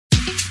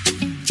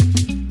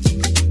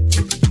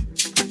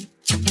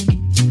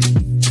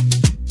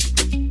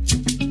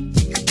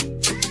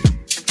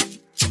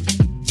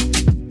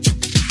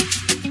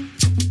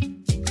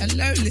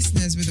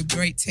listeners with a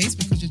great taste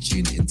because you're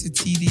tuned into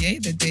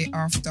TDA, the day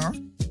after,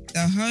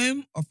 the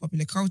home of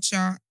popular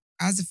culture,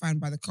 as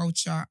defined by the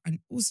culture, and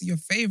also your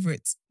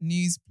favourite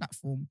news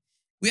platform.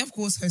 We are, of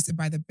course, hosted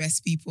by the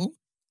best people.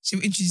 Should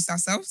we introduce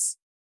ourselves?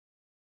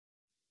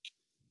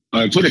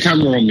 Put the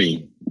camera on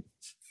me.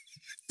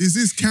 Is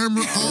this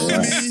camera on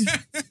me?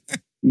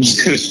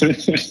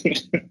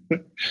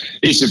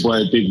 It's your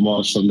boy Big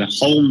Marsh from the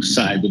home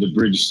side of the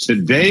bridge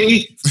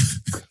today.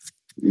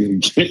 You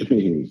get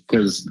me?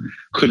 Because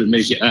couldn't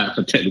make it out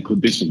for technical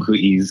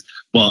difficulties,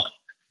 but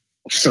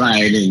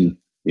flying in,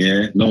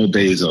 yeah, no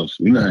days off.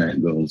 You know how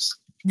it goes.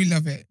 We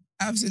love it.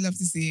 Absolutely love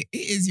to see it.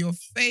 It is your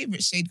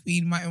favourite shade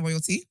queen, Martin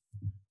Royalty.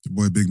 Your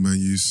boy Big Man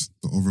Use,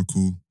 the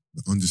Oracle,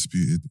 the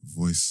undisputed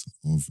voice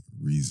of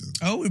reason.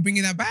 Oh, we're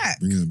bringing that back.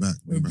 Bringing it back.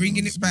 We're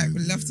bringing it back.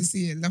 We'd love to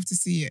see it. Love to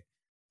see it.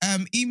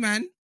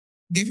 E-Man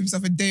gave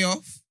himself a day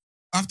off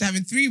after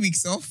having 3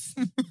 weeks off.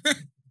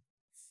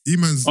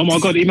 E-Man's... Oh my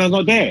God, E-Man's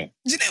not there.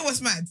 Do you know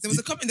what's mad? There was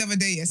a comment the other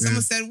day.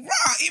 Someone said,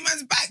 "Wow,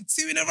 E-Man's back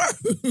 2 in a row."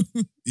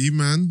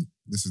 E-Man,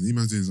 listen,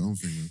 E-Man's doing his own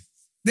thing, man.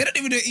 They don't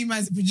even know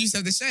E-Man's the producer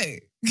of the show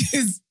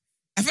because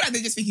I feel like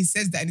they just think he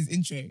says that in his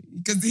intro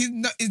because he's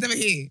never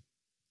here.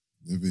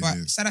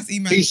 But shout out to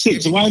E-Man. He's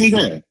sick, so why is he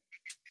there?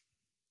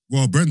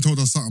 Well, Brent told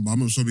us something, but I'm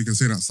not sure we can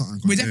say that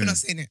something. We're definitely not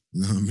saying it.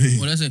 You know what I mean?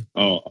 What did I say?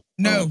 Oh.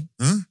 No.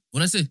 Huh? What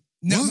did I say?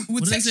 No, What?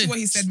 we'll text you what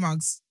he said,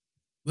 Mugs.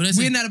 What did I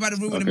say? We're not about to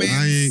ruin the Okay.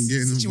 I ain't man's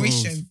getting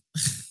situation.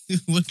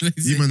 What did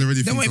I say? E-Man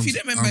already Don't worry, thinks if you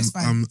don't remember, it's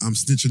fine. I'm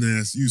snitching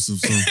ass Yusuf,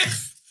 so I'm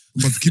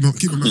about to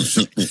keep my mouth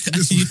shut.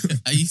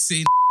 Are you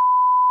saying?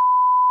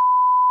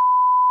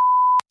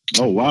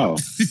 Oh, wow.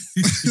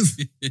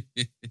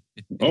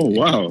 Oh,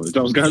 wow. Is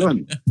that what's going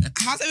on?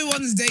 How's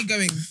everyone's day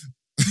going?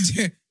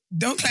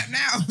 Don't clap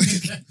now.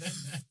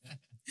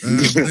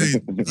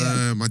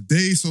 My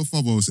day so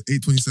far was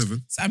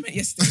 8:27. So I meant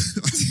yesterday.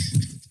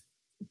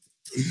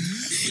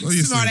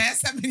 Smart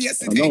ass. I meant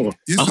yesterday. I know.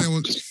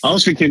 Yesterday I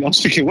was thinking,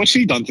 what's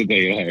she done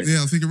today? Like?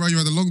 I was thinking, right, you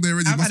had a long day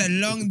already. I've had a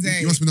long day.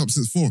 You must have been up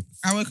since 4.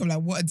 I woke up like,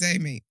 what a day,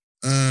 mate.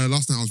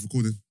 Last night I was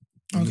recording.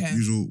 Okay.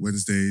 Usual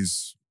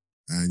Wednesdays.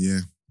 And yeah,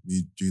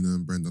 me, Gina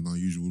and Brendan, our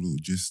usual little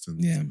gist. And,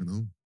 Yeah. you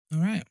know. All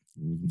right.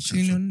 We'll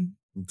Tuning catch up. on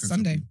We'll catch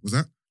Sunday. up. Was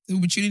that? We'll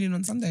be tuning in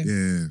on Sunday.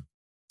 Yeah.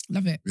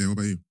 Love it. Yeah, what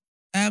about you?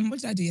 What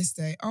did I do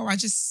yesterday? Oh, I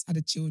just had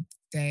a chilled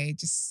day.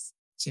 Just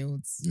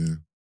chilled. Yeah.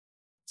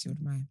 Chilled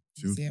my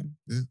Chilled? museum.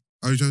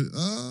 Oh, you trying?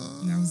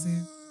 That was it.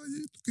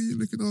 Look at you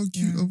looking all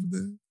cute Yeah. over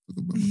there. Look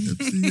at my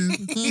Pepsi.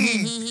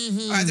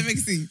 Yeah. All right, that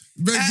makes sense.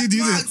 Ben, you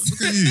Marks.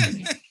 look at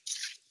you.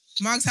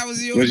 Marks, how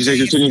was your What did you say?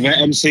 You're talking about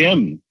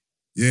MCM?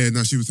 Yeah,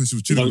 no, she was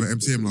chilling with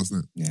MTM last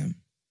night. Yeah.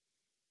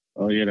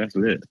 Oh, yeah, that's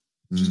lit.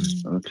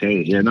 Mm.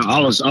 Okay. Yeah, no, I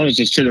was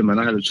just chilling, man.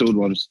 I had a chilled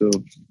one still.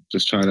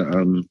 Just trying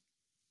to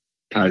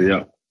tidy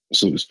up,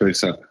 sort the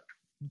space out.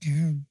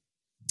 Okay.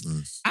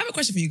 Nice. I have a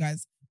question for you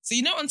guys. So,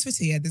 you know, on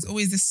Twitter, yeah, there's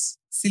always this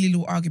silly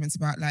little arguments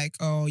about like,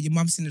 oh, your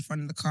mum's sitting in the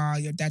front of the car,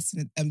 your dad's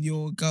sitting,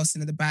 your girl's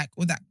sitting in the back,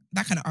 all that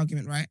kind of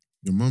argument, right?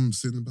 Your mum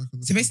sitting in the back of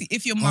the So car? basically,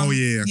 if your mum, Oh,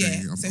 yeah,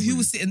 okay. so I'm who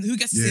with you. who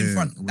gets to sit in Yeah,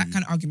 front? I'm with That you.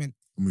 kind of argument.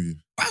 I'm with you.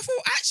 But I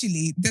thought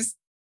actually,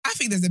 I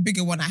think there's a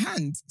bigger one at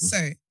hand.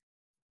 So,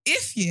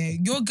 if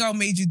your girl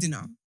made you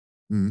dinner,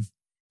 Mm.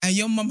 and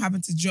your mum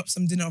happened to drop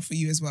some dinner off for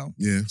you as well,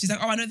 Yeah, she's like,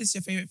 "Oh, I know this is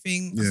your favorite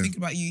thing. I'm Yeah. thinking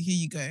about you. Here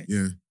you go."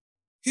 yeah.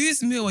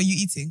 Whose meal are you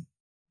eating?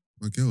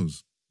 My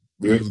girls.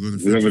 Whoever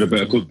the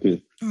better cook is.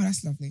 Oh,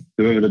 that's lovely.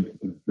 Whoever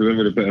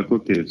the better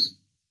cook is.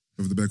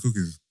 Whoever the better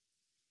cookies.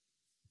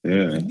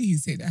 Yeah. I knew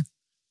you'd say that.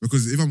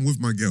 Because if I'm with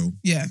my girl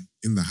Yeah.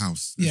 in the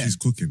house and Yeah. she's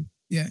cooking,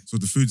 Yeah. so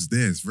the food's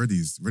there, it's ready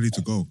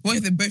to go. What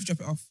if they both drop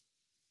it off?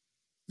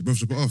 They both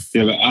drop it off.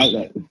 Yeah,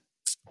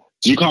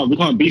 but we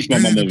can't beef my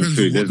mum over Depends on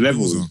food. what There's the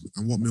levels. meals are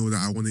and what meal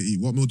that I want to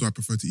eat. What meal do I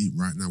prefer to eat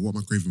right now? What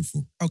am I craving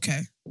for?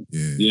 Okay.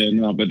 Yeah. Yeah,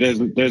 no, but there's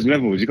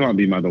levels. You can't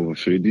be mad over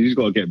food. You just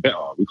got to get better.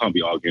 We can't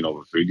be arguing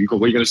over food.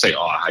 What are you going to say?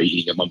 Oh, how you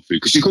eating your mum food?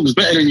 Because she cooks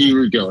better than you,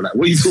 rude girl. Like,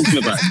 what are you talking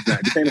about?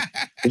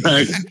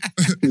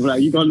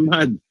 like, you gone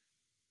mad.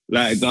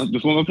 Like,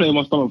 before I play on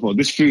my stomach for,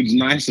 this food's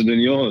nicer than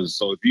yours.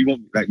 So if you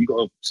want, like, you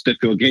got to step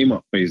your game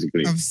up,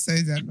 basically. I'm so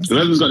done.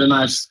 Whoever's got the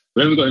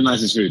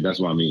nicest food, that's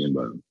what I'm eating,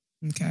 bro.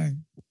 Okay.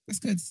 That's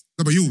good.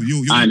 No, but you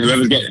And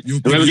whoever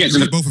gets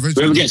in both eventually.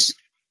 whoever gets,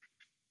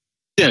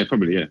 yeah,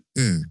 probably, yeah.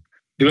 Yeah.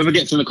 Whoever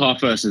gets in the car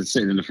first is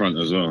sitting in the front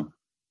as well.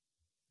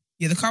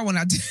 Yeah, the car one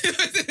I do.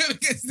 Whoever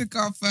gets the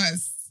car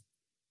first.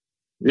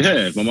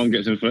 Yeah, if my mum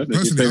gets in first, they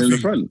Personally, stay in I the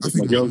think, front. I If my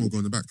think my girl- mum will go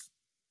in the back.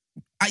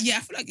 I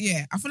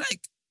feel like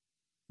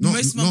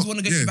most mums want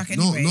to go to the back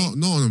anyway.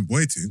 Not on a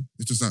boy thing.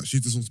 It's just that she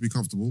just wants to be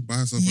comfortable by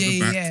herself at the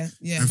back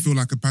Yeah. and feel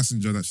like a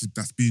passenger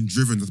that's being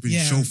driven, that's being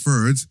Yeah.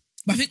 chauffeured.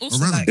 But I think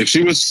also Around. like If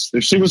she was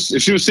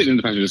sitting in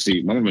the passenger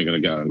seat, my mum ain't gonna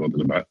get out and go to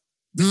the back.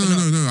 No.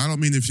 I don't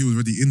mean if she was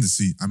already in the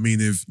seat. I mean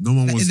if no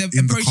one was in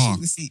the car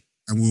the seat.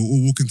 and we were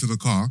all walking to the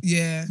car,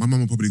 Yeah. my mum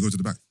would probably go to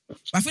the back. But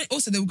I think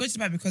also they will go to the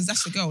back because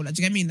that's the girl. Like,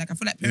 do you get what I mean? Like, I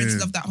feel like parents Yeah.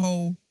 love that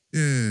whole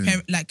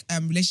Yeah.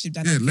 relationship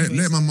Yeah, dynamic. let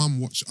anyway, my so- mum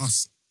watch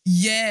us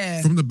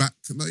Yeah. from the back.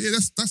 Like, yeah,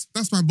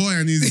 that's my boy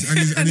and his girl.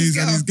 You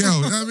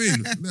know what I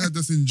mean? Yeah,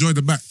 just enjoy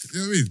the back. You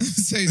know what I mean?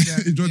 So, yeah,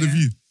 Enjoy the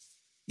view.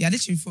 Yeah, I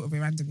literally thought of it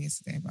random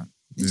yesterday, but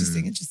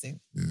interesting.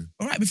 Yeah.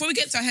 All right, before we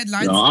get to our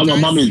headlines, No, I'm a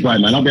mummy's boy,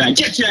 man. I'll be like,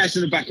 get your ass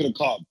in the back of the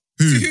car.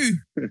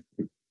 Who?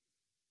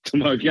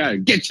 Come on, guy,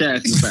 get your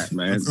ass in the back,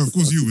 man. Of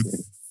course you would.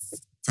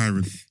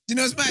 Tyrant. Do you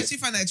know what's bad? She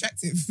found that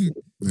attractive.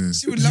 Yeah.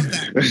 She would love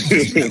that.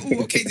 She'd be like,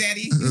 ooh, okay,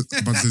 daddy.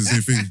 About to say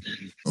the same thing.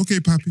 Okay,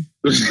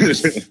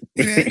 papi.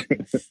 Yeah.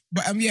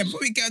 But yeah, before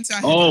we get into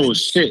our Oh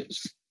headlines, shit!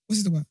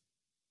 what's the word?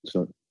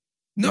 So,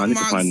 Not I need to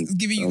Mark's find-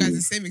 giving you guys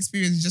the same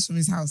experience just from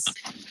his house.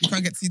 You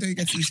don't get to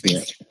see his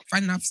face.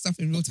 Find enough stuff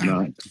in real time.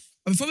 no,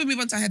 But before we move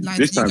on to our headlines,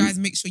 This you time- guys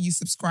make sure you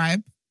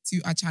subscribe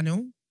to our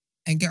channel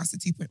and get us to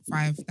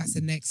 2.5. That's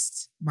the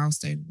next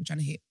milestone we're trying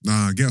to hit.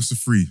 Nah, get us to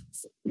 3.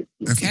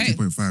 Okay.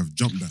 2.5.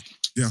 Jump that.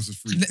 Get us to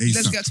 3. Let's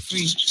ASAP. get to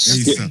 3.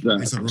 skip ASAP. that.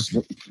 ASAP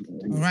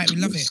Rocky. All right, we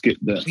love it. Skip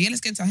that. But yeah,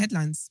 let's get into our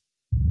headlines.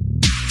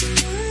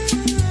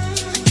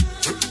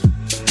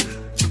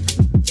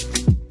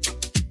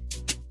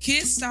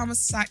 Keir Starmer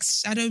sacks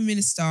shadow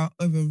minister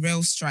over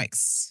rail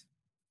strikes.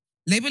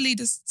 Labour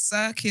leader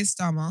Sir Keir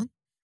Starmer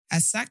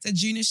has sacked a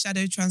junior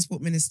shadow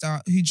transport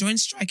minister who joined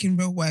striking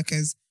rail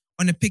workers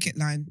on a picket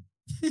line.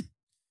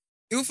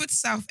 Ilford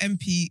South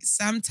MP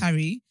Sam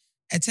Tarry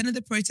attended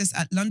the protest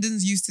at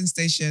London's Euston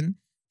Station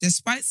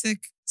despite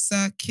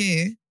Sir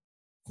Keir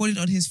calling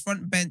on his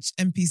front bench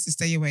MPs to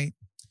stay away.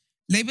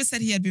 Labour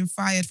said he had been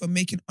fired for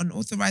making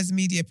unauthorised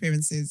media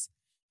appearances.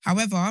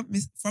 However,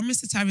 from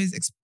Mr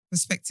Tarry's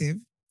perspective,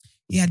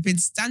 he had been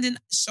standing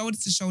shoulder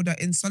to shoulder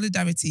in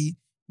solidarity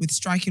with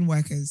striking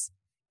workers.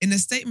 In a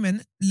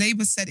statement,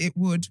 Labour said it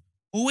would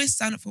always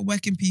stand up for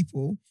working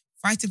people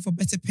fighting for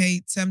better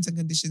pay, terms and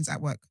conditions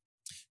at work.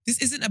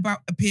 This isn't about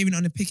appearing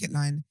on a picket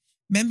line.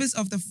 Members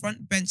of the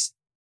front bench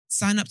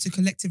sign up to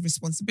collective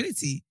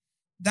responsibility.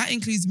 That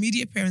includes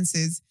media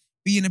appearances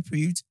being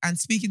approved and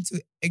speaking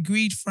to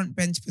agreed front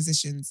bench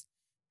positions.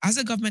 As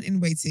a government in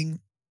waiting,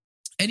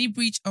 any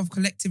breach of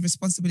collective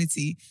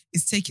responsibility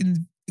is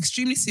taken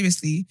extremely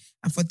seriously,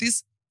 and for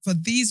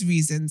these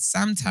reasons,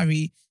 Sam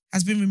Tarry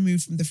has been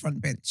removed from the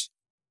front bench.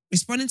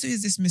 Responding to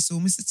his dismissal,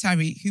 Mr.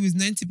 Tarry, who is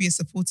known to be a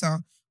supporter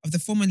of the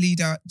former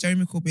leader,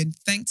 Jeremy Corbyn,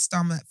 thanked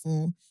Starmer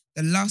for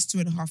the last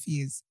 2.5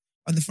 years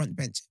on the front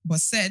bench, but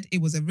said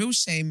it was a real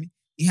shame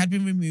he had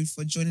been removed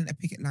for joining a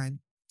picket line.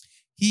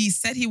 He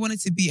said he wanted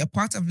to be a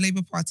part of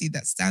Labour Party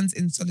that stands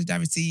in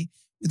solidarity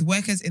with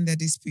workers in their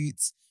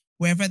disputes,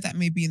 wherever that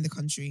may be in the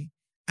country,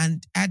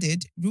 and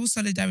added, real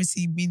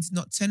solidarity means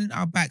not turning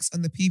our backs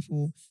on the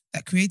people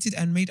that created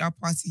and made our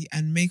party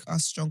and make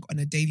us strong on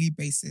a daily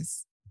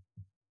basis.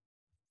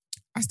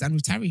 I stand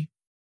with Tarry.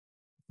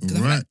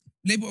 All right.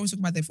 Labour always talk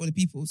about they're for the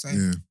people, so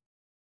Yeah.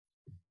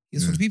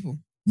 it's for the people.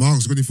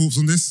 Mark's got any thoughts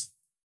on this?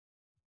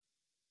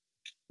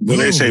 What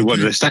No, they say? What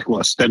okay. the stack?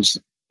 What stems?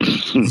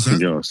 What's that?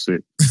 Yo,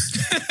 sick.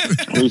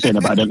 What are you saying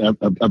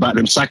about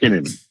them sacking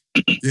him?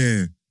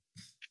 Yeah.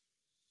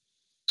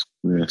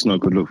 Yeah, it's not a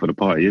good look for the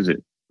party, is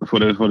it? For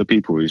the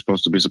people, he's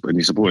supposed to be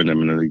supporting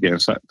them, and then they're getting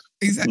sacked.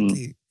 Exactly.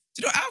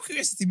 Do you know, out of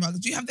curiosity, Mark,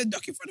 do you have the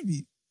doc in front of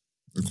you?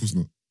 Of course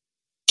not.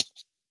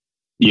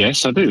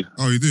 Yes, I do.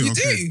 Oh, you do? You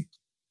Okay. do?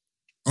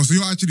 Oh, so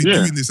you're actually Yeah.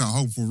 doing this at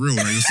home for real?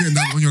 Like you're sitting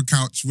down on your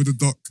couch with a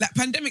doc. Like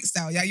pandemic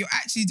style, yeah? You're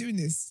actually doing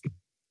this.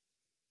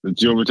 Do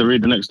you want me to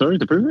read the next story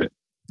to prove it?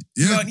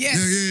 Yeah. Go on, yes.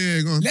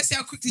 Yeah. Go on. Let's see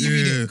how quickly you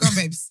read Yeah. it. Go on,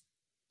 babes.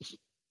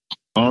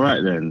 All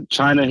right then.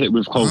 China hit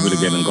with COVID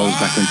again and goes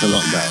back into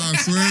lockdown. Ah,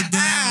 swear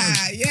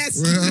down.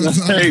 Yes. Well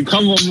done. Hey,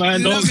 come on,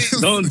 man! Love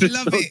it. Don't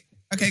Love it.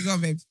 Okay, go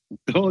on, babes.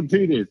 don't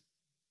do this.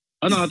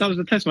 Oh no, that was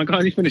the test, man.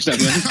 Can't you finish that,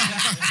 man?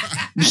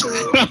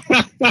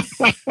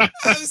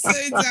 I'm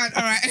so done.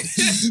 All right.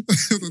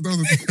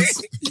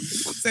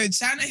 So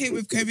China hit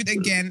with COVID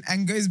again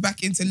and goes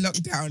back into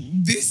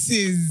lockdown. This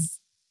is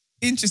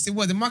interesting.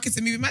 What, the markets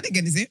are moving mad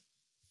again, is it?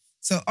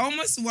 So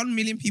almost 1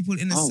 million people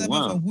in a Oh, suburb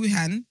wow. of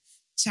Wuhan,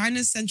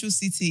 China's central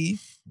city,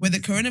 where the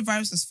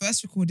coronavirus was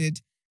first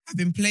recorded, have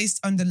been placed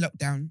under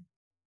lockdown.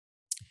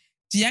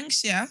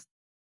 Jiangxia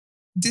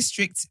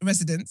district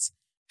residents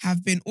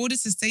have been ordered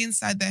to stay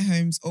inside their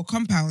homes or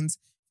compounds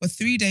for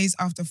 3 days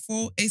after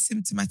 4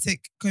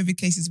 asymptomatic COVID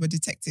cases were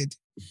detected.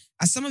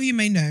 As some of you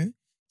may know,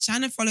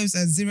 China follows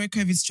a zero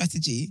COVID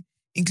strategy,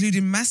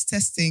 including mass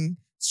testing,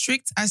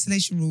 strict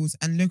isolation rules,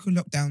 and local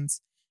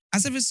lockdowns.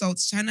 As a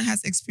result, China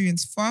has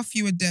experienced far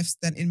fewer deaths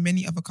than in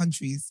many other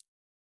countries.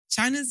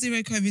 China's zero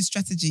COVID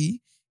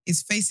strategy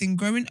is facing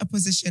growing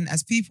opposition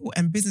as people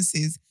and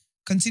businesses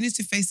continue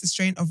to face the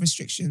strain of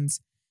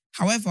restrictions.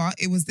 However,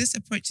 it was this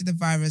approach to the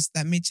virus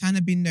that made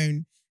China be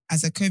known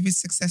as a COVID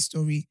success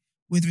story,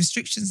 with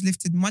restrictions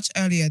lifted much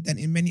earlier than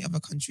in many other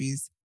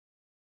countries.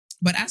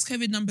 But as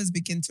COVID numbers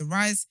begin to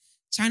rise,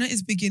 China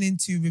is beginning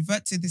to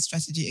revert to this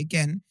strategy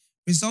again,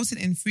 resulting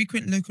in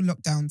frequent local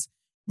lockdowns,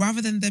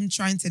 rather than them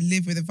trying to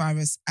live with the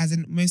virus as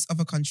in most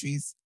other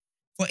countries.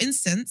 For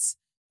instance,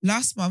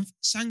 last month,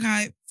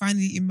 Shanghai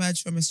finally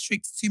emerged from a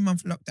strict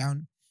 2-month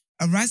lockdown.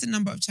 A rising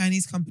number of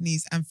Chinese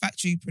companies and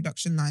factory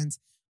production lines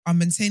are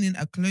maintaining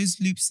a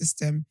closed-loop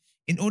system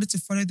in order to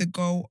follow the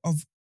goal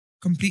of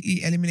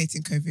completely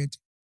eliminating COVID.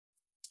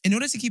 In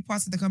order to keep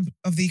parts of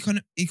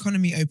the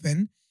economy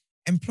open,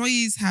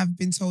 employees have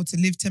been told to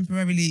live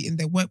temporarily in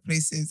their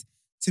workplaces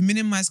to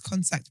minimize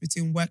contact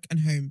between work and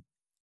home.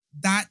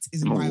 That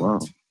is Oh, wild. wow.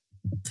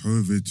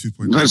 COVID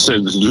 2.0. That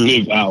says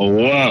live at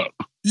work.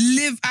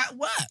 Live at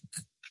work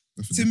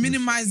That's to ridiculous.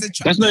 minimize the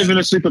That's not even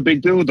a super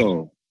big deal,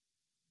 though.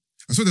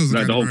 I saw there was a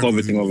Like guy the whole in America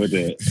COVID thing over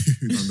there.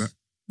 who done that.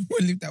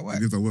 What lived at work?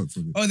 He lived at work for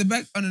me. Oh, the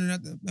bag. Oh no,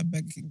 not the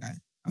Burger King guy.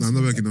 No, I'm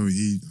not working. No,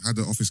 he had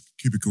the office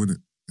cubicle in it,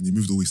 and he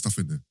moved all his stuff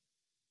in there.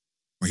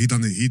 But he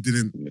done it. He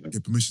didn't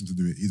get permission to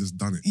do it. He just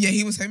done it, Yeah,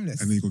 he was homeless.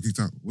 and then he got kicked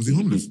out. Was he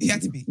homeless? He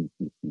had to be.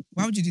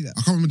 Why would you do that?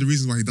 I can't remember the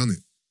reasons why he done it.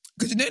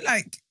 Because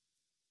like,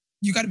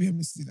 you got to be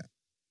homeless to do that.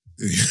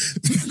 Yeah.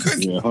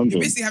 Because Yeah, you're 100.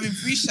 basically having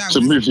free showers.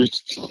 To move,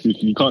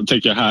 you can't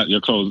take your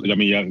clothes, I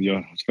mean,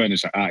 your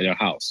furniture out of your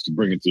house to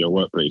bring it to your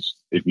workplace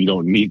if you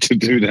don't need to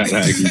do that.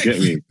 Like, you get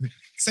me?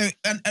 So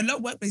a lot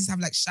of workplaces have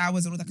like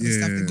showers and all that kind of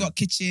stuff. They've got a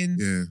kitchen,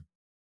 Yeah,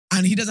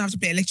 and he doesn't have to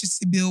pay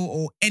electricity bill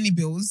or any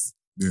bills.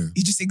 yeah.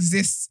 He just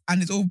exists,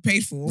 and it's all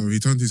paid for. No, he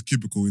turned his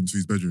cubicle into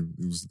his bedroom.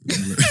 It was like,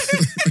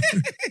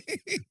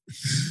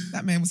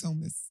 That man was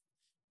homeless.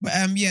 But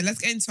yeah, let's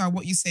get into our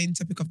what you saying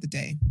topic of the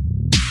day.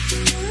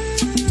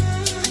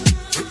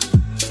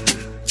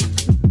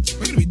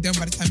 We're gonna be done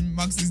by the time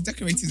Mugs'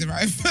 decorators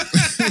arrive.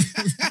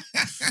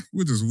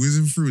 we're just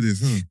whizzing through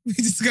this, huh? We're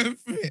just going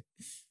through it.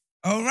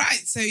 All right.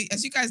 So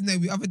as you guys know,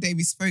 the other day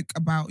we spoke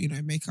about,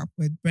 makeup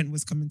where Brent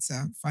was coming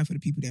to fight for the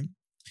people then.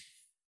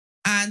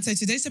 And so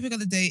today's topic of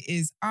the day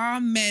is, are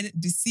men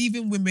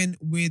deceiving women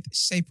with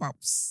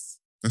shape-ups?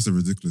 That's a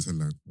ridiculous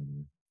headline, by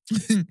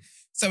the way.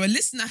 So a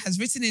listener has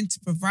written in to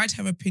provide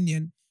her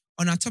opinion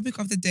on our topic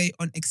of the day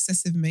on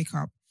excessive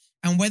makeup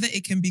and whether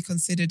it can be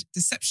considered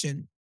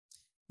deception.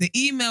 The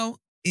email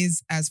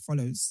is as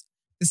follows.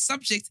 The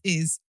subject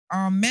is,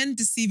 are men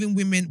deceiving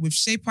women with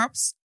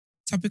shape-ups?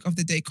 Topic of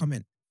the day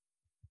comment.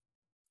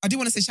 I do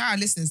want to say shout out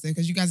listeners though,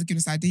 because you guys are giving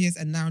us ideas,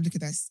 and now look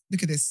at this.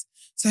 Look at this.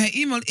 So her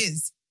email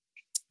is,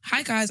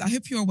 hi guys, I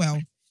hope you're well.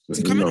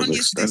 To comment on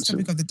yesterday's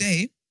topic of the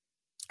day,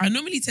 I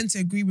normally tend to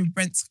agree with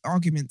Brent's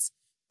arguments,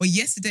 but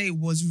yesterday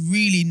was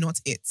really not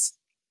it.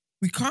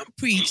 We can't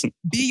preach,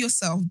 be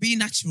yourself, be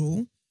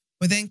natural,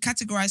 but then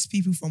categorize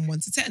people from 1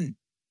 to 10.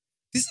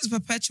 This is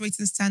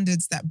perpetuating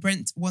standards that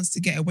Brent wants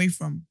to get away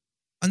from.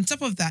 On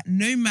top of that,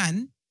 no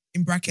man,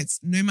 in brackets,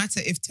 no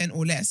matter if 10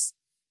 or less,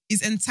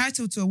 is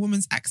entitled to a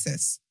woman's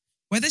access,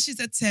 whether she's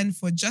a 10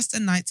 for just a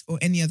night or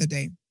any other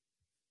day.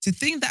 To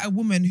think that a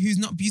woman who's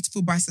not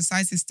beautiful by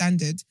society's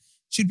standard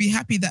should be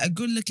happy that a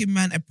good-looking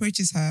man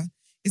approaches her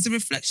is a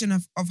reflection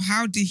of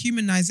how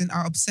dehumanizing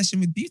our obsession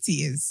with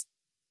beauty is.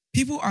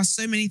 People are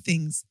so many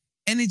things: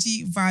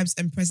 energy, vibes,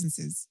 and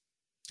presences.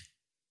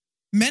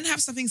 Men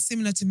have something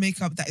similar to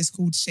makeup that is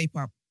called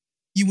shape-up.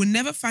 You will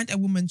never find a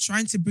woman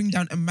trying to bring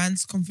down a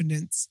man's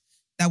confidence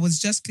that was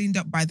just cleaned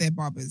up by their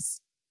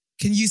barbers.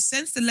 Can you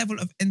sense the level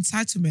of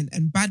entitlement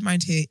and bad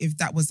mind here if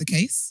that was the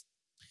case?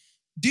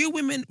 Do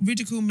women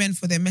ridicule men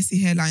for their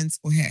messy hairlines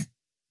or hair?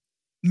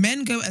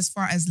 Men go as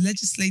far as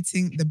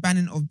legislating the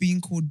banning of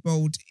being called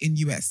bold in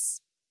US.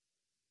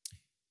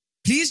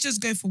 Please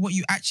just go for what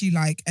you actually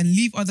like and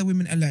leave other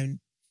women alone.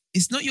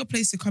 It's not your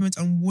place to comment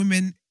on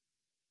women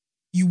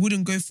you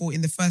wouldn't go for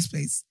in the first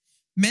place.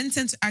 Men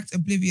tend to act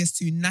oblivious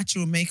to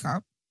natural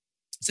makeup,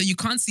 so you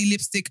can't see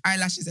lipstick,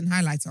 eyelashes, and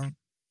highlighter.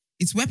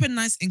 It's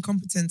weaponized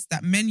incompetence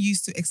that men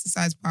use to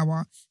exercise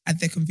power at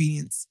their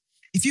convenience.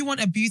 If you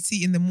want a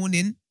beauty in the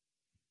morning,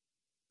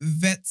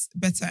 vet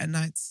better at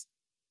night.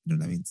 You know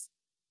what that means?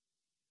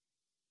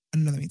 I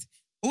don't know what that means.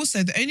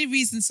 Also, the only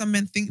reason some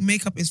men think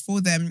makeup is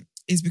for them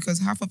is because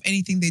half of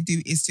anything they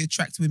do is to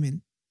attract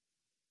women.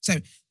 So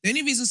the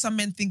only reason some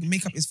men think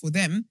makeup is for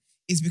them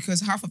is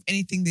because half of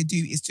anything they do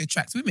is to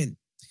attract women.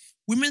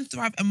 Women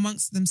thrive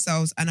amongst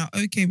themselves and are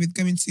okay with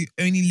going to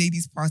only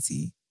ladies'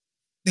 party.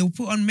 They will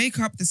put on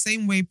makeup the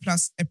same way,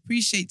 plus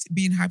appreciate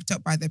being hyped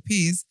up by their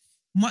peers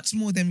much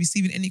more than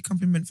receiving any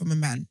compliment from a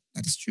man.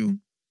 That is true.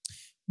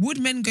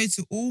 Would men go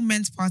to all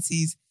men's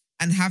parties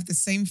and have the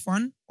same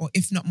fun, or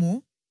if not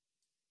more?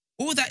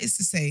 All that is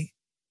to say,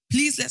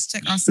 please let's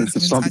check our sense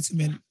of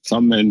entitlement.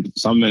 Some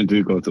men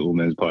do go to all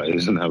men's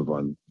parties and have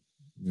fun.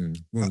 Yeah.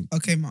 Well,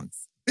 Okay,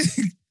 Marks.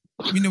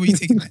 We know where you're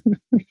taking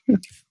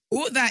that.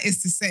 All that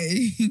is to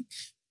say,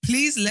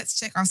 please let's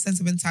check our sense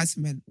of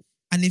entitlement.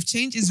 And if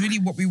change is really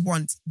what we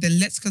want, then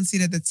let's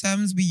consider the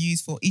terms we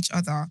use for each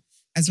other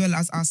as well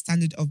as our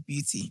standard of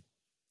beauty.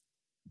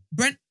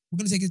 Brent, we're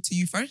going to take it to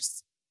you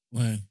first.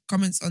 Why?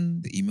 Comments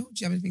on the email? Do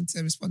you have anything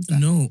to respond to that?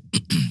 No.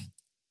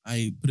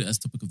 I put it as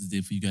topic of the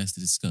day for you guys to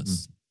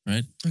discuss,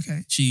 right?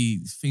 Okay.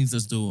 She thinks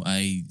as though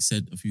I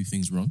said a few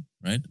things wrong,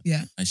 right?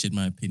 Yeah. I shared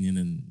my opinion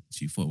and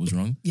she thought it was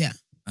wrong. Yeah.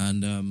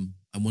 And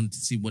I wanted to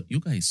see what you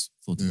guys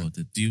thought about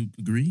it. Do you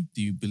agree?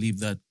 Do you believe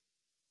that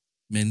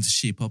men's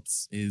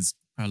shape-ups is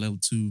parallel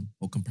to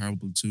or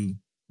comparable to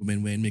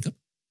women wearing makeup?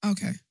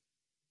 Okay.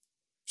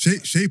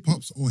 shape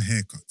ups or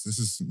haircuts? This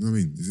is, you know what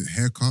I mean? Is it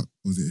haircut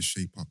or is it a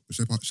shape up?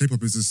 Shape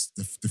up is just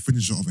the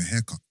finisher of a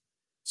haircut.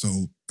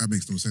 So that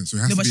makes no sense. So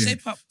it has No, to but be.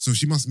 shape up. So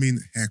she must mean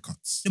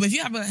haircuts. No, but if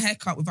you have a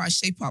haircut without a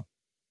shape up,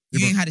 Yeah,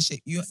 you but- ain't had a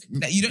shape. You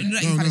like you don't know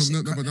that No, you've had a no,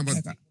 shape no, but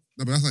haircut.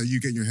 No, but that's like you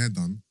getting your hair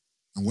done,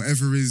 and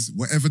whatever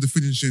the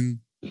finishing,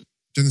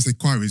 je ne sais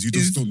quoi is, you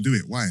just don't do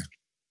it. Why?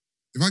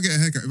 If I get a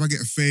haircut, if I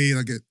get a fade,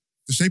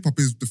 the shape up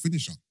is the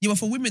finisher. Yeah, but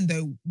for women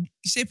though,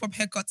 shape up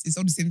haircuts is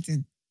all the same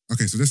thing.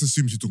 Okay, so let's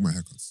assume she's talking about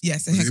haircuts.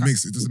 Yes, a It haircut.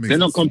 doesn't make They're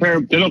not sense.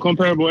 comparable. They're not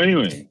comparable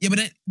anyway. Yeah,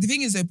 but the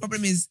thing is, the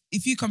problem is,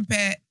 if you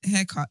compare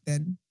haircut,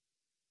 then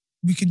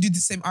we can do the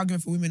same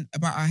argument for women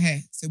about our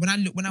hair. So when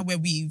I wear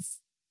weave,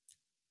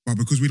 But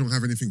because we don't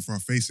have anything for our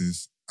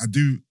faces, I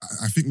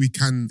think we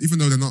can, even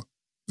though they're not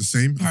the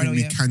same, I think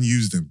we can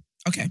use them.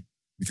 okay,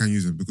 We can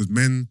use them because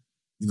men,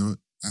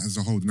 as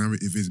a whole, the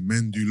narrative is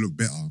men do look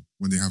better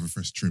when they have a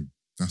fresh trim.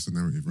 That's the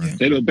narrative, right? Yeah.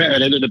 They look better.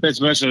 They look the best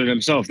version of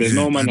themselves. There's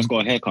Yeah, no man and- that's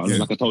got a haircut and yeah.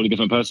 look like a totally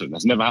different person.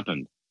 That's never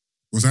happened.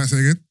 What's that say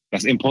again?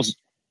 That's impossible.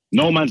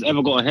 No man's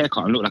ever got a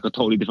haircut and look like a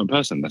totally different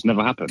person. That's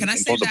never happened. can I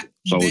It's say impossible.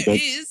 that So there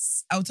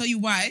is? I'll tell you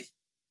why.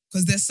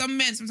 Because there's some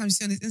men sometimes you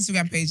see on these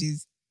Instagram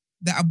pages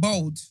that are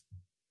bald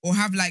or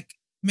have like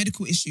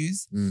medical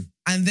issues, and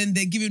then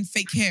they're given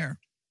fake hair.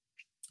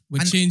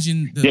 We're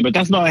changing the. yeah, but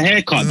that's not a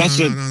haircut. No, That's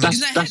no, a no, no. that's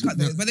It's not a that's haircut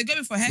though, but they're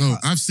going for a No,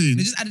 haircut. They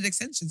just added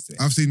extensions to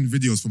it. I've seen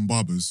videos from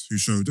barbers who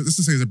show, let's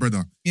just say there's a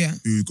brother Yeah,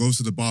 who goes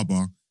to the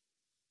barber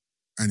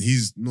and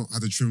he's not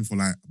had a trim for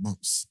like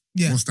months.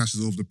 yeah. Mustache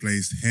is all over the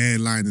place.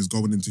 Hairline is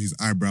going into his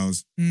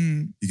eyebrows.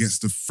 Mm. He gets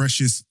the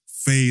freshest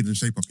fade and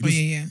shape up. Oh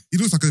yeah. He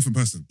looks like a different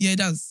person. Yeah, it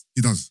does.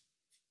 He does.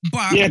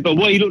 But yeah, but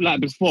what he looked like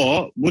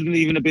before wouldn't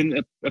even have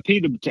been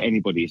appealing to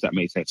anybody, if that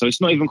makes sense. So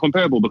it's not even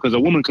comparable because a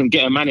woman can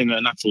get a man in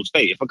a natural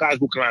state. If a guy's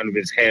walking around with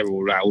his hair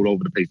all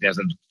over the place, he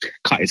hasn't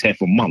cut his hair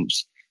for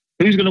months.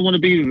 Who's going to want to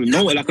be with him?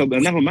 No, like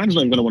another man's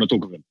not even going to want to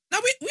talk with him. no,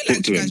 we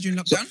liked you guys during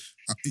lockdown.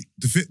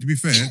 To be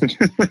fair,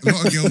 a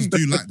lot of girls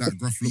do like that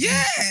gruff look. Yeah,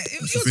 man. it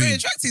That's was the very thing.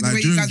 attractive Like the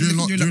way you guys were during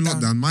looking during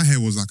lockdown. lockdown, my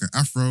hair was like an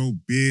afro,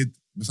 beard,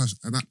 mustache,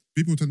 and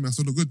people tell me I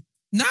still look good.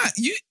 Nah,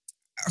 you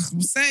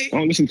will say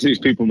Don't listen to these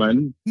people,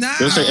 man. nah.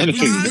 They'll say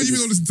anything. What do you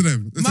mean don't listen to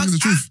them? They're Mark, telling the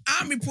truth.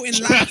 I'm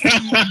reporting live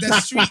from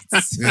the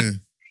streets. Yeah,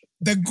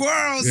 The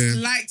girls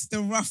Yeah. liked the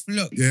rough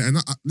look. yeah. And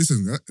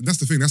listen, that's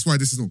the thing. That's why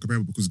this is not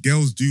comparable because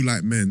girls do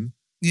like men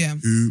Yeah.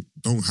 who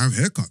don't have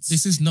haircuts.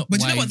 This is not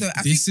But you why. know what, though?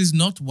 I This is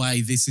not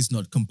why this is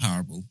not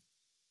comparable.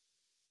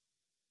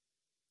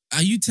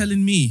 Are you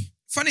telling me?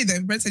 Funny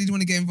though, Brent said he didn't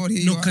want to get involved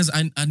here. No, you are. because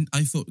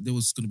I thought there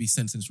was going to be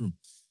sense in this room.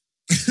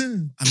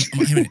 I'm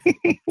not hearing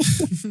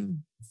it.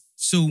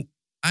 So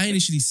I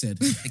initially said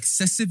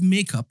excessive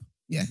makeup,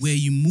 Yes. where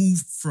you move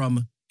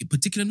from a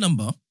particular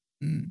number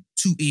Mm.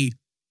 to a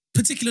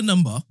particular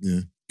number,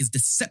 Yeah. is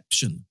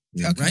deception.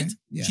 Yeah. Okay. Right?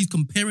 Yeah. She's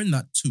comparing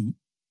that to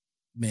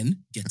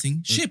men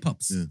getting shape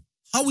ups. Yeah.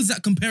 How is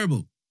that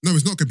comparable? No,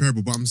 it's not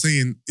comparable. But I'm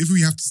saying if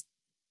we have to,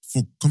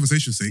 for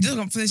conversation's sake, Just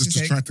conversation just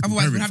sake. try to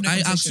Otherwise, compare we'll it. have no I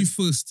asked you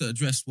conversation. first to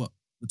address what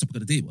the topic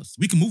of the day was.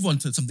 We can move on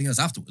to something else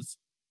afterwards.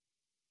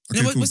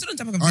 Okay, No, we're cool. still on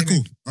topic of All right,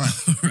 David. cool. All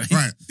right. Right.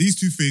 Right. These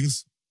two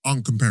things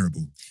aren't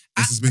comparable.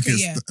 Let's just make okay, it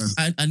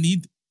yeah. I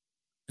need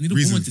a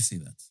Reason. woman to say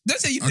that. Don't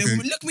say you Okay.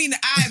 look me in the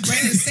eye,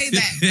 Brent, and say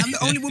that. I'm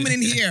the only woman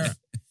in here.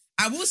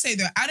 I will say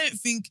though, I don't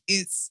think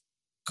it's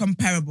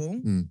comparable.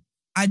 Mm.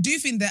 I do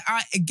think there are,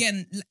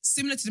 again,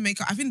 similar to the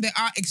makeup, I think there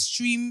are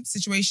extreme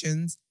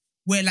situations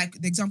where, like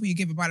the example you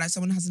gave about like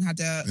someone hasn't had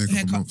a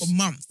haircut for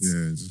months.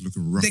 Yeah, just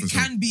looking rough There as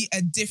hell. can be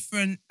a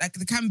different, like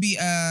there can be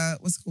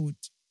what's it called?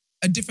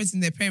 A difference in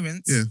their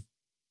appearance. Yeah.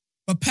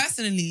 But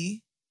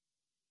personally,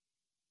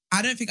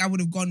 I don't think I would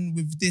have gone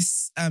with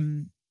this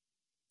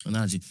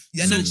Analogy.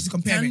 analogy to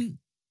compare it.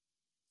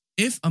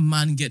 If a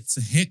man gets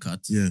a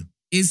haircut, Yeah.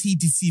 is he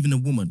deceiving a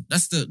woman?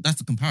 That's the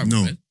comparison,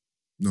 No. right?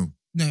 No.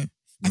 No.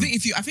 I No.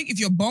 think if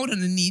you're bald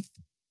underneath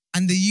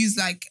and they use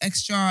like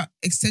extra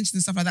extensions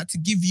and stuff like that to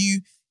give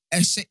you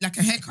a like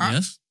a haircut,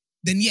 Yes.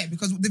 then yeah,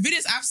 because the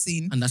videos I've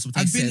seen, And that's what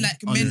I've I been said like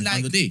on, men the, like-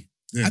 on the day.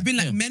 Yeah. I've been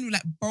like Yeah. men with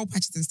like bald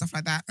patches and stuff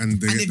like that, And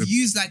and they they've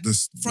used like the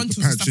frontals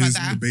the and stuff like patches,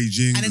 that, the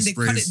Beijing, and then the they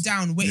cut sprays. it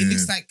down where it Yeah.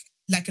 looks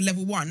like a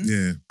level 1,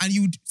 Yeah. and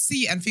you would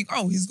see it and think,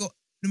 oh, he's got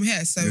no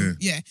hair. So Yeah.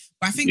 yeah,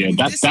 but I think Yeah, with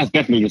that's this,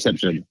 definitely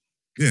deception.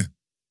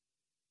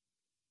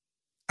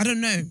 I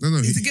don't know. No,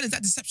 Is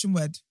that deception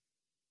word?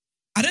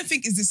 I don't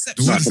think it's The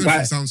deception. word That's deception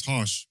right. sounds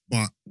harsh,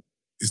 but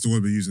it's the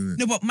word we're using it.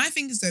 No, but my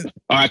thing is though,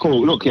 All right,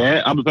 cool. Look,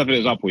 yeah, I'm a perfect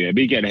example. Yeah,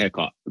 me getting a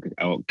haircut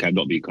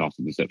cannot be classed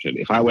as deception.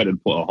 If I went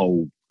and put a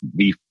whole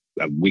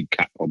wig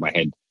cap on my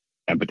head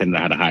and pretend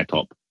I had a high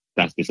top,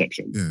 that's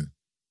deception. Yeah.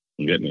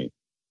 You get me?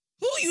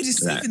 who are you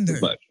deceiving though?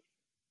 But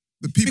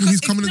The people Because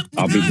he's coming in,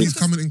 no, the people he's because-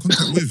 coming in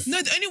contact with.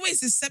 No, the only way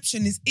it's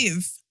deception is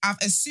if I've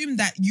assumed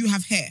that you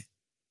have hair.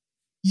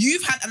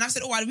 You've had, and I've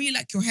said, oh, I really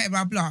like your hair,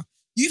 blah, blah.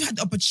 You've had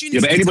the opportunity.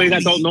 yeah, but to anybody tell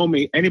that me, don't know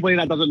me, anybody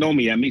that doesn't know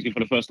me and meets me for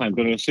the first time, is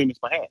going to assume it's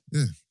my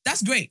hair.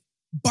 that's great.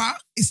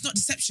 But it's not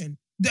deception.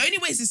 The only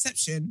way it's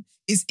deception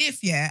is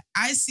if, yeah,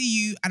 I see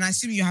you and I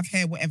assume you have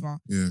hair, whatever.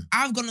 Yeah.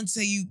 I've gone on to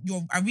say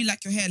I really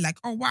like your hair. Like,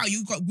 oh, wow,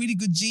 you've got really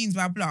good genes,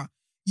 blah, blah.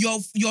 You're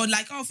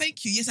like, oh,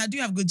 thank you. Yes, I do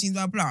have good genes,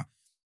 blah, blah.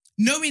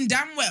 knowing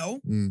damn well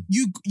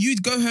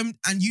you'd go home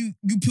and you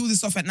peel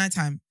this off at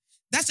nighttime.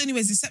 That's the only way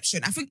it's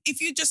deception. I think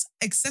if you just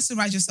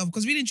accessorize yourself,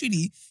 because really and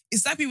truly,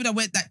 it's like people that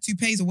wear that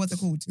toupees or what they're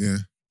called. Yeah.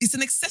 It's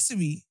an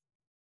accessory.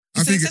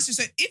 It's an accessory.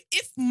 So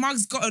if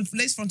Muggs got a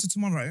lace frontal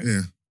tomorrow,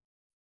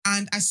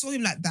 and I saw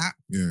him like that,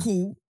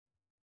 cool.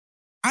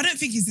 I don't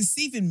think he's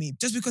deceiving me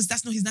just because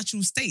that's not his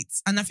natural state.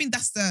 And I think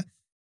that's the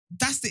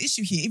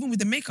issue here, even with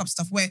the makeup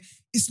stuff, where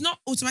it's not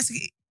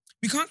automatically,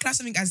 we can't class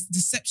something as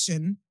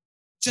deception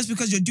just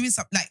because you're doing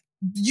something. Like,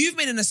 you've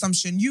made an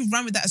assumption, you've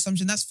run with that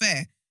assumption, that's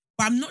fair.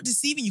 But I'm not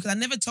deceiving you because I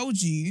never told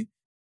you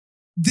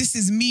this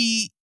is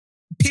me,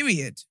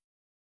 period.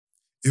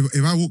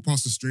 If I walk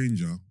past a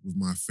stranger with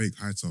my fake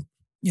high top,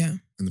 and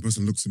the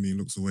person looks at me and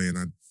looks away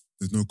and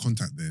there's no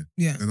contact there,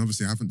 then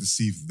obviously I haven't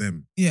deceived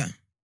them. Yeah.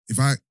 If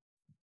I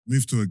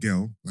move to a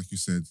girl, like you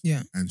said,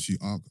 and she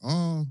asks,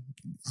 "Oh,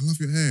 I love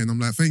your hair," and I'm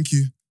like, "Thank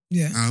you."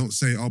 Yeah. And I don't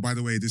say, "Oh, by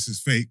the way, this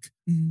is fake."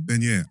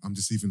 Then I'm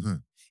deceiving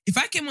her. If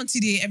I came on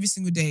TDA every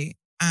single day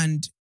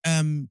and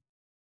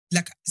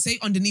like say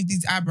underneath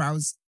these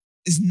eyebrows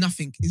is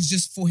nothing, it's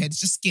just forehead,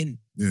 it's just skin.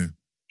 Yeah.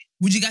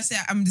 Would you guys say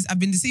I've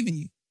been deceiving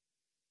you?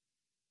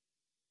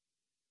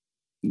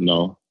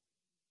 No.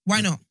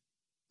 Why not?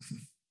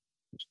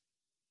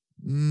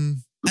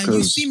 And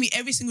you see me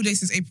every single day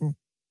since April.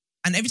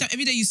 And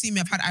every day you see me,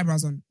 I've had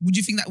eyebrows on. Would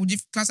you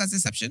class that as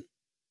deception?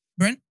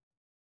 Brent?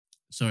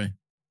 Sorry.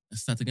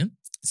 Let's start again.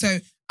 So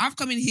I've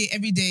come in here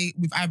every day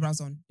with eyebrows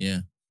on.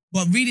 Yeah.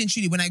 But really and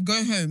truly, when I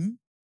go home,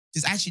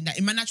 there's actually,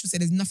 in my natural state,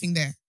 there's nothing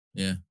there.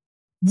 Yeah.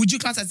 Would you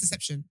class that as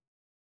deception?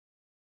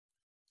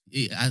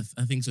 Yeah,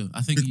 I think so.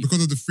 I think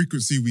because of the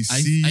frequency we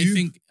see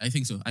you. I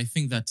think so. I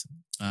think that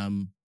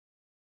how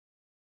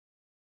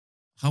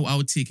I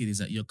would take it is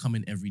that you're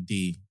coming every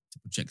day to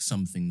project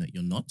something that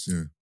you're not.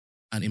 Yeah.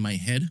 And in my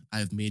head,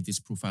 I've made this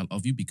profile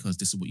of you because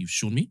this is what you've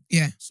shown me.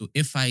 Yeah. So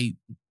if I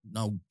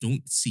now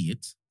don't see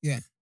it,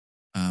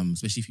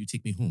 especially if you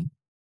take me home,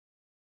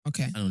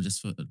 okay, I don't know,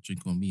 just for a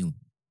drink or a meal,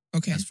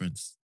 okay, as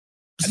friends,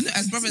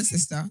 as brother and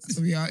sister, that's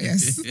what we are.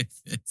 Yes,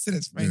 still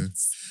as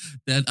friends.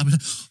 Then I'm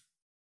like,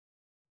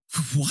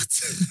 what?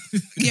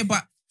 Yeah,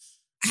 but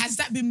has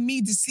that been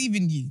me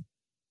deceiving you?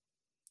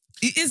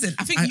 It isn't.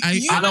 I think I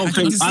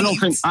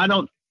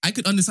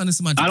could understand the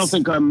semantics. I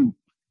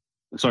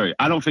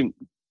don't think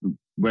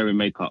wearing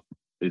makeup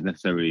is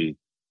necessarily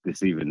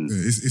deceiving.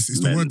 Yeah, it's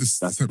the word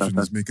deception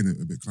that's making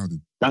it a bit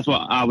clouded. That's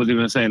what I was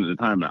even saying at the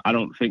time. I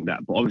don't think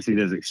that, but obviously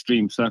there's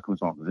extreme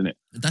circumstances in it.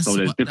 So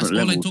there's different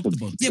levels.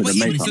 Yeah, but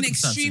even in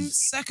extreme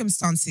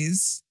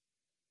circumstances,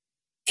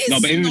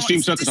 but in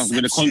extreme circumstances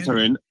with the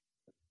contouring,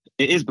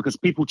 it is because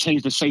people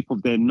change the shape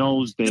of their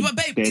nose, their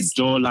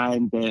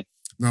jawline, their.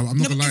 No, I'm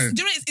not gonna lie.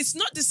 It's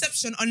not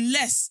deception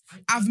unless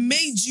I've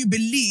made you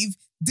believe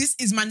this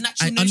is my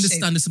natural I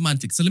understand the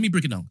semantics. So let me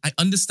break it down. I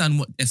understand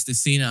what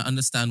Esther's saying. I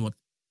understand what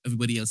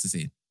everybody else is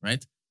saying,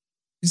 right?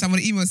 You understand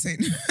what the email is saying?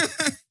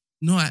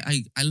 No,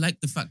 I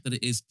like the fact that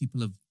it is people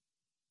have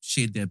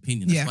shared their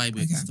opinion. That's why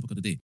we're the topic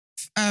of the day.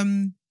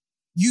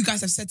 You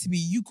guys have said to me,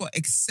 you got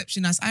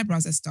exceptional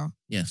eyebrows, Esther.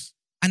 Yes.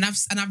 And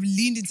I've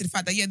leaned into the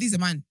fact that these are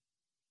mine.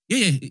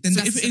 Yeah. Then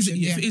so if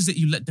it is that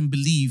you let them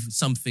believe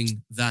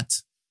something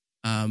that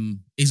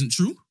isn't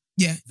true,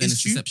 then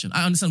it's deception.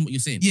 I understand what you're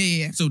saying.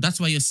 Yeah. So that's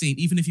why you're saying,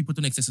 even if you put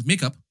on excessive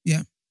makeup,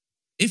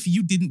 if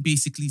you didn't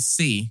basically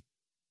say,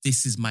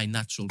 this is my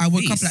natural face, I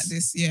woke up like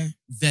this,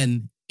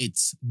 then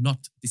it's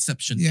not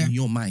deception in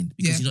your mind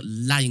because you're not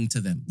lying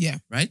to them. Yeah.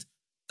 Right?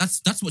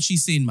 That's what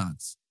she's saying,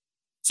 Margs.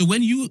 So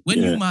when you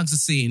Margs are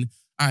saying,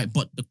 all right,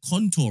 but the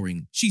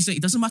contouring, she said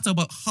it doesn't matter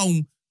about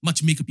how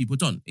much makeup you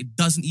put on. It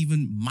doesn't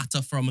even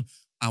matter from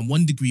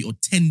 1 degree or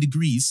 10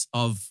 degrees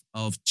of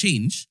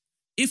change.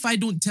 If I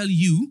don't tell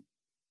you,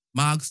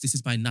 Margs, this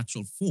is my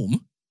natural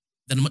form,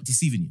 then I'm not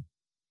deceiving you.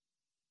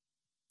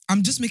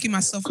 I'm just making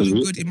myself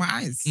look good in my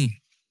eyes.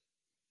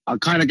 I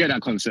kind of get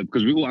that concept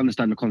because we all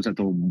understand the concept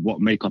of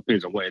what makeup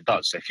is and what it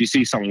does. So if you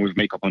see someone with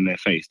makeup on their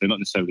face, they're not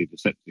necessarily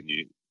decepting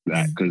you,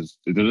 because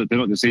they're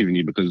not deceiving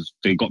you because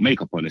they got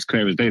makeup on. It's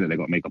clear as day that they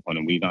got makeup on,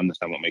 and we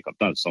understand what makeup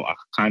does. So I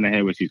kind of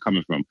hear where she's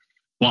coming from,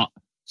 but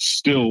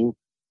still,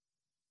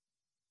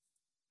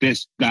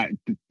 there's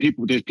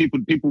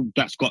people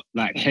that's got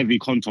like heavy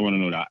contour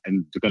and all that,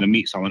 and they're gonna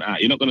meet someone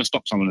out. You're not gonna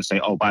stop someone and say,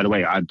 "Oh, by the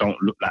way, I don't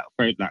look I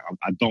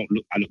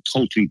look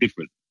totally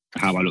different to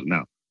how I look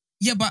now."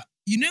 Yeah, but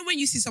you know when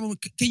you see someone,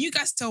 can you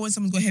guys tell when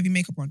someone's got heavy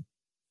makeup on?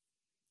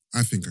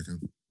 I think I can.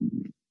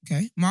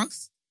 Okay,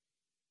 Marks.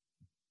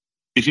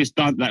 If it's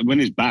done when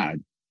it's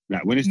bad,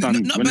 when it's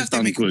done, not when it's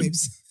done good.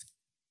 Babes.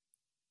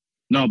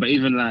 No, but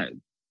even like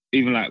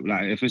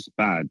if it's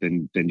bad,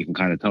 then you can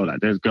kind of tell that.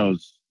 There's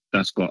girls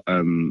that's got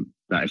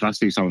that if I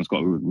see someone's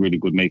got really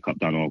good makeup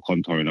done or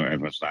contouring or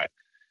whatever, it's like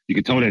you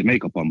can tell there's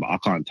makeup on, but I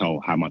can't tell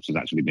how much has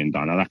actually been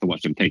done. I'll have to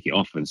watch them take it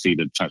off and see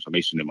the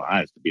transformation in my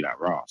eyes to be like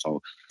raw.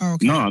 So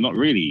no, not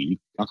really.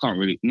 I can't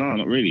really. No,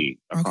 not really.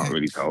 I can't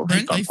really tell.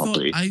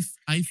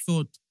 I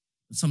thought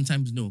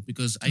sometimes no,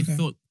 because I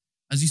thought,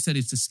 as you said,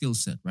 it's a skill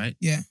set, right?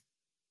 Yeah.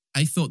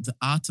 I thought the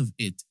art of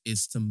it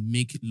is to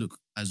make it look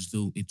as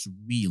though it's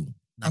real,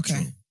 natural.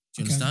 Okay. Do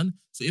you Okay. understand?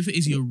 So if it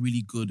is you're a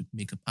really good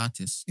makeup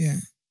artist, Yeah.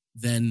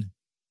 then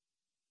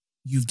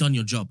you've done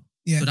your job.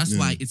 Yeah. So that's Yeah.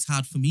 why it's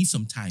hard for me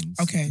sometimes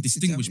Okay, to to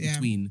distinguish tell, yeah.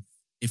 between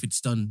if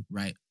it's done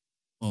right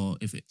or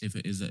if it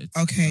is it's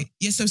Okay.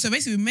 Yeah. So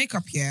basically, with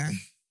makeup,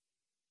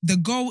 the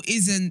goal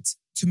isn't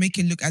to make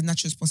it look as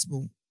natural as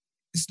possible.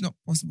 It's not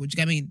possible. Do you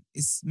get what I mean?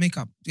 It's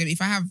makeup. Do you get me?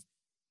 If I have,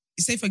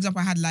 say for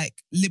example, I had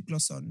like lip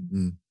gloss on,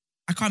 Mm.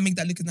 I can't make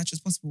that look as natural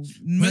as possible.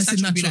 when I Most say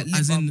natural would be natural, like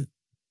lip as balm. in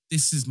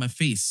this is my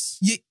face.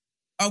 Yeah.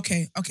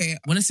 Okay.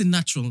 When I say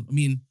natural, I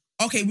mean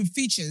Okay. With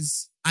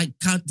features. I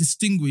can't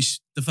distinguish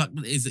the fact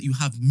that is that you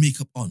have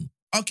makeup on.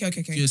 Okay.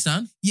 Do you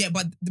understand? Yeah,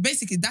 but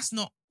basically that's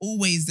not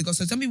always the goal.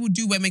 So some people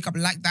do wear makeup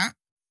like that,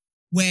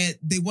 where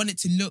they want it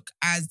to look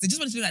they just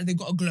want it to look like they've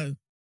got a glow,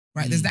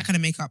 right? There's that kind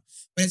of makeup,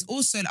 but there's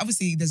also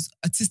obviously there's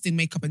artistic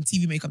makeup and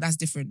TV makeup. That's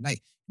different.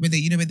 Like where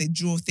they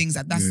draw things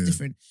that's Yeah.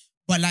 different.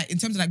 But like in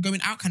terms of like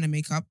going out kind of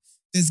makeup,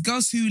 there's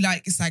girls who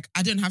like it's like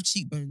I don't have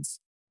cheekbones,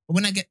 but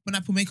when I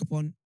put makeup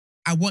on,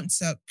 I want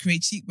to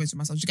create cheekbones for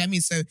myself. Do you get me?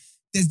 So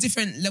there's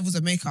different levels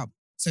of makeup.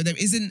 So there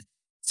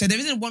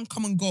isn't one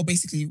common goal,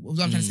 basically, what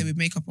I'm trying to say with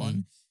makeup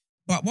on.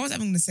 But what was I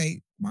going to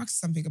say? Mark said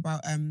something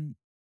about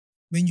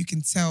when you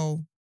can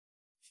tell.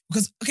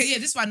 Because, okay, yeah,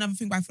 this is another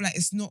thing, but I feel like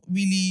it's not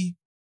really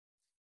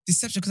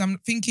deception. Because I'm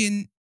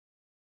thinking,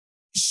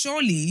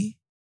 surely,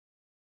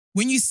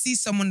 when you see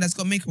someone that's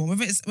got makeup on,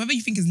 whether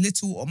you think it's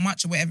little or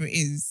much or whatever it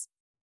is,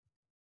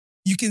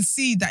 you can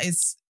see that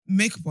it's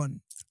makeup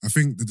on. I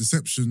think the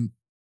deception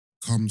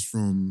comes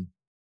from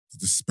the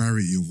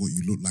disparity of what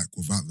you look like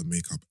without the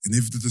makeup. And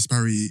if the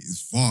disparity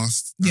is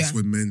vast, that's Yeah.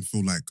 when men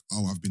feel like,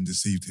 oh, I've been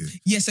deceived here.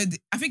 Yeah, so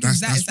I think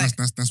That's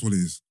it's what it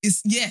is.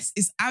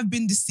 it's I've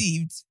been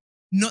deceived,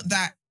 not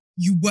that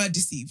you were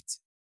deceived.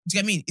 Do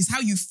you get what I mean? It's how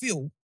you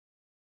feel.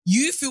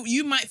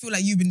 You might feel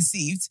like you've been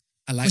deceived,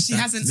 I like but she that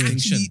hasn't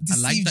distinction. actually I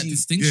like deceived that you.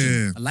 distinction.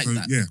 Yeah. I like So,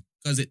 that. Yeah.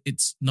 Because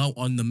it's now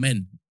on the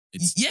men.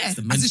 It's Yeah,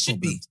 the as men's it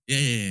should be. problem.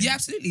 Yeah. Yeah,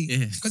 absolutely.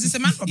 Yeah. Because it's a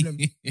man problem.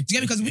 Do you get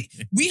me? Because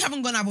we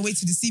haven't gone out of a way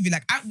to deceive you.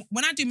 Like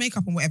when I do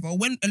makeup and whatever, or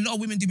when a lot of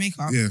women do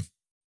makeup, Yeah.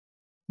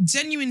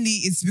 genuinely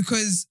it's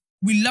because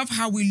we love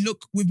how we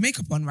look with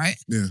makeup on, right?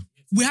 Yeah.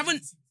 We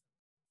haven't.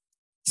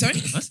 Sorry,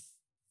 What?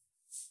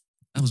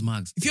 That was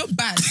Margs. if you're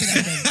bad, say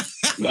that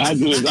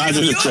again. I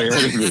didn't say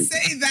anything.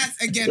 Say that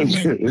again,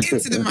 man.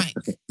 Into the mic.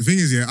 The thing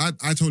is,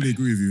 I totally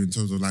agree with you in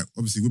terms of like,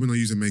 obviously women are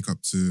using makeup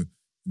to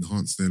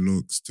enhance their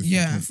looks, to feel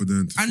Yeah.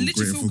 confident, to And feel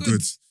literally great, and feel feel good.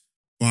 good.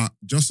 But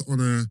just on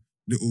a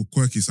little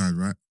quirky side,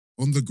 right?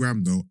 On the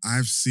gram though,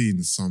 I've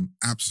seen some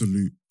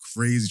absolute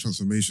crazy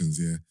transformations,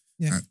 Yeah.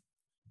 that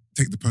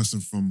take the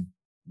person from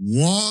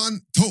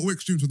one total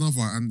extreme to another,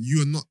 and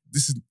you are not,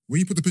 when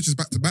you put the pictures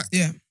back to back,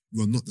 Yeah.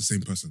 you are not the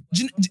same person.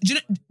 Do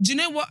you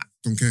know what?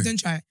 Don't care. Don't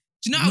try.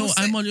 Do you know? I No, was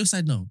I'm on your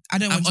side now. I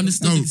don't I'm want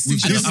understand No, the with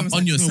distinction. this- I'm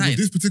on your No, side. with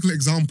this particular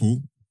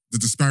example, the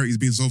disparity is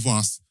being so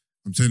vast,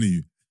 I'm telling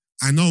you.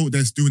 I know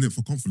they're doing it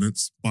for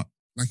confidence, but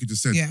like you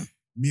just said, Yeah.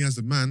 me as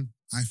a man,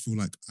 I feel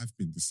like I've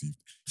been deceived.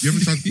 You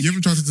haven't tried to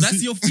deceive.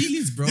 That's your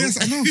feelings, bro. Yes,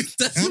 I know.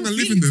 That's I'm your not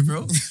living feelings, them.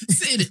 bro.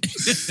 Say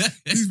it.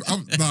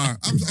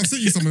 I've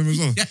seen you some of them as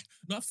well. Yeah.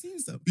 No, I've seen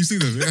some. You see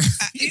them, yeah.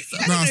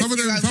 I Nah, don't some know of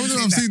if them, you some of guys them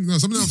would I've say seen. No,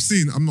 some of them I've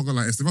seen. I'm not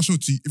gonna lie.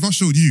 If I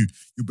showed you,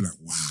 you'd be like,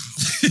 wow.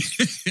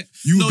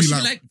 You would No, be she'd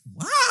like, be like,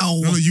 wow.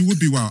 no, you would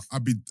be wow.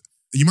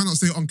 You might not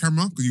say it on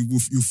camera because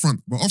you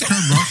front, but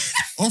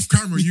off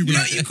camera, you be You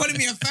know like, you calling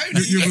me a phony.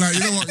 you be like, you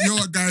know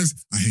what, guys,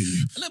 I hate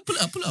you. Look, pull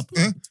it up. Huh?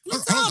 Pull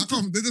it I up.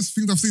 can't. They're just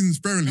things I've seen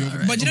sparingly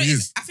over, But you know, over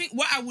years. I think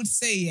what I would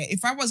say,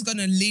 if I was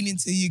gonna lean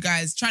into you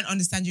guys, try and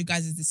understand you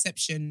guys'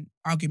 deception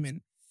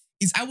argument,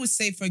 is I would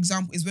say, for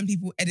example, is when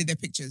people edit their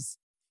pictures.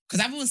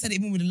 Because I've even said it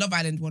even with the Love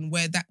Island one,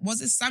 where that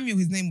was it Samuel,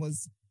 his name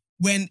was,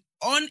 when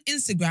on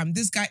Instagram,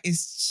 this guy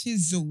is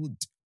chiseled,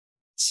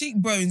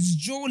 cheekbones,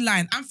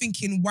 jawline. I'm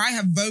thinking, why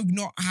have Vogue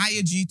not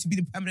hired you to be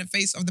the permanent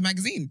face of the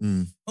magazine?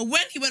 Mm. But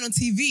when he went on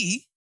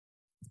TV,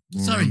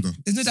 No Sorry. wonder.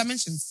 there's no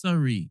dimensions.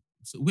 Sorry.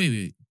 So wait a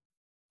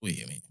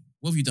minute.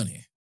 What have you done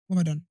here? What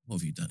have I done? What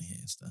have you done here,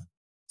 Esther?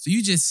 So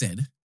you just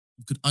said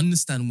you could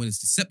understand when it's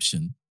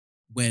deception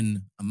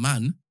when a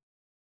man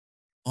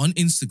on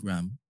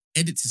Instagram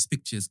edits his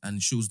pictures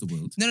and shows the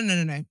world.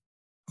 No.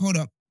 Hold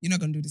up. You're not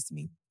gonna do this to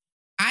me.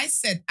 I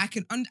said I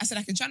can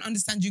try and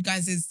understand you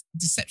guys'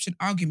 deception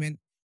argument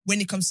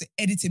when it comes to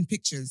editing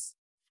pictures.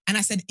 And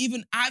I said,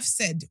 even I've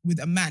said with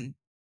a man.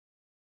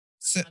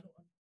 So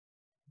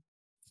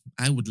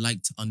I would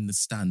like to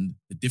understand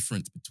the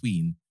difference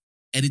between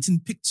editing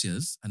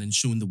pictures and then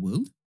showing the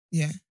world,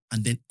 yeah.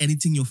 and then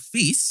editing your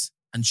face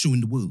and showing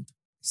the world.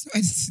 It's not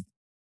editing.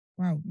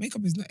 Wow,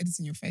 makeup is not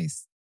editing your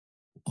face.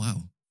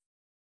 Wow.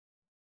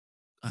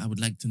 I would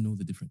like to know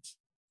the difference.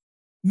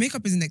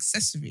 Makeup is an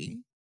accessory.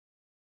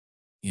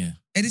 Yeah.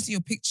 Editing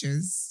your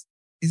pictures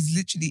is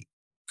literally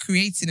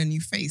creating a new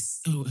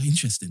face. Oh,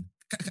 interesting.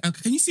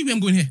 Can you see where I'm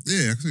going here?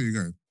 Yeah, I can see you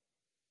go.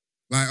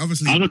 Like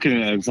obviously, I'm looking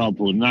at an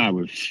example now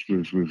with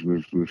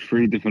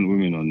three different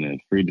women on there,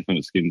 three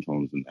different skin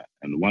tones and that,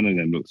 and one of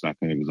them looks like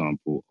an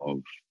example of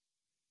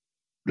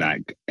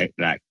like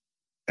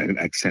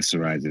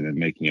accessorizing and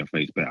making your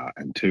face better,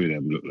 and two of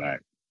them look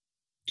like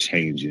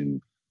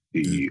changing who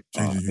you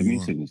are. changing who Let me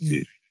you are. see this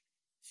shit.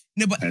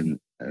 No, but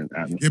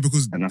Yeah,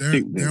 because And I there,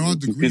 think there are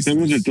degrees. there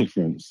to is a this.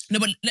 difference. no,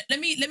 but let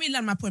me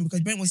land my point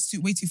because Brent was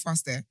way too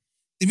fast there.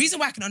 The reason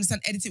why I can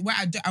understand editing,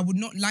 why I would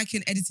not like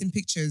editing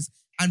pictures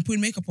and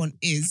putting makeup on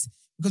is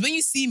because when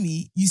you see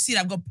me, you see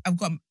that I've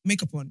got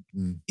makeup on.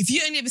 Mm. If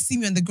you only ever see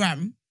me on the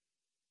gram,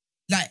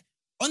 like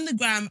on the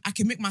gram, I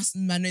can make my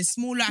nose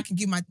smaller, I can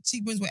give my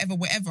cheekbones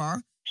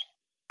whatever.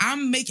 I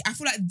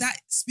feel like that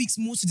speaks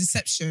more to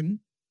deception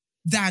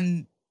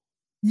than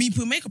me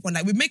putting makeup on.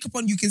 Like with makeup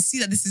on, you can see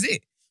that this is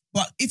it.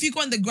 But if you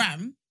go on the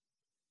gram,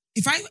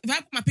 if I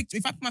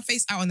put my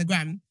face out on the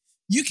gram,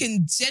 you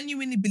can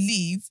genuinely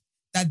believe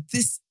that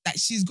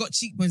she's got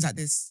cheekbones like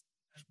this.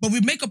 But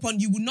with makeup on,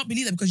 you would not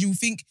believe that because you will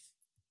think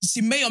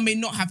she may or may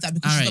not have that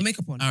because she's got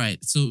makeup on. All right,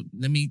 so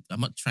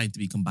I'm not trying to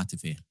be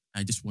combative here.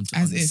 I just want to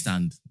As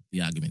understand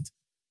the argument.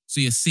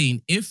 So you're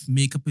saying if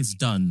makeup is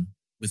done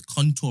with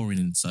contouring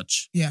and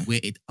such, where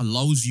it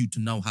allows you to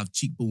now have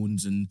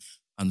cheekbones and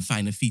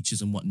finer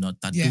features and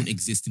whatnot that don't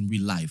exist in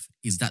real life,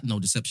 is that no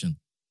deception?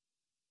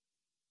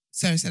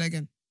 Sorry, say that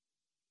again.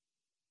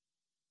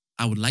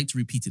 I would like to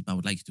repeat it, but I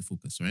would like you to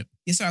focus, right?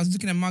 Yes, sir. I was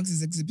looking at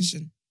Marx's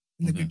exhibition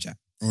in the Okay. group chat.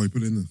 Oh, you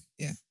put it in there.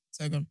 Yeah.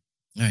 Sorry, go on.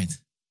 All right.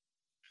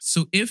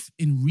 So if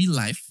in real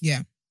life,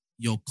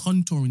 your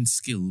contouring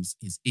skills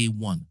is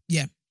A1,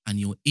 and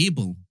you're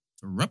able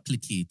to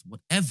replicate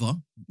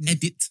whatever you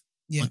edit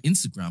on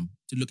Instagram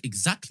to look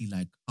exactly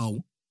like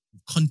how you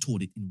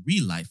contoured it in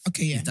real life,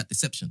 is that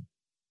deception?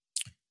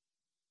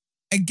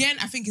 Again,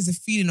 I think it's a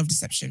feeling of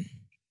deception.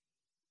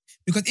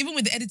 Because even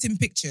with the editing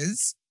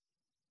pictures,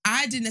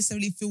 I didn't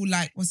necessarily feel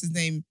like, what's his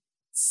name,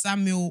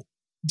 Samuel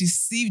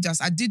deceived us.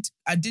 I did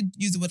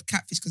use the word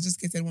catfish because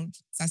just in case anyone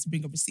decides to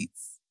bring up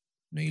receipts.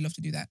 I know you love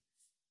to do that.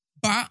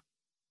 But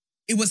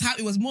it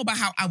was more about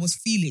how I was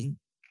feeling.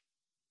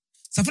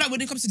 So I feel like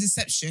when it comes to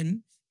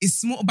deception,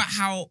 it's more about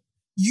how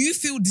you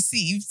feel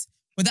deceived,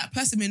 but that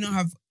person may not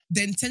have,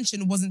 the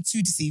intention wasn't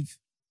to deceive.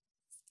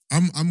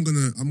 I'm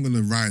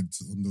gonna ride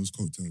on those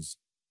coattails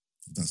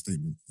of that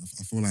statement.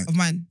 I feel like of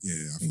mine. Yeah,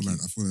 I feel like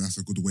that's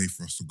a good way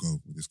for us to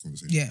go with this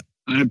conversation.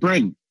 Yeah.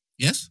 Brent.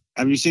 Yes.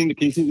 Have you seen the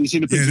picture in the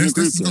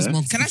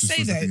group? Can I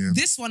say that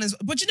this one is?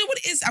 But you know what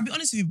it is? I'll be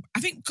honest with you.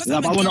 I think because I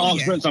want to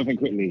ask Brent something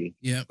quickly.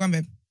 Yeah. Go on,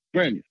 babe.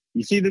 Brent,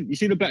 you see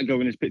the black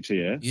girl in this picture,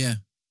 yeah? Yeah.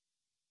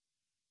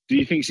 Do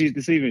you think she's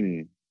deceiving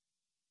you?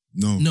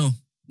 No. No.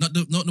 Not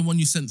the one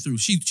you sent through.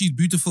 She's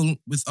beautiful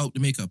without the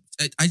makeup.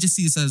 I just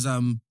see this as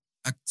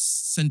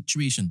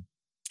accentuation.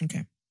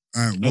 Okay.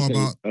 What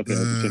about but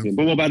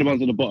what about the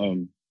ones on the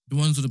bottom? The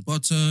ones at the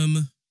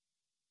bottom.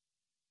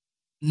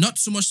 Not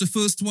so much the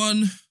first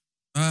one.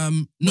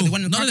 No,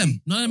 none of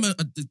them. None of them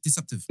are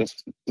deceptive.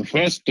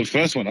 The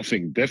first one I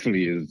think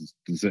definitely is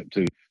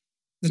deceptive.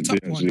 The top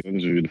one.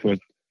 The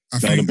first, I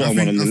think the bottom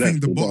one on the I left.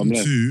 think the bottom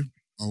left. two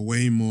are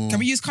way more. Can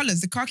we use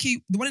colours?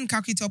 The one in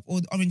khaki top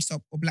or the orange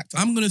top or black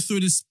top? I'm gonna throw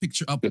this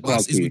picture up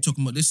as we're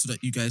talking about this so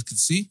that you guys can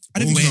see.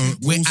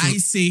 Where I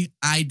say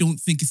I don't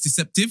think it's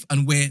deceptive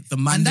and where the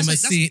man might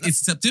say it's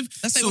deceptive.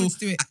 That's how you want to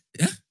do it.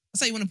 That's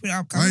how you want to put it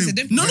up.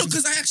 No,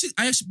 because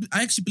I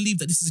actually believe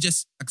that this is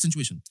just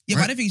accentuation. Yeah,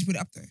 but I don't think you should put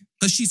it up there.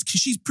 Because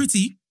she's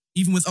pretty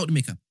even without the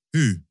makeup.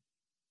 Who?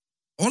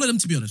 All of them,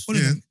 to be honest. All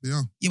of them. They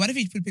are. Yeah, but I don't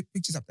think you should put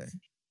pictures up there.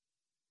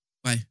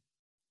 Why?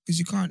 Because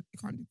you can't.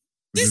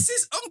 This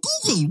is on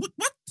Google.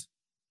 What?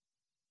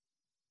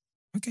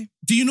 Okay.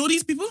 Do you know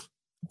these people?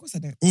 Of course I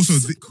don't. Also,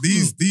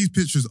 these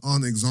pictures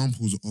aren't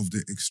examples of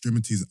the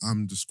extremities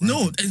I'm describing.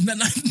 No, neither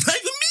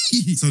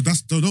me. So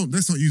let's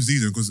not use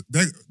these because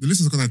the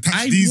listeners are gonna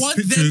attach these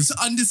pictures.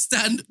 I want them to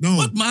understand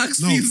what Marx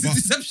feels is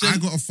deception. I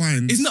gotta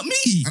find. It's not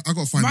me. I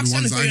gotta find Mark's the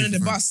ones trying to throw you I under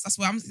the bus. That's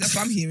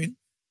what I'm hearing.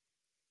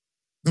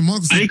 No,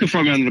 Mark's. He can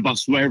throw me under the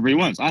bus wherever he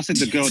wants. I said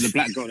the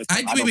black girl at the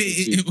top.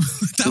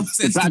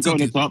 The black girl at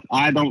the top.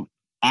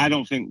 I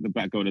don't think the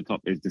black girl at the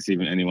top is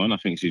deceiving anyone. I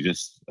think she's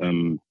just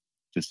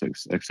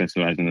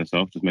accessorizing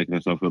herself, just making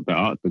herself look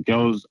better. The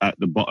girls at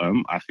the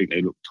bottom, I think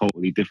they look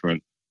totally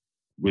different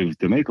with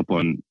the makeup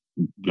on.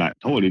 Like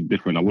totally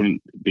different. I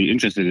wouldn't be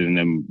interested in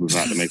them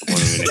without the makeup on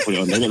when they put it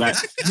on. They look like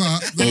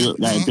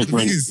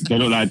different. They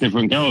look like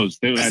different girls.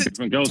 They look like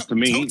different girls to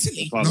me.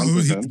 Totally.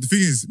 The thing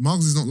is,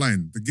 Marx is not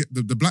lying.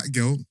 The black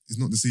girl is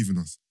not deceiving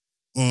us,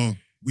 or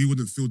we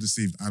wouldn't feel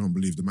deceived. I don't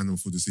believe the man will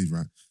feel deceived,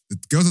 right? The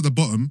girls at the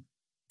bottom,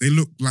 they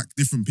look like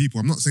different people.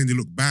 I'm not saying they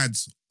look bad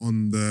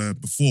on the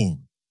before,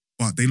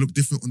 but they look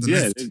different on the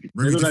left. They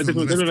look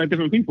like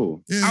different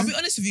people. Yeah. I'll be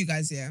honest with you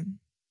guys, yeah.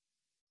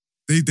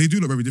 They do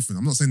look very different.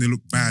 I'm not saying they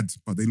look bad,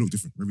 but they look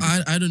different.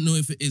 I don't know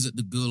if it is that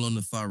the girl on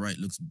the far right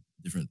looks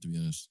different, to be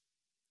honest.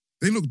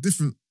 They look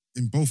different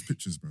in both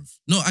pictures, bruv.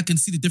 No, I can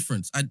see the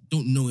difference. I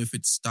don't know if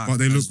it's stark. But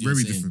they look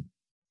very different.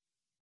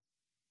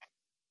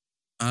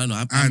 I don't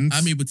know.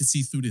 I'm able to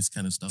see through this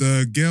kind of stuff.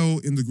 The girl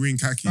in the green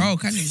khaki. Oh,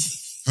 can you?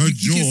 Her you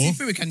jaw. can see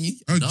through it, can you?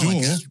 Her No,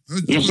 jaw.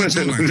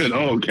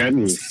 Oh, can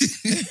you?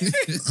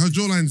 Her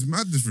jawline's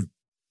mad different.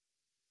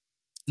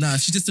 Nah,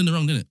 she's just in the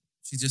wrong, didn't it?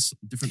 She's just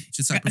different.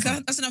 She's side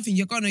profile. That's another thing.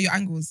 You're gonna know your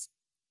angles.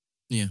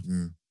 Yeah.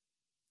 Yeah.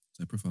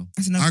 Side profile.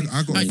 That's another thing.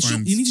 I got to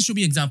find. You need to show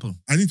me an example.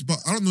 But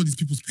I don't know these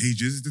people's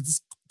pages. They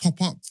just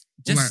pop up.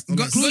 Just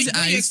close your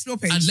eyes explore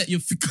page. and let your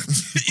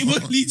it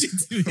won't lead you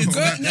to it.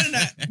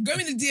 No. Go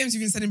in the DMs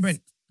you've been sending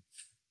Brent.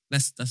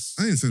 That's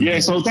I ain't saying Yeah,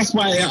 that. so that's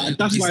why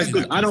it's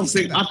good. I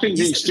think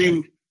the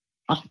extreme.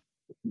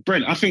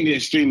 Brent, I think the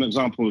extreme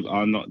examples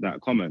are not that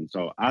common.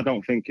 So I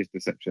don't think it's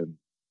deception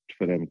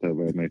for them to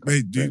wear makeup.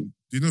 Wait, do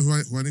you know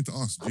who I need to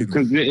ask? Gino?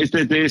 Because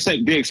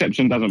the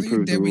exception doesn't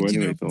prove the rule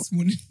anyway. So. This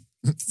morning.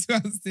 So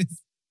how's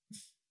this?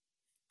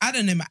 I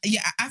don't know, man.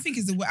 Yeah, I think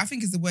it's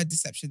the word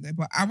deception though.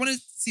 But I want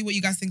to see what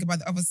you guys think about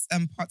the other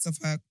parts of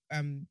her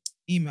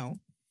email,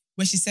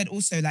 where she said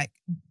also like,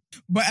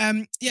 but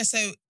yeah. So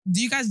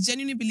do you guys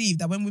genuinely believe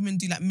that when women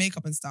do like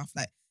makeup and stuff,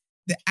 like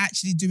they're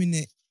actually doing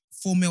it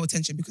for male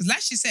attention? Because like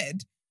she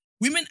said,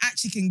 women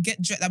actually can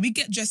get dressed. Like we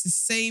get dressed the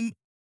same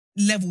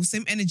level,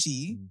 same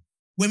energy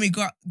when we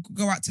go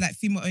out to like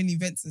female only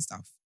events and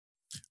stuff.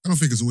 I don't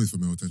think it's always for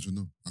male attention,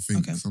 no. I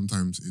think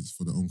sometimes it's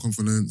for their own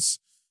confidence.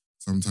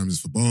 Sometimes it's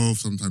for both.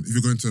 Sometimes, if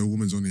you're going to a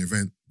woman's only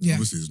event,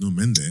 obviously there's no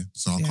men there.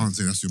 So I can't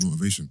say that's your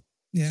motivation.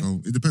 Yeah.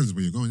 So it depends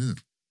where you're going, isn't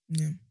it?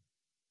 Yeah.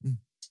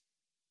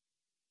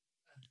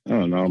 I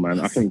don't know, man.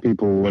 I think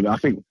people want to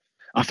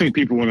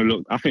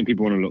look. I think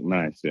people want to look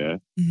nice. Yeah.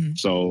 Mm-hmm.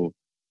 So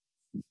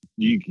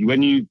if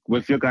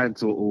you're going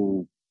to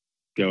all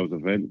girls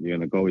event, you're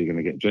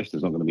gonna get dressed.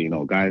 There's not gonna be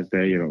no guys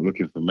there. You're not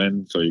looking for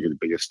men, so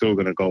you're still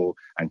gonna go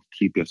and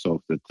keep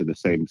yourself to the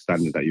same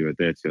standard that you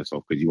adhere to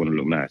yourself because you want to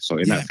look nice. So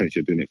in that sense,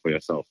 you're doing it for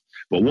yourself.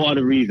 But what are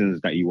the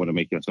reasons that you want to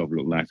make yourself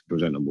look nice and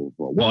presentable?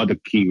 What are the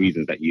key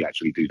reasons that you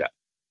actually do that?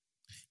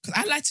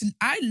 Because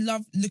I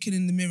love looking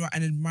in the mirror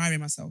and admiring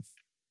myself.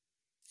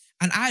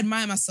 And I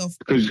admire myself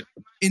because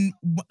when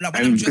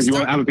I'm dressed you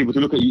want up. other people to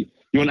look at you.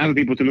 You want other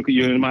people to look at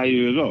you and admire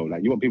you as well.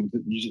 Like you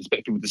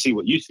expect people to see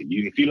what you see.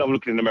 If you love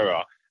looking in the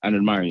mirror and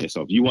admiring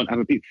yourself, you want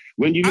other people.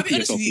 When you look at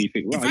yourself, you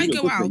think,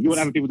 wow, you want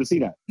other people to see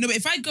that. No, but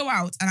if I go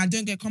out and I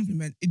don't get a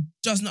compliment, it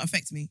does not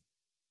affect me.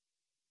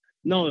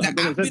 No, like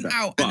I've been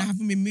out and I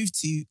haven't been moved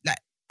to. Like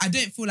I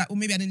don't feel like, well,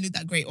 maybe I didn't look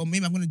that great, or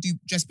maybe I'm going to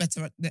dress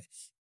better.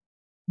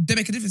 Don't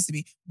make a difference to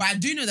me. But I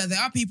do know that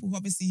there are people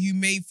who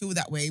may feel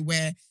that way,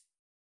 where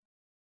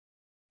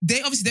they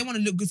want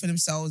to look good for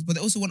themselves, but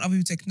they also want other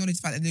people to acknowledge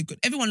the fact that they're good.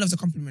 Everyone loves a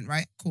compliment,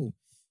 right? Cool.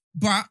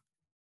 But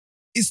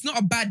it's not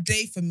a bad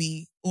day for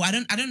me, or I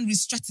don't really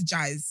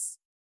strategize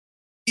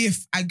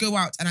if I go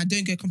out and I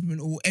don't get a compliment,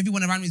 or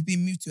everyone around me is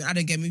being moved to and I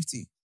don't get moved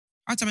to.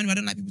 I'll tell anyone I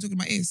don't like people talking in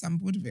my ears, so I'm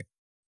bored of it.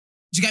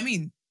 Do you get what I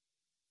mean?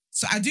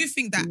 So I do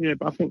think that. Yeah,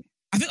 but I think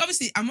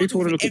obviously I'm not people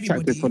want talking to look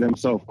attractive for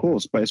themselves, of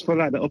course, but it's for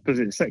like the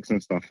opposite sex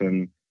and stuff,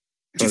 and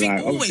do you think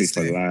like, always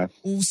for life,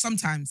 or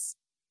sometimes?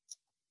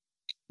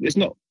 It's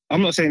not.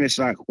 I'm not saying it's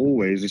like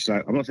always. It's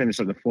like I'm not saying it's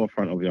at the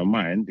forefront of your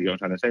mind. You know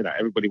what I'm trying to say? That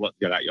everybody wants,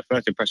 like your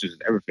first impressions is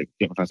everything.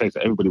 You know what I'm trying to say?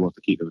 So everybody wants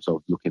to keep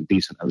themselves looking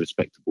decent and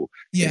respectable.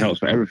 Yeah. It helps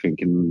for everything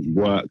in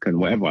work and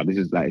whatever. This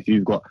is like if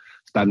you've got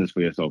standards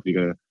for yourself,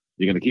 you're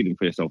gonna keep them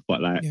for yourself.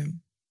 But like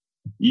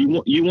you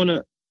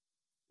wanna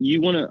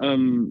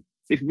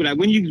if like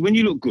when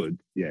you look good,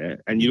 yeah,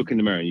 and you look in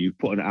the mirror and you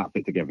put an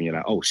outfit together and you're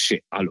like, oh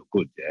shit, I look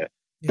good, yeah.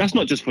 That's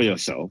not just for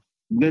yourself.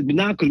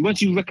 Now, because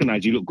once you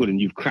recognize you look good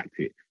and you've cracked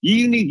it,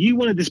 you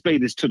want to display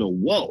this to the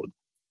world.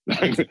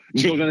 Like,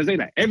 you know what I'm trying to say?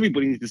 Like,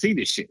 everybody needs to see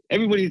this shit.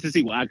 Everybody needs to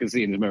see what I can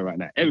see in the mirror right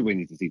now. Everybody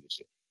needs to see this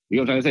shit. You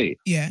know what I'm trying to say?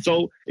 Yeah.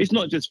 So it's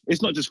not just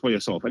for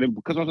yourself. And then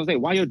because I was gonna say,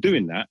 while you're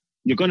doing that,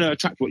 you're gonna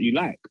attract what you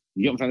like.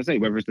 You know what I'm trying to say?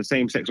 Whether it's the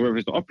same sex or whether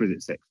it's the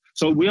opposite sex.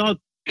 So we are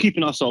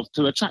keeping ourselves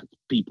to attract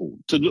people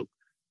to look.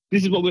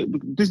 This is what we're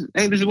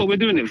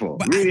doing it for.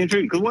 But really and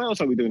truly. Because what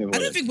else are we doing it for? I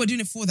don't think we're doing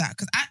it for that.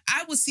 Because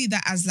I will see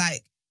that as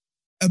like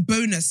a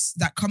bonus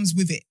that comes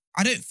with it.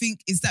 I don't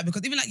think it's that,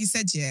 because even like you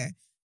said, yeah,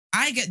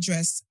 I get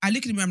dressed, I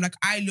look in the mirror, I'm like,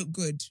 I look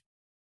good.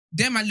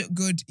 Them, I look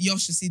good. Y'all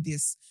should see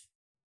this.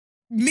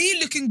 Me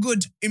looking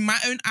good in my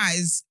own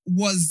eyes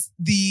was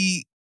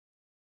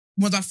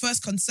our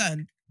first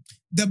concern.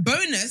 The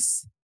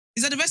bonus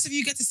is that the rest of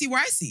you get to see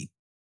what I see.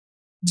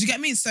 Do you get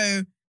me?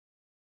 So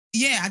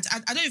yeah,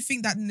 I don't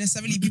think that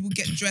necessarily people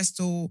get dressed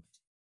or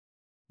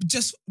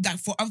just that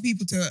for other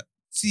people to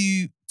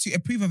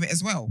approve of it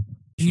as well.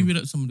 Can you read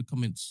out some of the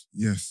comments?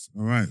 Yes.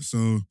 All right.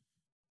 So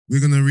we're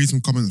going to read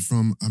some comments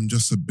from I'm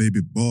Just a Baby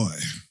Boy.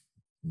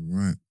 All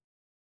right.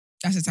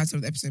 That's the title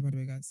of the episode, by the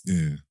way, guys.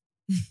 Yeah.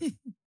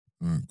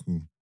 All right,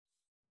 cool.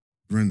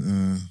 Brent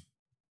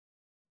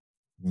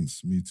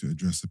wants me to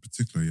address a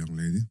particular young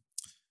lady.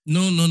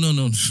 No.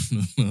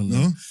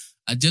 No?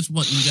 I just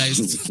want you guys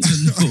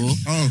to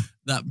know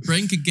that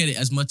Brent could get it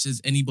as much as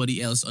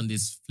anybody else on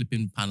this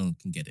flipping panel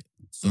can get it.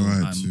 So all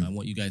right, I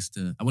want you guys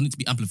I want it to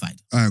be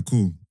amplified. All right,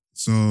 cool.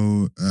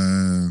 So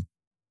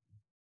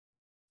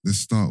let's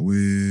start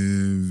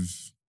with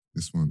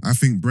this one. I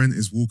think Brent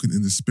is walking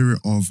in the spirit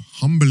of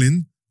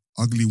humbling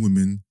ugly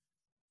women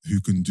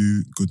who can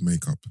do good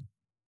makeup.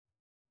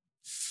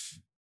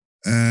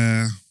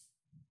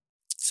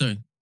 Sorry,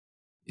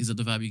 is that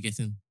the vibe you're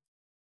getting?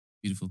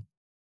 Beautiful.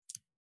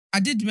 I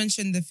did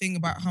mention the thing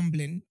about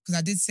humbling because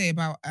I did say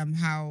about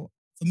how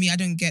for me I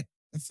don't get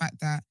the fact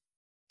that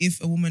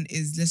if a woman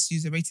is, let's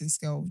use a rating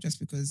scale just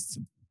because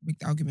to make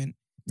the argument,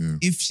 Yeah.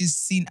 if she's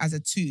seen as a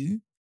 2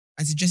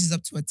 and she dresses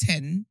up to a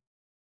 10,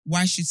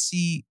 why should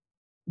she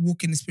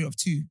walk in the spirit of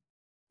 2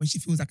 when she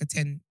feels like a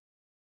 10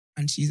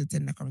 and she's a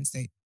 10 in her current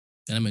state?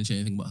 Can I mention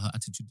anything about her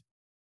attitude?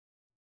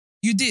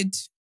 You did.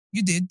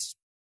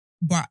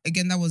 But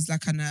again, that was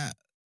like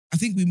I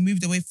think we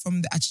moved away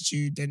from the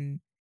attitude and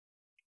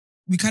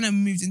we kind of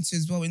moved into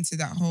as well into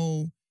that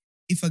whole,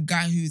 if a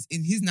guy who's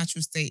in his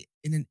natural state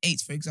in an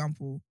 8, for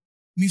example,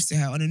 moves to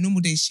her on a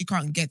normal day, she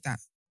can't get that.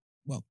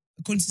 Well,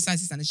 according to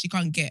society standards, she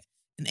can't get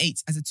an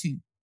 8 as a 2.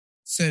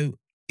 So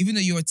even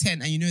though you're a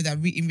 10 and you know that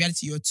in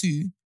reality you're a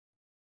 2,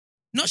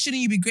 not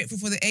shouldn't you be grateful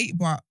for the 8,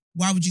 but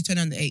why would you turn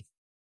on the 8?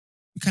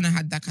 We kind of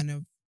had that kind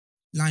of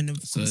line of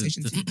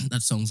conversation.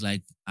 That sounds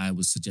like I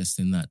was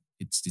suggesting that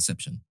it's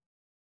deception.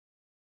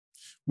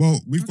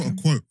 Well, we've got a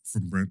quote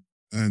from Brent,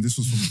 and this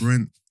was from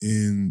Brent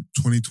in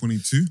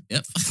 2022.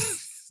 Yep.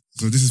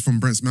 So this is from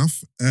Brent's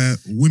mouth.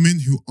 Women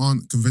who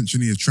aren't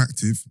conventionally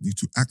attractive need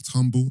to act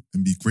humble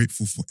and be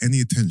grateful for any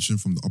attention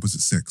from the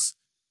opposite sex.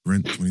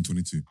 Brent,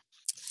 2022.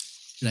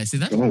 Did I say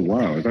that? Oh,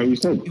 wow. Is that what you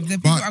said? If the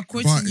people are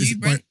quoting you,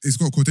 Brent, it's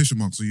got a quotation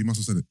mark, so you must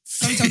have said it.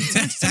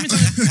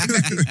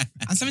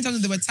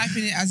 sometimes they were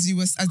typing it as they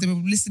were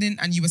listening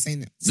and you were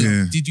saying it. So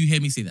did you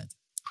hear me say that?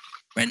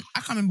 Brent,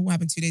 I can't remember what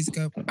happened 2 days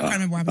ago. I can't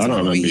remember what I happened. don't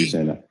remember you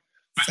saying that.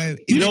 So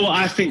you know what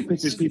I think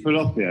pisses people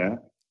off, yeah?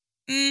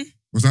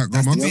 Was that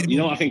Grandma? You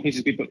know what I think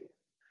pisses people?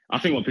 I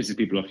think what pisses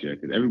people off here,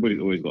 because everybody's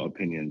always got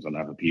opinions on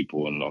other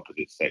people and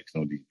opposite sex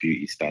and all these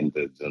beauty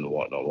standards and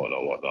whatnot.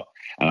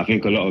 And I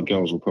think a lot of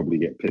girls will probably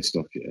get pissed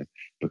off here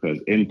because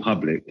in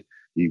public,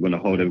 you're going to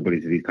hold everybody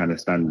to these kind of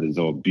standards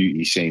or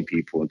beauty shame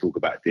people and talk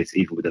about this,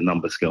 even with the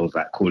number scales,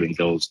 like calling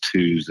girls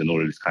 2s and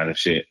all of this kind of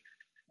shit.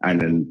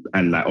 And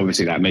like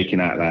obviously like making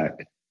out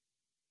like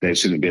they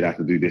shouldn't be able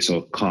to do this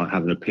or can't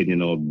have an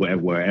opinion or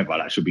wherever,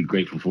 like should be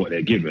grateful for what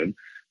they're given.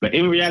 But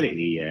in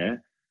reality,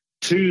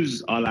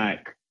 2s are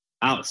like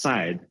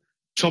outside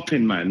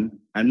chopping, man,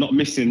 and not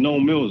missing no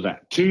meals.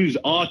 Like 2s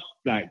are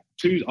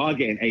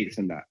getting 8s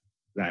and that.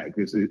 Like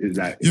it's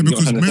like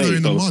because men are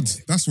in the mud.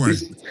 That's why.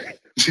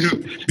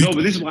 No,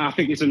 but this is why I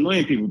think it's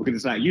annoying people because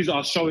it's like you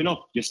are showing off.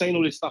 You're saying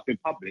all this stuff in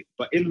public,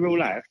 but in real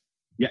life,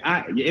 you're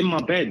in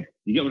my bed.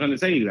 You get what I'm trying to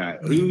say?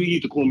 Like, who are you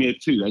to call me a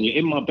 2? And you're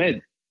in my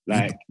bed.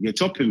 Like, you're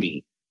chopping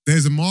me.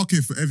 There's a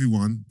market for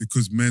everyone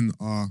because men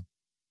are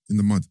in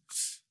the mud.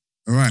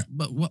 All right.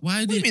 But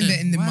why are they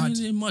in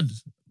the mud?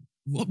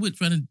 What we're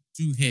trying to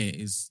do here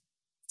is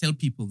tell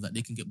people that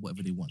they can get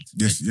whatever they want.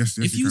 Yes, right? yes,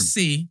 If you can.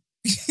 say...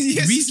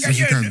 Yes,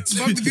 you can.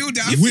 Bob the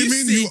Builder.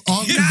 Women who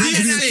aren't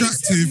conventionally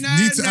attractive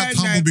need to act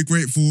humble, be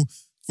grateful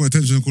for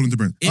attention according to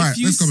Brent. All right,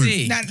 let's come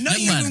in.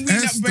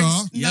 Esther,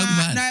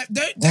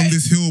 on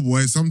this hill,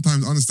 boy,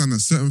 sometimes understand that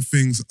certain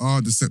things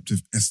are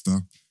deceptive,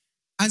 Esther.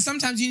 And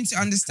sometimes you need to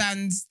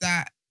understand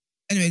that...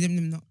 Anyway,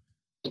 them not.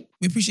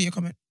 We appreciate your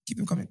comment. Keep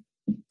them coming.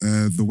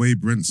 The way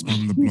Brent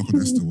spun the block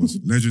on Esther was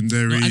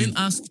legendary. No, I didn't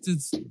ask you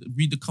to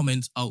read the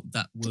comments out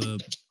that were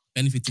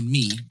benefiting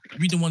me.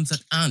 Read the ones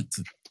that aren't.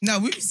 No,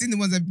 we've seen the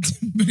ones that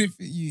benefit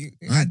you.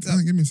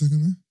 Give me a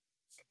second, man.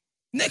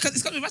 No, because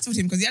it's got to be better with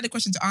him because he had a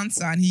question to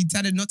answer and he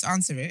decided not to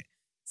answer it.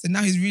 So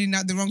now he's reading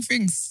out the wrong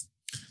things.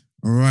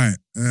 All right.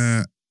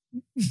 I'm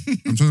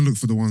trying to look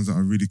for the ones that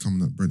are really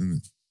coming up, Brent,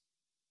 innit?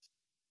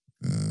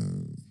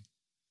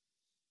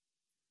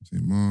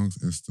 St.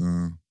 Mark's,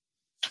 Esther.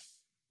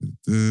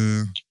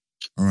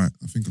 All right,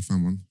 I think I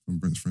found one from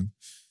Brent's friend.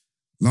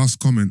 Last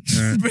comment.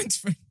 Brent's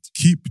friend.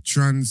 Keep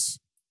trans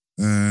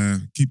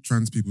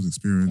people's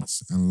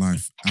experience and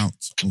life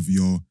out of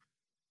your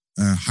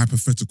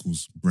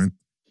hypotheticals, Brent.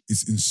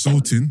 It's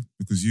insulting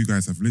because you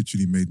guys have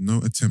literally made no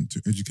attempt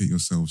to educate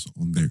yourselves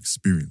on their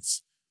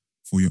experience.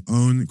 For your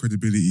own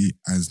credibility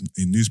as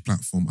a news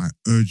platform, I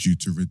urge you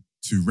to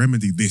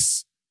remedy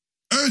this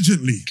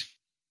urgently.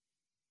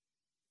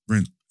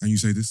 Brent, and you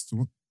say this to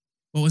what?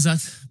 What was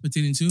that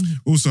pertaining to?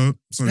 Also,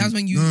 sorry. That was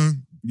when you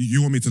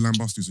want me to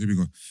lambast you, so here we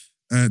go.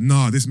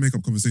 This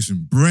makeup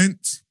conversation.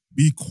 Brent,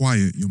 be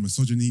quiet. Your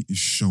misogyny is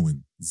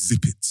showing.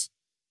 Zip it.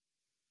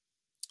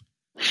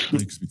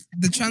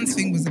 The trans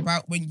thing was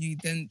about when you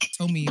then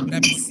told me would I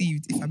be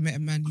deceived if I met a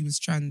man who was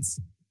trans.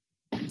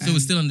 So we're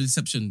still on the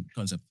deception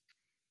concept.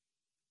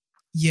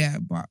 Yeah,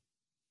 but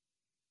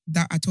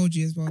that I told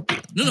you as well.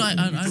 No, I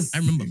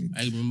remember.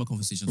 I remember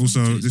conversations.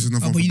 Also, this is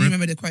another one but for you Brent.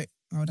 remember the quote.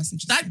 Oh, that's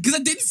interesting. Because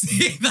I didn't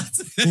say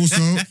that.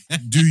 Also,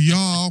 do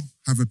y'all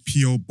have a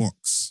P.O.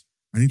 box?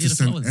 I need to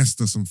send flowers.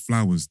 Esther some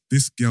flowers.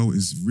 This girl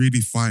is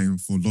really fighting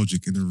for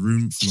logic in a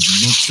room full of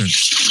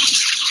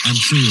nonsense. I'm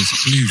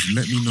serious. Please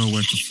let me know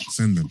where to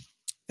send them.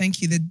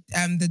 Thank you.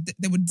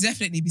 They would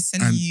definitely be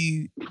sending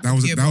you. That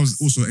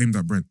was also aimed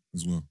at Brent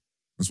as well.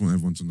 I just want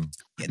everyone to know.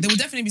 Yeah, they will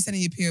definitely be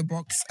sending you a PO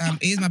box.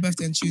 It is my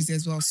birthday on Tuesday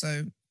as well,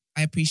 so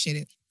I appreciate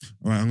it.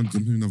 All right, I'm going to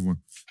do another one.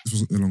 This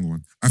was a longer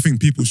one. I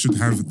think people should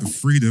have the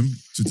freedom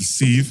to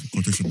deceive,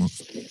 quotation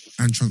marks,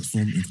 and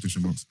transform, in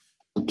quotation marks,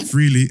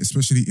 freely,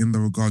 especially in the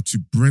regard to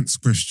Brent's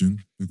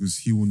question, because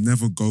he will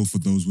never go for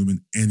those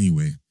women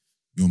anyway.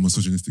 You're a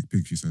misogynistic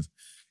pig, she says.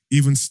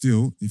 Even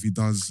still, if he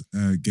does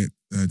get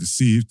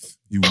deceived,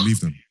 he will leave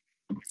them.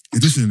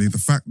 Additionally, the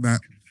fact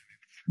that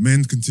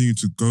men continue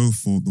to go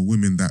for the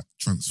women that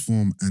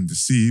transform and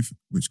deceive,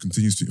 which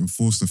continues to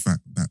enforce the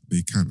fact that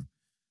they can.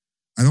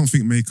 I don't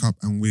think makeup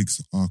and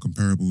wigs are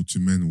comparable to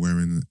men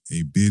wearing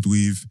a beard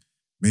weave,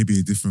 maybe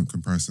a different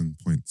comparison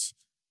point.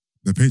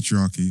 The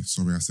patriarchy,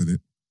 sorry I said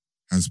it,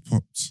 has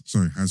propped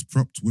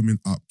women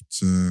up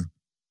to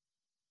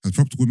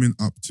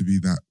be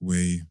that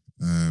way,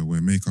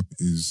 where makeup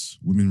is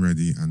women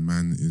ready and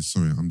man is,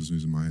 sorry, I'm just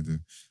losing my idea.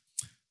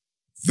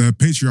 The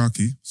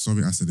patriarchy,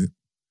 sorry I said it,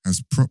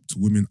 has propped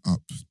women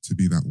up to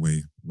be that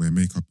way, where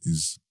makeup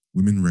is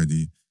women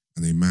ready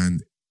and a man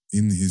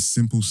in his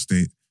simple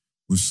state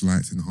with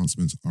slight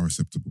enhancements are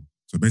acceptable.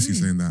 So basically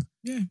saying that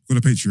for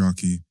the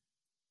patriarchy,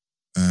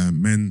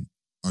 men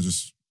are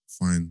just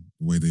fine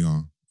the way they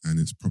are, and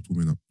it's propped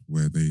women up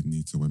where they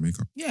need to wear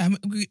makeup. Yeah,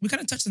 we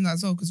kind of touched on that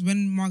as well, because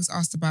when Mark's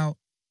asked about,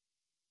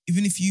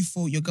 even if you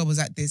thought your girl was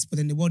like this, but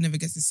then the world never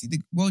gets to see, the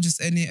world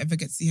just only ever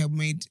gets to see her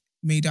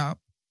made up.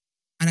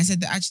 And I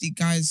said that actually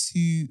guys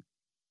who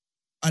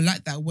are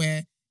like that,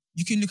 where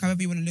you can look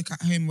however you want to look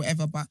at home,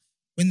 whatever, but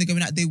when they're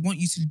going out, they want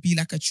you to be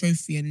like a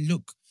trophy and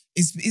look.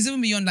 It's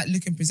even beyond like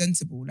looking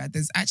presentable. Like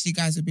there's actually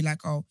guys who'll be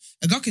like, oh,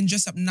 a girl can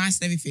dress up nice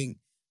and everything,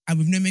 and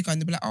with no makeup,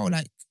 and they'll be like, oh,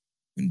 like,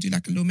 you do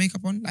like a little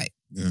makeup on, like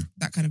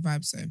that kind of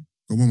vibe. So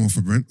got one more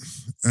for Brent.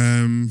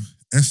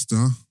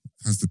 Esther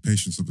has the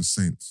patience of a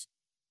saint.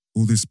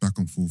 All this back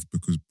and forth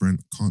because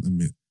Brent can't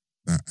admit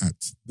that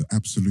at the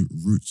absolute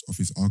roots of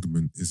his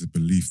argument is a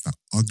belief that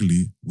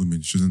ugly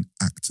women shouldn't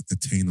act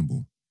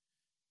attainable.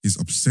 His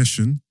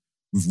obsession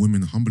with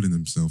women humbling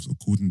themselves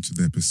according to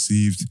their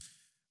perceived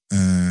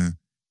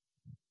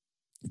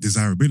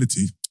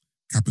desirability,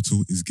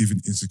 capital, is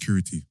giving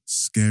insecurity.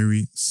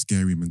 Scary,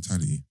 scary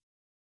mentality.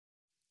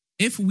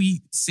 If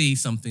we say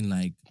something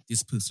like,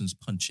 this person's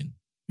punching,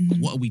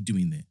 what are we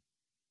doing there?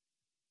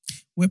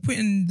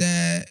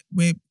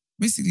 We're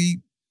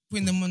basically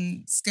putting them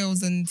on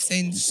scales and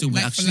saying... So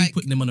we're actually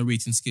putting them on a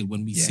rating scale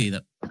when we say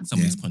that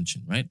somebody's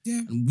punching, right?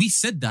 Yeah. And we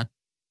said that,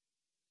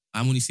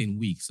 I'm only saying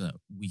we, so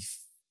we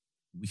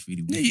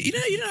really... No, you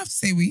don't have to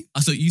say we.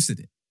 I thought you said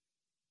it.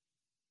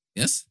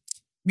 Yes?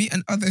 Me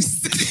and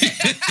others.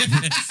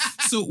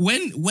 So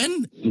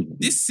when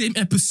this same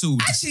episode...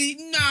 Actually,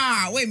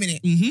 nah, wait a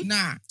minute.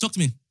 Nah. Talk to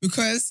me.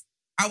 Because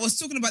I was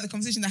talking about the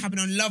conversation that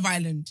happened on Love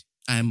Island.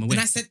 I am aware. And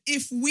I said,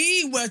 if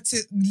we were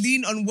to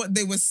lean on what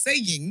they were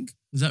saying,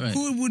 is that right?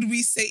 Who would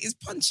we say is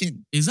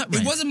punching? Is that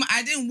right? It wasn't.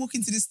 I didn't walk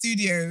into the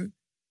studio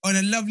on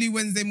a lovely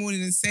Wednesday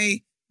morning and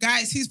say,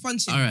 guys, who's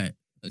punching? All right.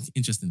 That's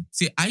interesting.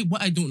 See,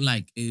 what I don't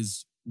like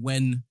is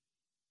when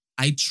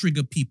I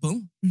trigger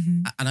people,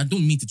 and I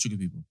don't mean to trigger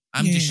people.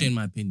 I'm just sharing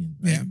my opinion,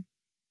 right? Yeah.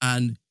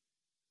 And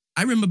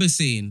I remember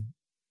saying,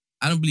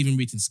 I don't believe in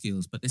rating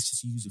scales, but let's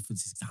just use it for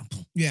this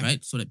example,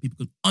 right? So that people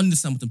can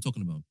understand what I'm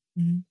talking about.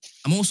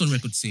 I'm also on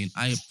record saying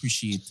I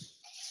appreciate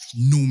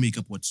no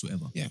makeup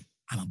whatsoever. Yeah.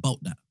 I'm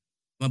about that.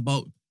 I'm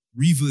about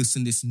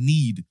reversing this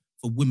need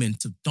for women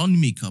to don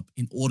makeup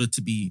in order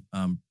to be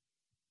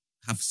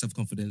have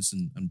self-confidence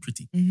and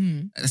pretty.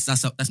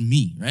 That's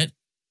me, right?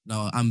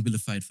 Now I'm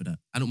vilified for that.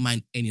 I don't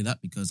mind any of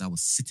that because I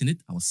was sitting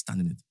it, I was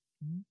standing it.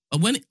 But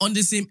when on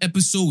the same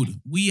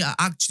episode, we are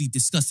actually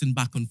discussing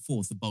back and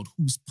forth about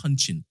who's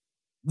punching,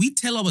 we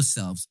tell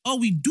ourselves, oh,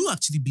 we do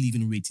actually believe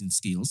in rating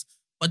scales,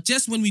 but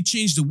just when we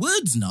change the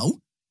words now,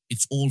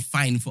 it's all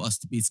fine for us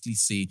to basically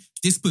say,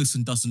 this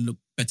person doesn't look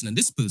better than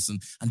this person,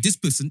 and this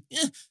person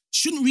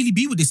shouldn't really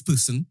be with this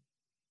person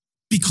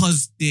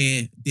because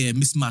they're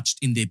mismatched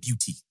in their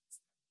beauty.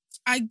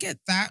 I get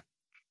that.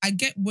 I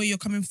get where you're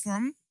coming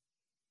from.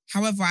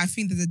 However, I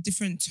think there's a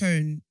different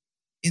tone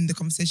in the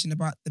conversation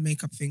about the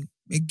makeup thing.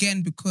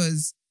 Again,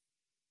 because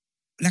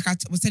like I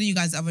was telling you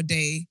guys the other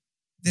day,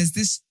 there's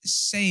this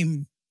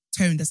shame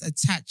tone that's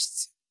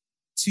attached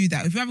to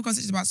that. If you have a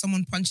conversation about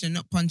someone punching and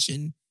not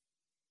punching,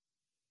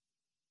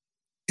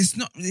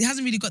 it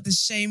hasn't really got the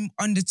shame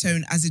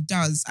undertone as it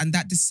does, and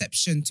that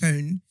deception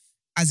tone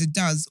as it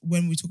does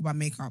when we talk about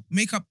makeup.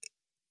 Makeup,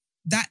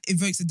 that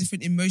evokes a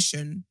different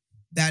emotion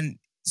than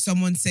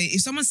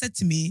if someone said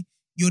to me,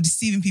 you're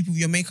deceiving people with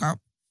your makeup,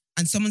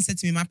 and someone said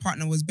to me, my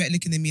partner was better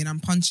looking than me and I'm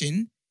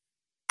punching,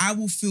 I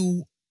will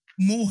feel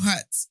more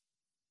hurt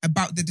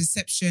about the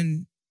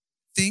deception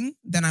thing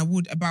than I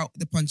would about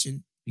the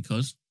punching.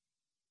 Because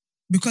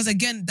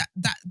again,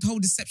 that whole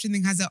deception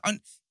thing has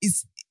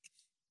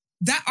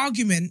that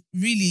argument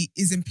really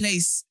is in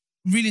place,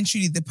 really and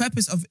truly. The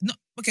purpose of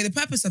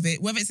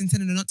it, whether it's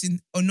intended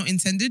or not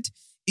intended,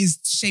 is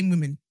to shame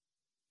women.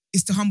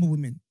 It's to humble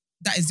women.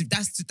 That's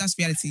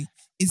reality.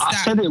 I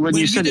said it when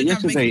you said it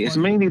yesterday. It's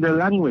mainly the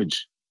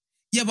language.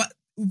 Yeah, but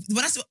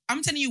that's what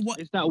I'm telling you. What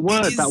it's that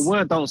word? That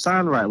word don't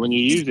sound right when you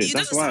use it.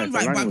 That's why. It doesn't sound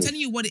right. But I'm telling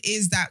you what it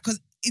is.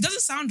 Because it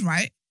doesn't sound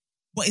right,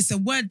 but it's a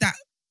word that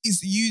is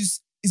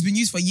been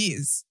used for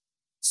years.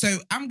 So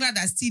I'm glad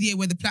that TDA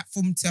were the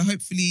platform to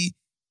hopefully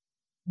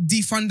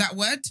defund that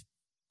word,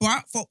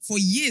 but for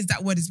years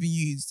that word has been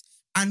used.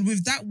 And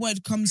with that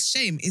word comes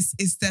shame.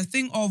 It's the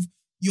thing of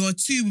you're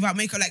too without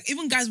makeup. Like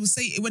even guys will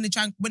say it when they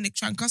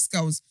try and cuss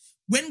girls.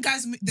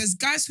 There's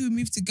guys who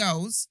move to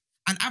girls,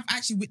 and I've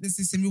actually witnessed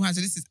this in real life.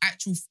 So this is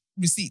actual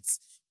receipts.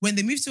 When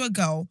they move to a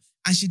girl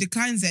and she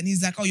declines it, and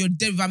he's like, "Oh, you're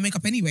dead without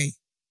makeup anyway."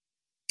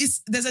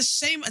 There's a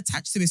shame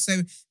attached to it.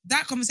 So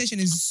that conversation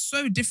is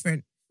so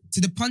different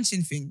to the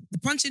punching thing. The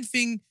punching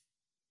thing,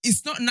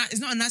 it's not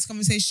a nice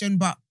conversation,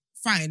 but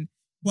fine.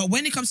 But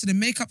when it comes to the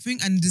makeup thing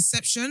and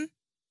deception,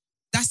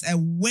 that's a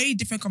way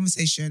different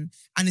conversation,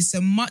 and it's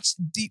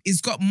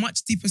got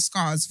much deeper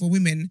scars for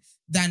women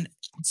than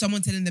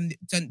someone telling them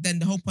than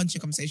the whole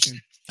punching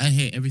conversation. I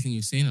hear everything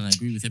you're saying, and I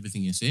agree with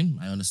everything you're saying.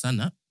 I understand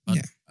that, but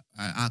Yeah.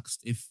 I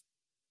asked if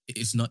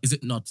is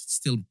it not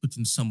still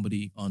putting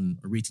somebody on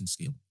a rating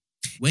scale?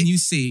 When you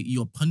say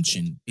you're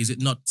punching, is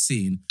it not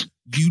saying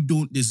you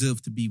don't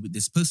deserve to be with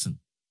this person?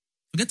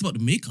 Forget about the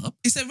makeup.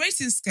 It's a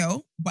rating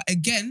scale, but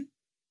again,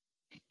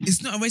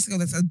 it's not a rating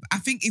scale. I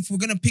think if we're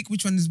gonna pick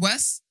which one is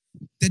worse,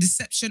 the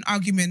deception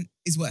argument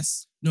is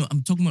worse. No,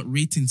 I'm talking about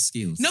rating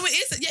scales. No, it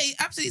is. Yeah, it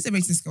absolutely is a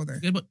rating scale though.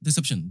 Forget about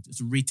deception.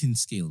 It's rating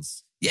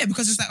scales. Yeah,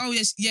 because it's like, oh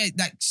yes, yeah,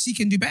 like she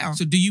can do better.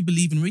 So do you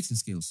believe in rating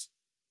scales?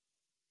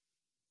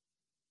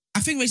 I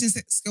think rating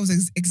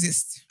scales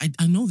exist.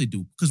 I know they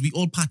do, because we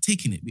all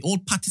partake in it. We all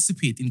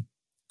participate in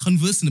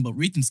conversing about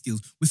rating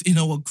scales within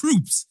our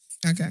groups.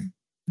 Okay.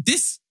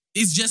 This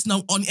is just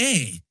now on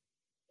air.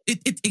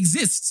 It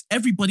exists.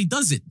 Everybody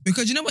does it.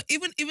 Because you know what?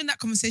 Even that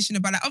conversation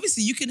about like,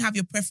 obviously you can have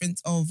your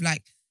preference of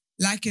like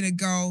liking a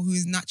girl who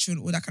is natural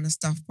and all that kind of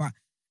stuff,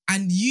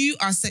 and you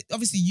are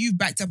obviously you've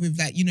backed up with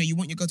like, you know, you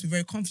want your girl to be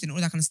very confident,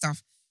 all that kind of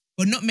stuff.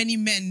 But not many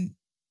men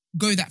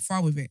go that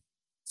far with it.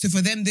 So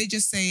for them, they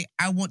just say,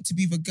 I want to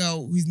be with a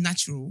girl who's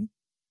natural.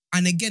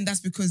 And again, that's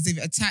because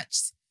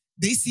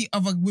they see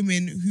other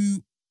women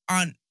who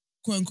aren't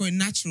quote unquote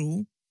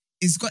natural.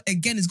 It's got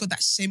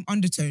that shame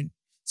undertone.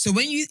 So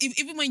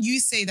even when you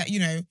say that, you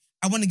know,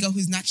 I want a girl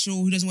who's natural,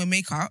 who doesn't wear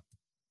makeup,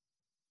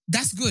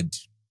 that's good.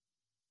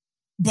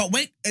 But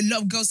when a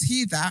lot of girls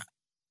hear that,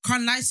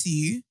 can't lie to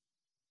you,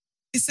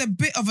 it's a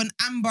bit of an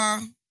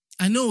amber.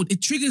 I know,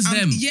 it triggers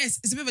them. Yes,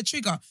 it's a bit of a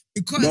trigger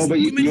because No, but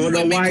you women who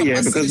know wear why? makeup Yeah,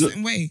 are because a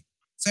certain way.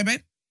 Sorry,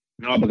 babe?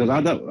 No, because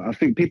I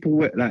think people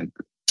wear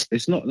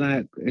it's not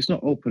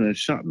open and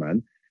shut,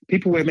 man.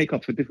 People wear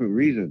makeup for different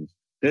reasons.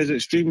 There's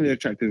extremely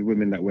attractive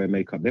women that wear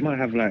makeup. They might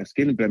have like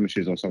skin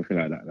blemishes or something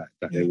like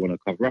that they want to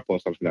cover up or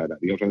something like that.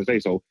 You know what I'm trying to say?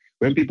 So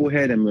when people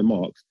hear them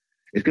remarks,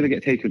 it's going to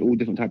get taken all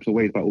different types of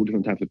ways by all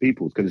different types of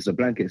people because it's a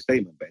blanket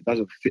statement, but it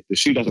doesn't fit. The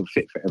shoe doesn't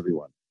fit for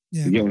everyone.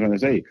 Yeah. You get what I'm trying to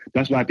say?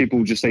 That's why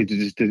people just say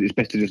it's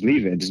best to just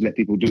leave it and just let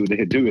people do what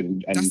they're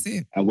doing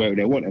and wear what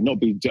they want and not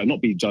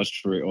be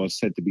judged for it or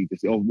said to be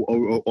this or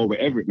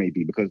whatever it may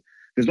be, because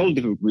there's loads of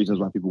different reasons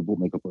why people put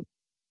makeup on.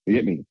 You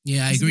get me?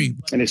 Yeah, I agree.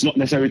 And it's not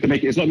necessarily to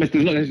make to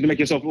make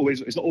yourself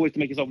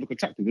look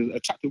attractive. There's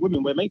attractive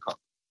women wear makeup.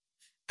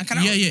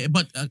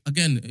 But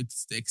again,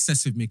 it's the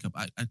excessive makeup.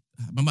 I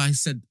remember I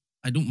said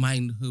I don't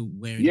mind her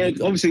wearing. Yeah,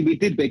 makeup. obviously we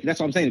did, but that's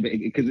what I'm saying.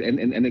 Because and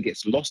it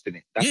gets lost in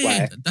it. That's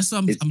why. That's what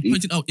I'm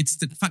pointing out. It's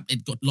the fact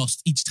it got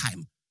lost each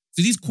time.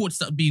 So these quotes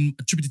that are being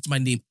attributed to my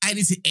name, I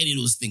didn't say any of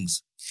those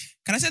things.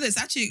 Can I say that it's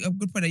actually a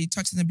good point that you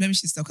touched on the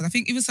blemishes stuff? Because I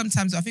think even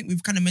sometimes, I think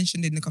we've kind of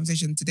mentioned in the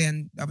conversation today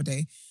and the other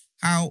day,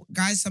 how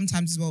guys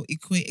sometimes as well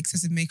equate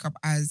excessive makeup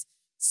as,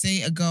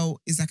 say a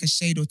girl is like a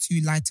shade or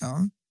two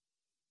lighter.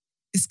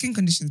 It's skin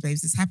conditions,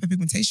 babes. It's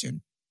hyperpigmentation.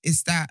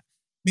 It's that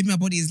maybe my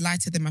body is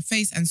lighter than my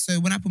face. And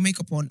so when I put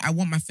makeup on, I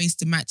want my face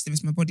to match the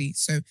rest of my body.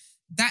 So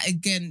that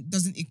again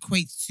doesn't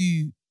equate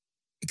to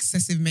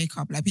excessive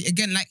makeup. Like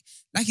again, like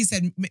you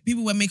said,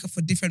 people wear makeup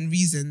for different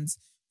reasons,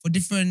 for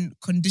different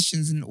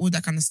conditions and all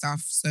that kind of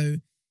stuff. So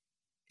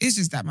it's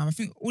just that, man. I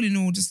think all in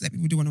all, just let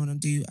people do what they want to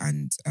do.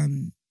 And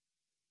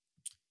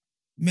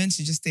men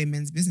should just stay in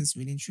men's business,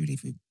 really and truly,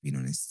 if we're being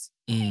honest.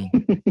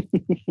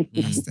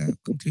 That's the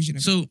conclusion of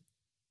it. So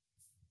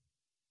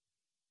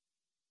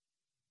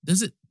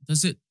does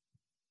it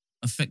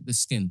affect the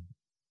skin?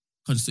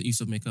 Constant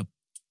use of makeup?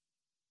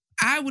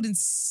 I wouldn't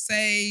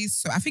say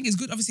so. I think it's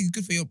good. Obviously, it's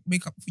good for your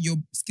makeup, for your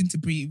skin to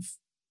breathe.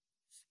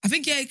 I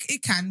think, yeah,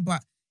 it can,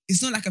 but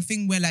it's not like a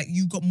thing where like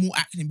you got more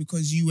acne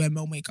because you wear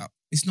more makeup.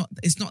 It's not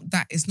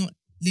that. It's not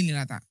linear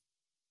like that.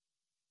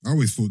 I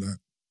always thought that.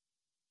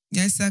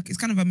 Yeah, it's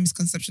kind of a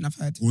misconception I've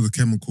heard. All the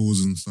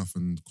chemicals and stuff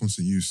and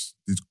constant use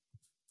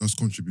does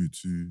contribute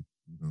to,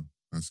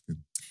 bad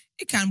skin.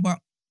 It can, but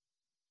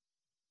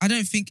I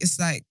don't think it's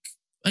like...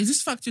 Is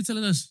this fact you're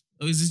telling us?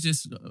 Or is this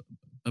just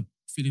a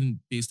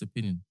feeling-based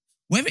opinion?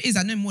 Whatever it is,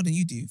 I know more than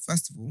you do,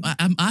 first of all.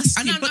 I'm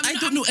asking, I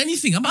don't know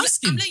anything. I'm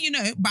asking. I'm letting you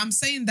know, but I'm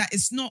saying that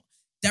it's not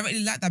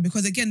directly like that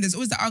because, again, there's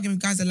always the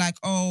argument guys are like,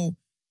 oh,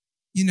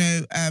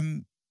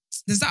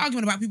 there's that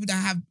argument about people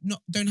that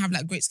don't have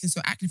like great skin,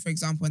 so acne, for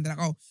example, and they're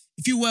like, oh,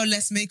 if you wear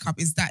less makeup,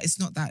 it's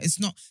not that. It's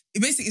not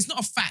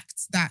a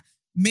fact that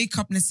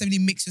makeup necessarily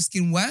makes your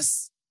skin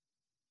worse.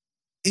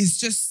 It's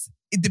just,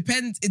 it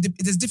depends.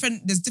 There's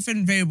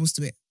different variables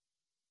to it.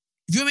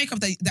 If you wear makeup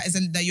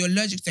that you're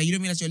allergic to, you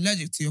don't realize you're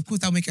allergic to, of course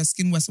that'll make your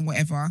skin worse and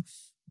whatever.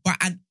 But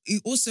and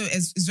it also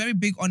is very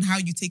big on how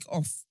you take it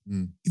off.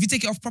 If you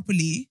take it off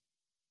properly,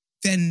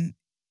 then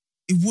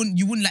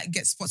you wouldn't like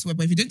get spots where.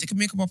 But if you don't take your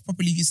makeup off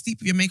properly, you sleep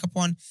with your makeup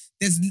on.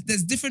 There's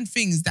different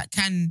things that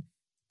can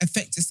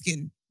affect your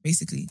skin.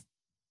 Basically,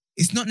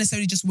 it's not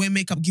necessarily just wear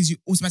makeup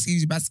automatically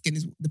gives you bad skin.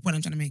 Is the point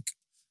I'm trying to make.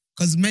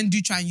 Because men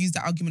do try and use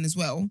that argument as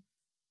well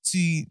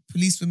to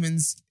police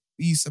women's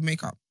use of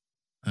makeup.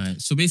 All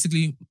right. So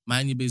basically,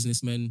 mind your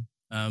business, men.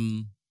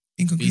 In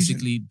conclusion,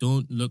 Basically,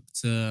 don't look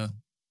to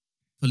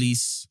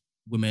police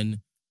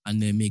women and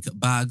their makeup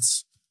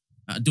bags.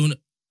 Don't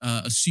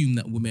assume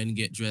that women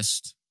get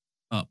dressed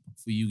up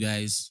for you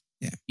guys.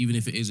 Yeah. Even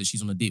if it is that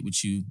she's on a date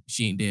with you,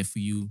 she ain't there for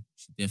you.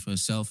 She's there for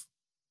herself.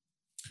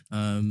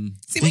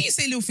 See, when you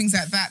say little things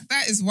like that,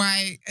 that is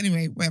why.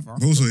 Anyway, whatever.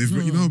 Also, if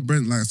you know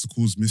Brent likes to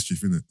cause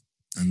mischief, innit?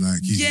 And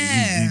like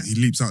he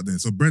leaps out there.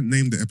 So Brent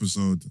named the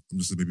episode "I'm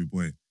Just a Baby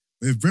Boy."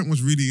 But if Brent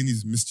was really in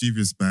his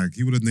mischievous bag,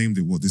 he would have named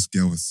it what this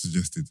girl has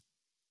suggested.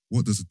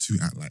 What does a two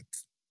act like?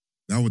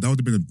 That would have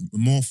been a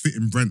more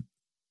fitting Brent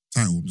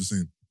title. I'm just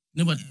saying.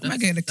 No, but Am I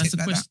getting a that's kick a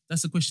like question. that?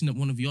 That's a question that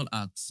one of y'all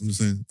asked. I'm just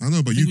saying. I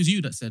know, but I think it was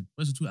you that said,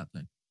 "What's the two act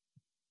like?"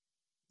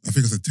 I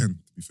think I said 10, to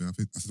be fair.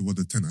 I said what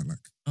the 10 act like.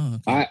 Oh,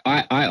 okay.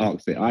 I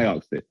asked it. All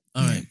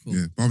right, cool.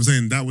 Yeah, but I'm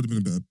saying that would have been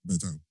a better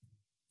title.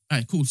 All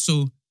right, cool.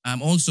 So,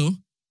 also,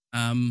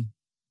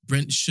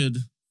 Brent should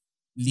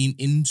lean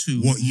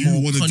into What you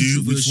more want to do,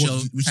 controversial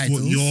which is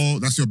titles.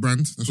 what that's your brand.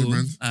 That's your Cool.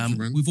 brand. That's your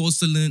brand. We've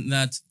also learned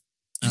that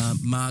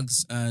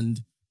Mags and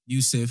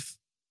Yusuf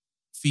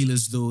feel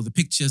as though the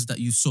pictures that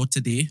you saw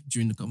today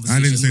during the conversation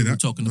I didn't say we were that.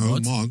 talking No,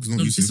 about. Margs, not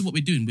No, Yusuf. this is what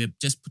we're doing. We're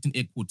just putting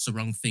air quotes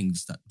around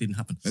things that didn't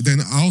happen. And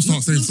then I'll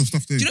start saying no. some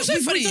stuff there. Do you know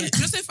what's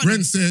so funny?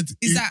 Brent said,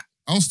 Is that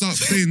I'll start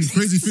saying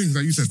crazy things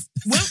that you said.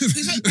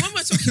 when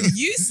we're talking,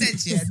 you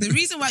said, yeah, the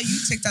reason why you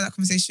checked out that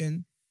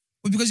conversation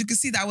was because you could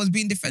see that I was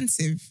being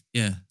defensive.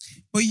 Yeah.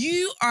 But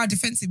you are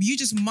defensive. You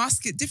just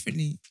mask it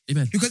differently.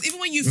 Amen. Because even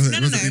when you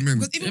Amen. Amen.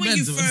 because even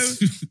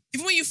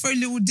when you throw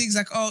little digs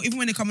like, oh, even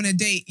when they come on a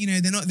date, you know,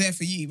 they're not there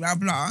for you, blah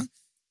blah.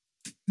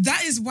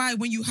 That is why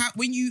when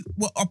you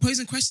were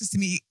opposing questions to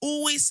me, it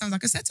always sounds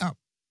like a setup.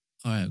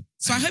 All right.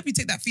 So I hope you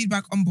take that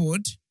feedback on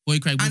board. Boy,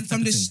 cry, And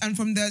from the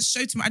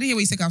show tomorrow, I didn't hear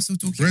what you said. I'm still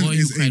talking. Brent Boy, you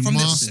is a cried from the-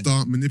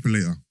 master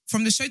manipulator.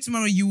 From the show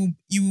tomorrow, you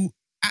will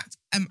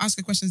ask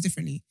your questions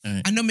differently, All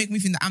right. and don't make me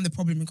think that I'm the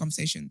problem in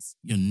conversations.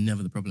 You're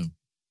never the problem.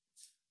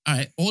 All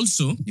right.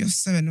 Also, You're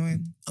so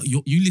annoying.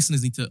 you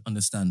listeners need to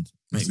understand,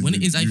 right? That's When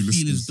you- it is, I you feel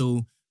listeners. as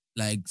though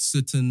like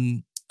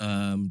certain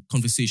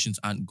conversations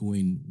aren't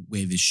going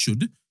where they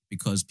should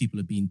because people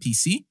are being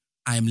PC.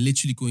 I am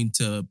literally going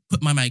to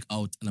put my mic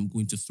out and I'm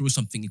going to throw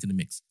something into the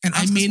mix. And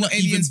I ask may us not what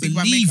even aliens think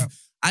about believe. makeup.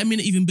 I may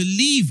not even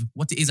believe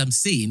what it is I'm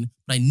saying,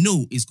 but I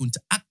know it's going to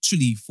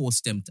actually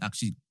force them to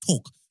actually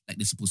talk like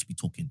they're supposed to be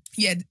talking.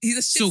 Yeah, he's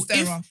a shit So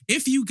stirrer.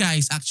 if you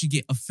guys actually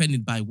get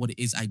offended by what it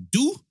is I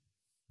do,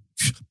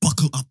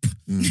 buckle up.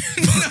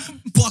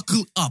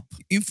 Buckle up.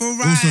 In for a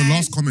ride. Also,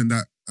 last comment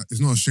that it's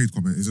not a shade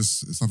comment. It's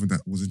just something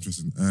that was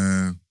interesting.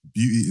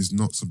 Beauty is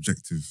not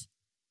subjective.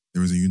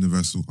 There is a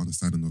universal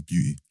understanding of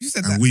beauty, You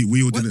said and that.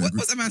 we all didn't agree.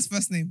 What's the man's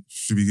first name?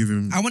 Should we give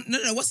him No.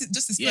 What's it?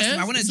 Just his first Yeah, name.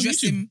 I want to it's on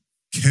address YouTube. him.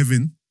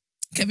 Kevin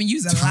Kevin,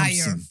 you're a liar.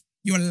 Thompson?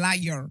 You're a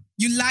liar.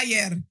 You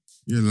liar.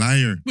 You're a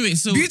liar. Wait,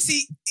 so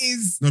Beauty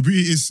is. No, beauty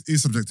is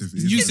subjective. It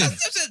is You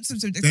subjective.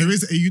 said- There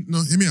is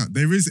hear me out.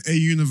 There is a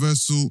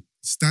universal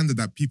standard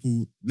that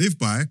people live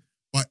by,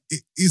 but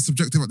it is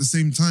subjective at the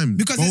same time.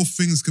 Because both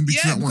things can be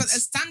true Yeah, at because once. a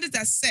standard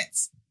that's set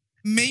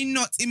may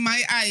not, in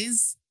my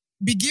eyes,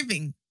 be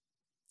giving.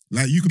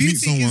 Like you could meet Beauty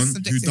is someone who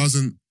subjective.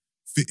 doesn't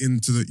fit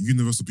into the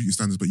universal beauty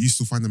standards, but you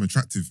still find them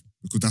attractive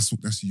because that's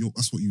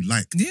what you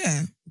like.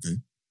 Yeah.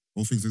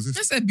 Both things exist.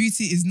 Just that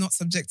beauty is not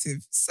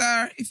subjective.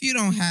 Sir, if you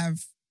don't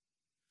have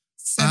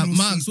several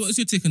Marks, seats- what is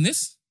your take on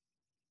this?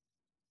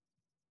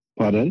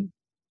 Pardon?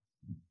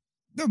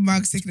 No,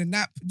 Mark's taking a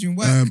nap during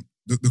work.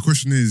 The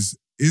question is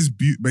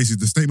beauty,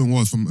 basically the statement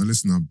was from a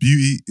listener,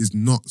 beauty is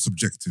not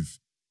subjective.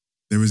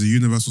 There is a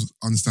universal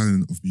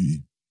understanding of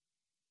beauty.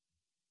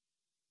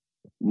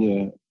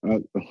 Yeah.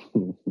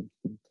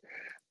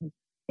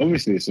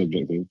 Obviously, it's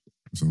subjective.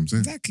 That's what I'm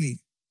saying. Exactly.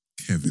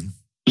 Kevin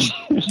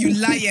You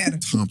liar.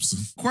 Thompson.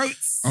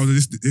 Quotes. Oh,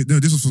 this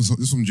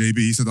was from JB.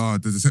 He said, the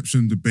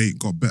deception debate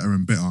got better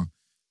and better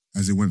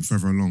as it went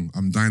further along.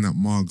 I'm dying at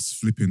Margs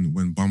flipping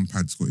when bum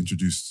pads got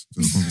introduced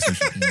to the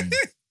conversation.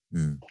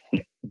 Yeah.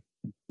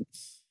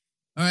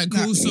 All right,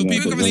 cool. Nah, So Yeah,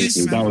 people,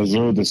 conversation, that was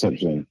real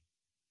deception.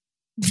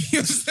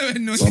 You're so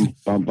annoying.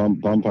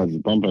 Bum pads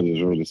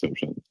is real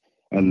deception.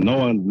 And no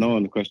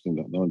one questioned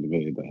that. No one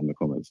debated that in the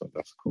comments. So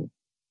that's cool.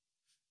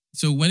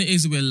 so when it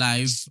is we're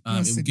live,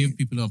 Yes, it will it give is.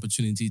 people an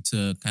opportunity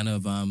to kind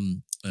of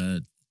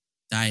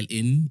dial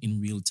in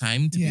real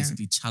time to Yeah.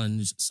 basically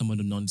challenge some of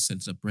the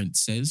nonsense that Brent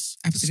says.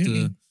 Absolutely.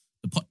 To stir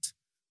the pot.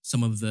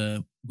 Some of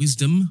the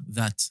wisdom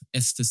that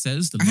Esther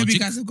says, the I hope you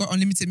logic. guys have got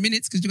unlimited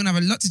minutes because you're going to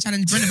have a lot to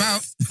challenge Brent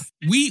about.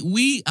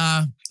 We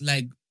are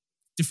like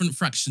different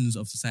fractions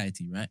of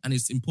society, right? And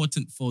it's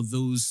important for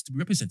those to be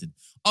represented.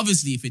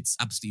 Obviously, if it's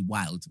absolutely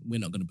wild, we're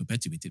not going to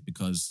perpetuate it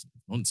because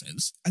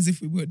nonsense. As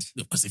if we would.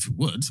 As if we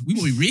would. We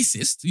won't be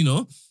racist, you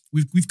know.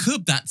 We've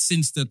curbed that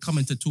since the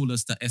commenter told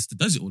us that Esther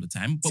does it all the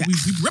time, but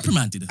we've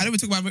reprimanded it. I don't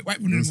even talk about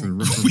white women That's a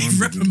anymore. We've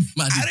reprimanded.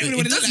 reprimanded I don't even it. know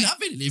what It it doesn't looks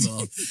happen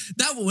anymore.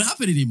 That won't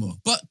happen anymore.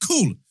 But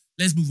cool.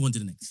 Let's move on to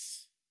the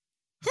next.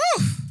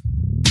 Whew.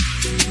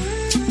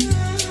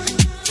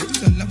 I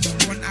just don't love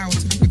that 1 hour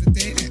talking about the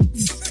day.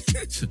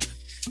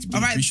 I'm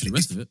All right. Appreciate the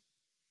rest of it.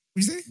 What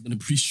do you say? I'm gonna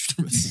appreciate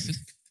the rest of it.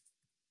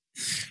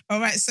 All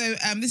right, so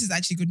this is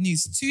actually good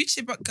news. 2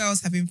 Chibok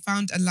girls have been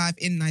found alive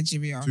in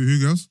Nigeria. To who,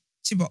 girls?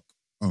 Chibok.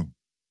 Oh.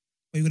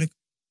 Are you gonna?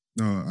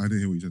 No, I didn't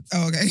hear what you said.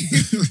 Oh, okay.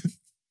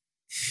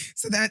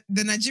 So that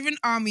the Nigerian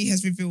army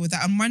has revealed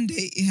that on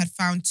Monday it had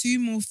found 2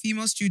 more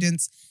female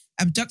students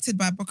abducted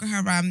by Boko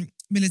Haram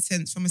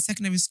militants from a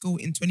secondary school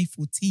in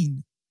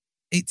 2014,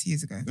 8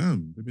 years ago.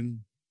 Damn, they've been...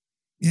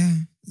 Yeah,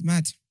 it's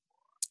mad.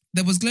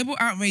 There was global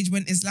outrage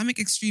when Islamic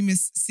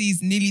extremists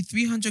seized nearly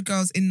 300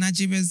 girls in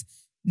Nigeria's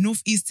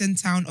northeastern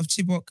town of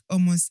Chibok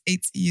almost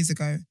 8 years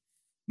ago.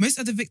 Most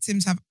of the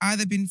victims have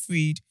either been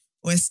freed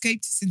or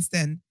escaped since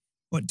then,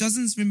 but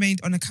dozens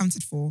remained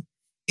unaccounted for.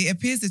 It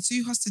appears the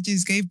 2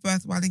 hostages gave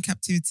birth while in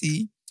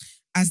captivity,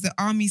 as the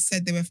army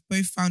said they were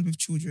both found with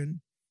children.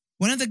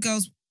 One of the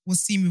girls was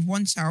seen with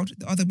 1 child,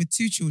 the other with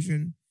 2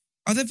 children.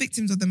 Other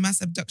victims of the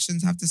mass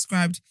abductions have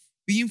described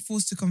being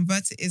forced to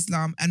convert to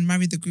Islam and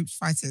marry the group's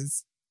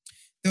fighters.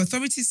 The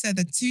authorities said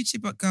that 2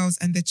 Chibok girls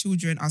and their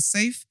children are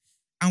safe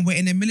and were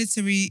in a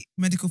military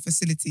medical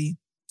facility.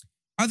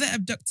 Other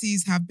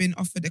abductees have been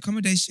offered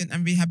accommodation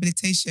and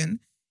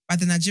rehabilitation by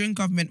the Nigerian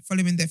government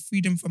following their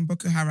freedom from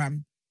Boko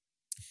Haram.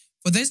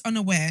 For those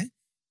unaware,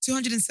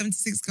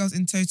 276 girls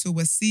in total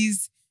were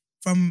seized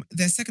from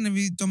their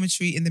secondary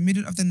dormitory in the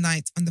middle of the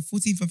night on the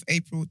 14th of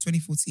April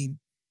 2014.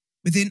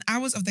 Within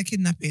hours of their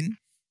kidnapping,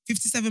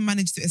 57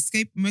 managed to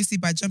escape, mostly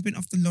by jumping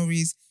off the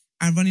lorries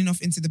and running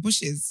off into the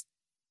bushes.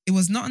 It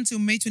was not until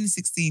May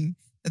 2016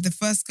 that the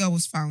first girl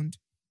was found.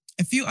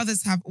 A few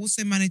others have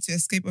also managed to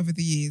escape over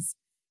the years.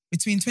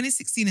 Between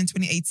 2016 and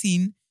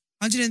 2018,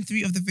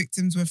 103 of the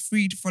victims were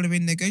freed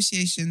following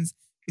negotiations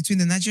between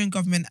the Nigerian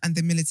government and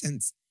the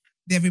militants.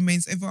 There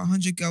remains over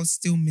 100 girls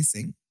still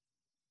missing.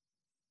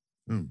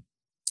 Oh.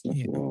 That's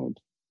Yeah. wild.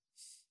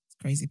 It's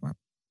crazy, but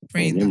I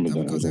praying that remember the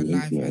that girls as are well,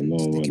 alive isn't it? and No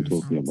they one can be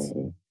talking found. about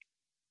it.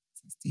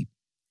 That's deep.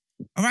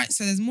 All right,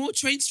 so there's more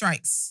train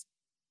strikes.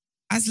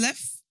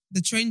 ASLEF,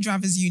 the train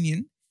drivers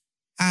union,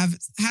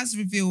 has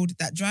revealed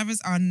that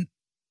drivers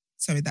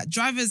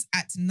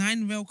at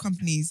 9 rail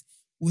companies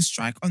will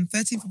strike on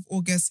 13th of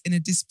August in a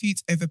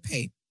dispute over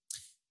pay.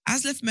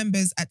 ASLEF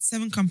members at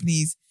 7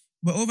 companies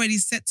were already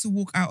set to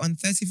walk out on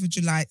 30th of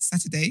July,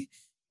 Saturday,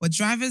 but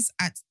drivers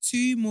at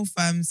 2 more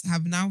firms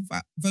have now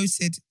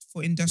voted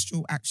for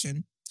industrial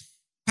action.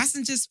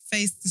 Passengers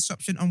faced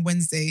disruption on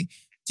Wednesday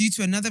due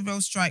to another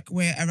rail strike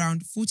where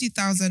around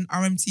 40,000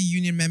 RMT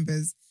union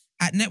members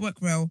at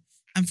Network Rail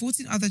and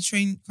 14 other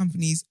train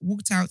companies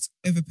walked out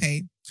over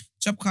pay,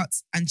 job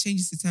cuts, and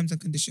changes to terms and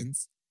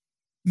conditions.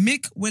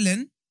 Mick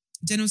Willen,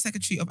 General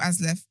Secretary of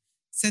ASLEF,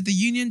 said the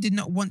union did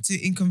not want to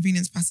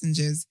inconvenience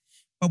passengers,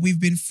 but we've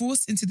been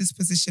forced into this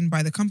position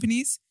by the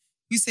companies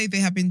who say they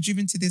have been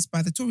driven to this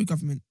by the Tory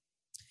government.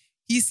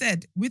 He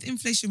said, with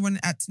inflation running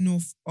at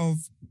north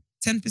of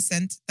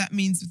 10%, that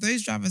means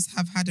those drivers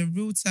have had a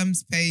real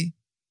terms pay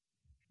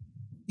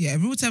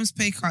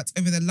cut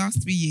over the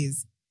last 3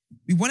 years.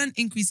 We want an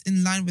increase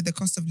in line with the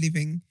cost of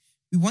living.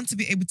 We want to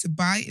be able to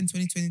buy in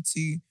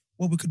 2022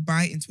 what we could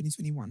buy in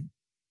 2021.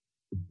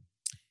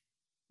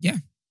 Yeah,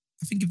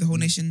 I think give the whole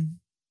nation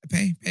a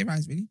pay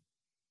rise, really.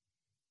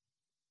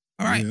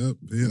 All right.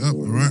 Pay it up,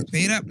 all right.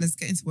 Pay it up. Let's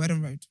get into Word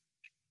on Road.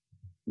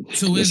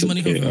 So where's the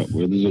money coming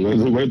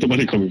from? Where's the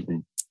money coming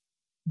from?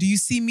 Do you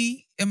see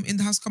me in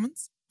the House of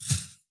Commons?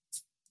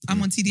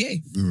 I'm on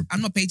TDA. Yeah.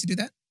 I'm not paid to do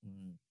that.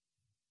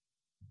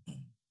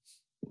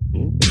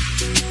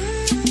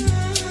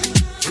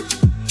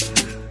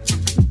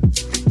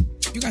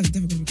 You guys are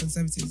definitely going to be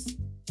conservatives.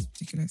 It's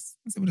ridiculous.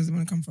 I said, where does the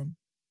money come from?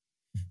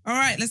 All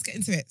right, let's get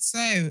into it.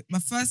 So, my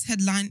first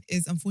headline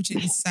is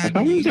unfortunately sad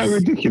How is news. that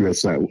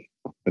ridiculous? Like,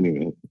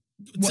 anyway.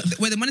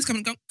 Where the money's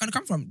going to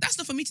come from? That's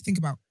not for me to think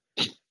about.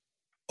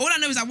 All I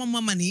know is I want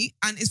more money,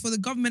 and it's for the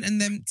government and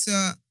them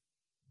to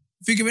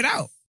figure it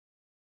out.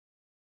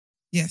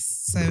 Yes.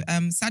 So,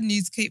 sad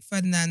news. Kate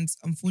Ferdinand,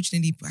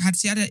 unfortunately,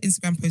 she had an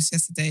Instagram post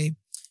yesterday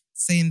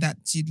saying that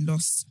she'd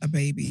lost a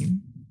baby.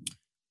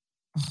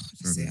 Oh,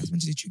 that's it. I was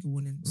meant to do trigger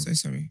warning. So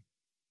sorry.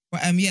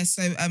 But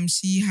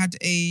she had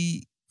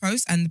a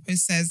post, and the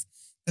post says,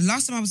 "The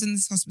last time I was in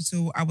this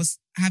hospital, I was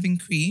having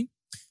Cree,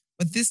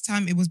 but this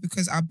time it was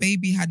because our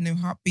baby had no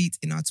heartbeat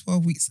in our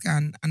 12-week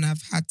scan, and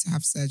I've had to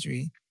have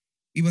surgery.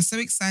 We were so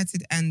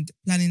excited and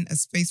planning a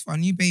space for our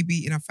new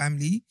baby in our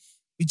family.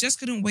 We just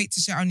couldn't wait to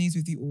share our news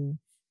with you all.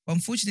 But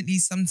unfortunately,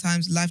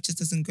 sometimes life just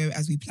doesn't go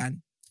as we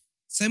plan.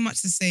 So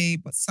much to say,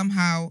 but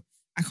somehow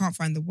I can't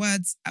find the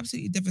words.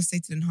 Absolutely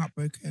devastated and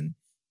heartbroken,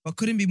 but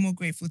couldn't be more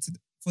grateful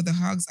for the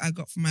hugs I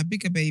got from my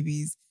bigger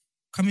babies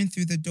coming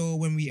through the door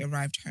when we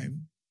arrived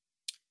home.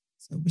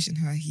 So wishing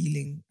her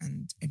healing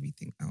and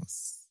everything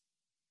else.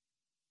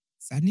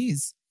 Sad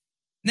news.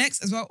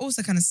 Next, as well,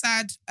 also kind of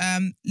sad,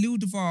 Lil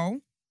Duval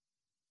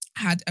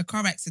had a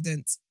car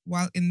accident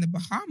while in the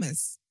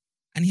Bahamas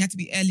and he had to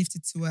be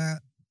airlifted to a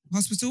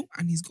hospital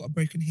and he's got a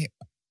broken hip.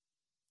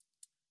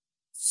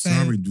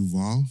 Sorry,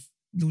 Duval.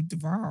 Lil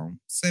Duval.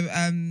 So,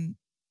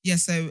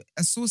 so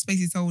a source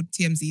basically told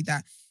TMZ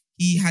that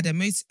he had a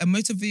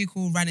motor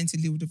vehicle ran into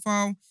Lil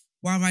Duval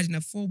while riding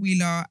a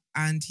four-wheeler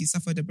and he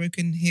suffered a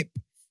broken hip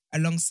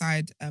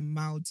alongside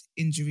mild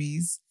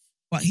injuries.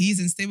 But he's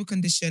in stable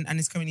condition and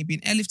is currently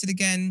being airlifted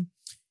again.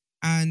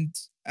 And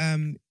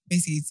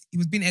basically, he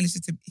was being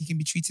airlifted so he can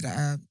be treated at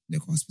a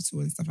local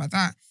hospital and stuff like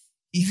that.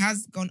 He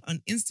has gone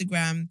on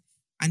Instagram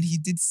and he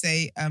did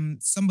say,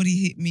 somebody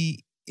hit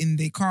me in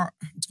their car.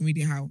 I'm just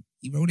reading how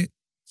he wrote it.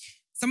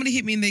 Somebody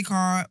hit me in their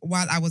car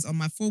while I was on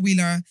my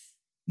four-wheeler.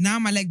 Now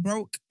my leg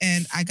broke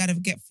and I got to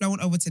get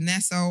flown over to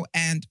Nassau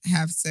and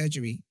have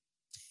surgery.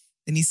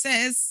 Then he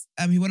says,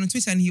 he went on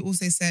Twitter and he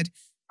also said,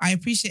 I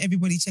appreciate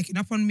everybody checking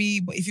up on me,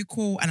 but if you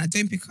call and I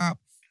don't pick up,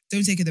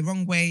 don't take it the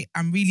wrong way.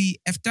 I'm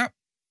really effed up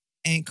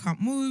and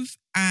can't move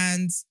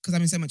and because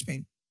I'm in so much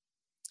pain.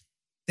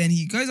 Then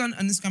he goes on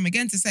Instagram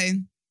again to say,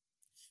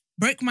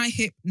 broke my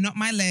hip, not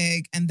my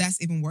leg, and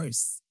that's even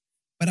worse.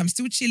 But I'm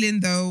still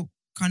chilling though,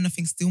 can't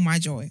nothing steal my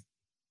joy.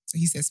 So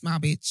he says, smile,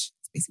 bitch.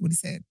 That's basically what he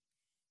said.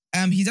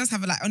 He does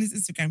have on his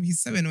Instagram,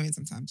 he's so annoying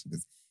sometimes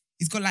because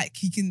he's got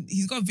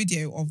a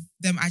video of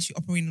them actually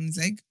operating on his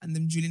leg and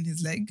them drilling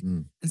his leg.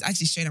 And it's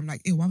actually showing, I'm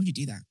like, ew, why would you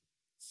do that?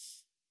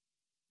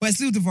 But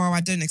it's Lil Duval, I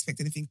don't expect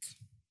anything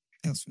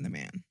else from the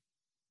man.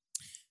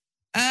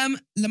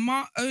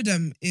 Lamar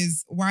Odom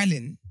is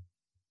wilding.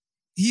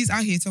 He's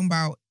out here talking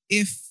about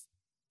if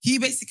he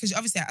basically, because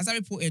obviously, as I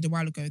reported a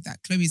while ago, that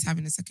Chloe's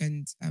having a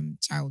second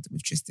child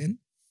with Tristan.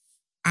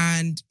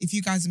 And if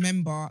you guys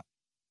remember,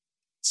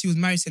 she was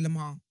married to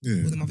Lamar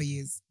for them other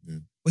years. Yeah.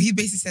 But he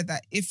basically said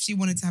that if she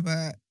wanted to have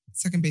a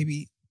second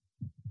baby,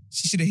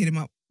 she should have hit him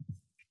up.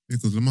 Yeah,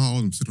 because Lamar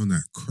Odom said on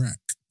that crack.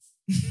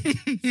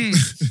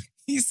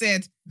 He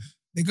said,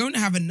 they're going to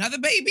have another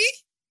baby?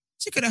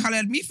 She could have hollered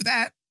at me for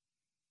that.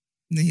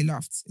 And then he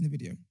laughed in the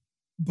video.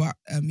 But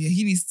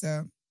he needs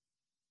to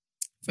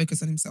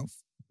focus on himself.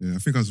 Yeah, I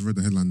think I read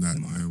the headline that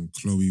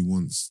Chloe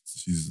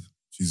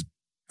she's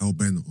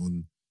hell-bent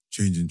on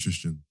changing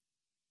Tristan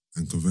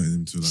and converting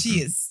him to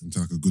into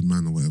like a good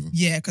man or whatever.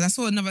 Yeah, because I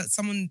saw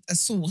a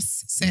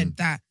source said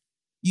that,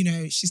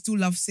 she still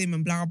loves him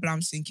and blah, blah. I'm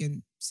just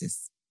thinking,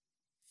 sis.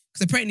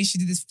 Because apparently she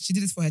did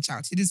this for her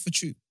child. She did this for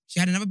True. She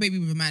had another baby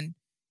with a man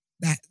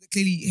that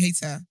clearly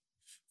hates her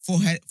for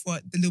the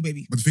little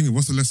baby. But the thing is,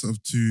 what's the lesson of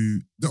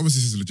obviously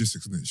this is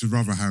logistics, isn't it? She'd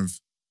rather have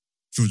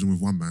children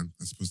with one man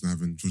as opposed to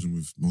having children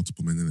with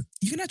multiple men in it.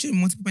 You can have children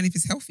with multiple men if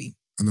it's healthy.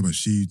 I know, but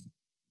she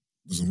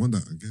doesn't want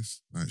that, I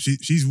guess. Like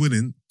she's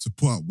willing to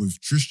put up with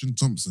Tristan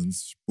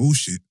Thompson's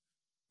bullshit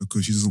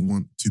because she doesn't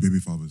want two baby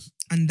fathers.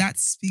 And that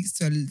speaks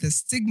to the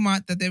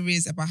stigma that there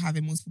is about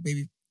having multiple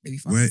baby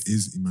fathers. Where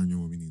is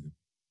Emmanuel when we need him?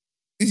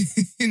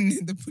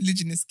 The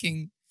polygynous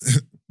king.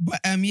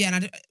 But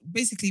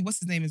basically, what's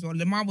his name as well?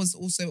 Lamar was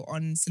also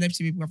on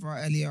Celebrity Big Brother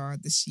earlier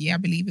this year, I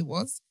believe it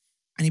was.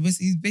 And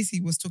he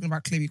basically was talking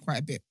about Chloe quite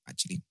a bit. And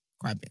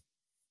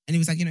he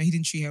was like, he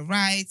didn't treat her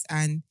right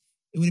and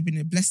it would have been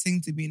a blessing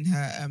to be in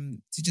her,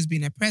 to just be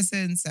in her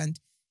presence. And,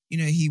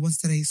 he wants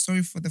to say he's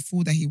sorry for the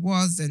fool that he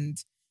was and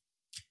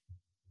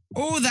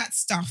all that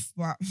stuff.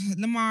 But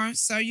Lamar,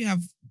 sorry, you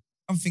have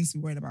other things to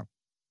be worried about.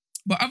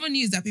 But other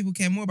news that people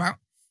care more about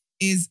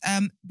is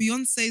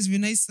Beyonce's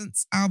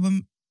Renaissance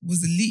album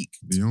was leaked.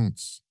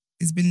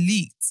 It's been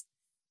leaked.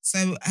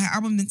 So her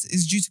album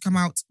is due to come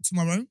out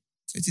tomorrow.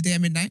 So today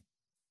at midnight.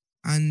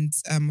 And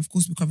of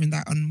course, we're covering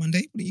that on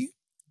Monday. What are you?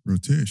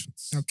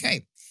 Rotations.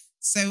 Okay.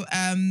 So,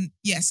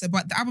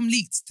 but the album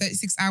leaked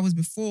 36 hours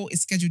before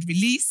its scheduled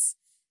release.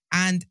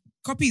 And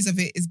copies of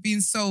it is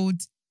being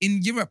sold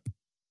in Europe.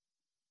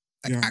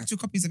 Actual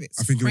copies of it.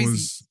 I think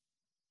crazy.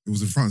 It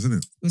was in France, isn't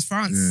it? It was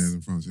France. Yeah, it was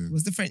in France, yeah. It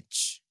was the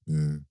French.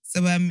 Yeah.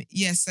 So,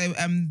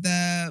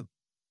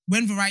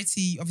 when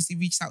Variety obviously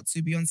reached out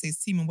to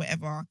Beyonce's team and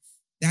whatever,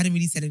 they hadn't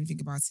really said anything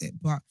about it,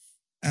 but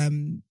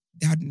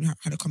they hadn't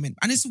had a comment.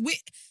 And it's weird.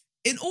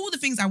 In all the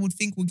things I would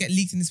think will get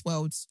leaked in this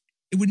world,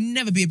 it would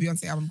never be a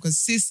Beyonce album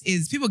because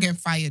people are getting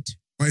fired.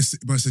 But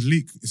it's a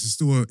leak. It's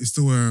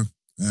still a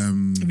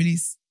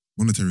release.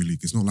 Monetary leak.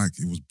 It's not like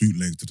it was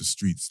bootlegged to the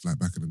streets like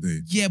back in the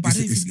day. Yeah, but I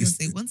don't think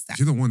Beyonce wants that.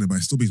 She don't want it, but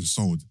it's still being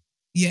sold.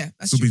 Yeah,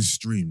 that's still true. being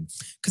streamed.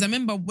 Because I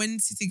remember when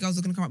City Girls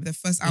were going to come up with their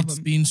first album. It's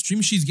being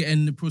streamed. She's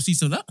getting the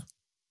proceeds of that.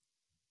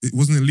 It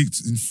wasn't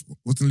leaked in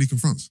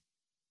France.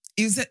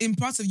 It was in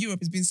parts of Europe.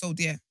 It's being sold.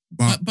 Yeah.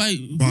 But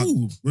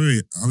who?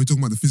 Wait, are we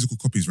talking about the physical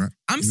copies, right?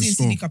 I'm seeing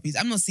CD copies.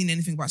 I'm not seeing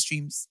anything about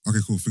streams. Okay,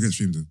 cool. Forget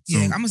stream then.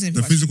 Yeah, I'm not seeing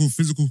anything the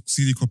physical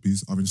CD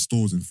copies are in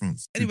stores in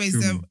France. Anyways,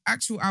 the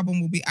actual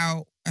album will be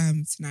out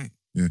tonight.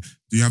 Yeah.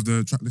 Do you have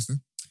the track list there?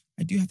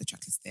 I do have the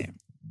track list there.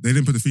 They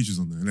didn't put the features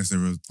on there unless there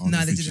were.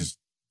 No, they didn't.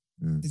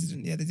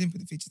 They didn't put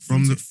the features.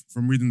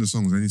 From reading the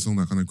songs, any song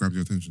that kind of grabbed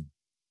your attention?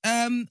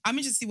 I'm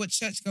interested to see what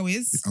Churchgirl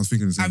is. I was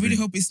thinking the same I really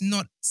thing. hope it's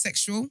not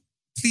sexual.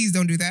 Please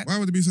don't do that. Why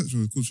would it be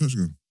sexual? It's called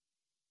Churchgirl.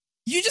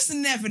 You just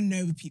never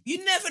know with people.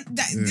 You never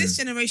this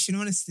generation,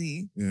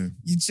 honestly. Yeah.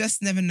 You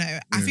just never know.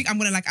 I think I'm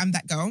gonna like I'm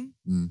That Girl.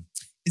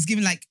 It's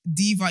giving like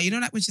diva. You know,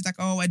 like when she's like,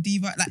 oh, a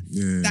diva, like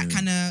that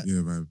kind of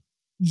vibe.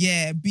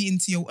 Yeah, be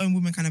into your own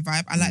woman kind of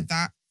vibe. I like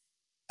that.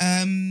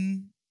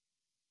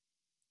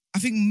 I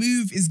think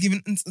Move is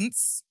given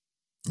instance.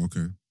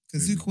 Okay.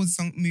 Because who calls the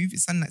song Move? It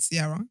sounded like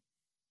Ciara.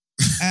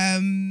 I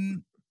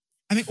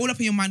think All Up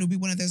in Your Mind will be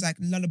one of those like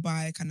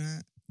lullaby kind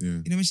of,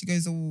 you know, when she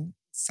goes all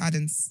sad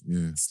and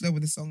slow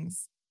with the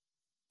songs.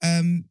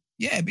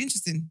 Yeah, it'd be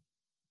interesting.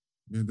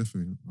 Yeah,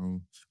 definitely.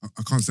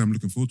 I can't say I'm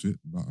looking forward to it,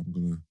 but I'm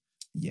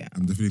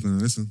definitely gonna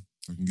listen.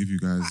 I can give you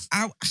guys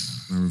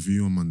my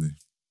review on Monday.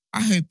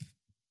 I hope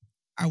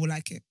I will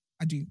like it.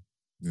 I do.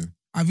 Yeah.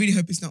 I really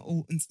hope it's not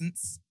all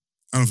instance.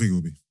 I don't think it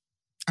will be.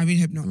 I really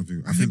hope not.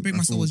 I hope Break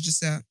My Soul was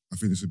just I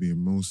think this would be a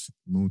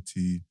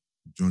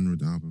multi-genre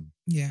album.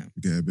 Yeah.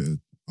 We get a bit of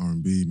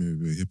R&B, maybe a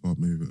bit of hip-hop,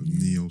 maybe a bit of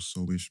neo,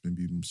 soulish,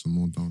 maybe some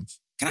more dance.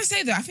 Can I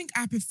say that? I think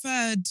I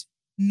preferred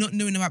not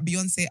knowing about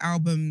Beyonce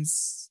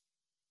albums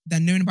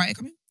than knowing about it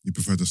coming. You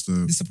prefer just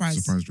the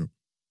surprise drop?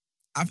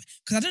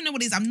 Because I don't know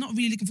what it is. I'm not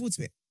really looking forward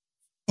to it.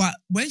 But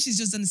when she's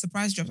just done the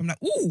surprise drop, I'm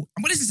like, ooh,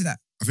 I'm going to listen to that.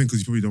 I think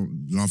because you probably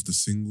don't love the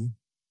single.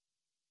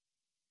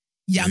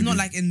 Yeah, maybe. I'm not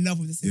like in love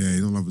with the single. Yeah,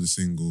 you don't love with the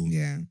single.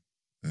 Yeah.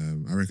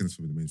 I reckon that's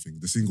probably the main thing.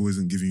 The single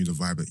isn't giving you the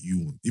vibe that you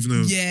want. Even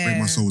though Break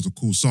My Soul is a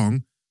cool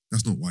song,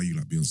 that's not why you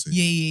like Beyonce.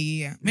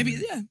 Yeah.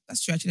 Maybe,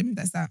 that's true actually. Maybe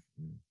that's that.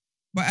 Yeah.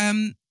 But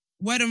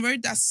word on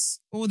road, that's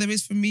all there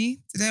is for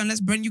me today.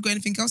 Unless, Brent, you got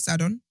anything else to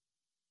add on?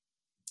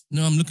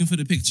 No, I'm looking for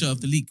the picture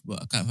of the leak,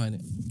 but I can't find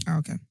it. Oh,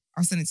 okay.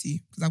 I'll send it to you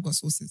because I've got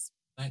sources.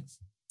 Thanks.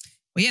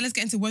 Well, yeah, let's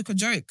get into Woke or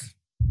Joke.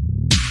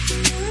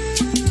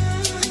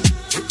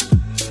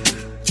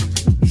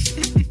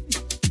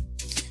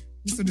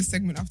 This was the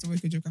segment after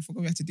Woke or Joke. I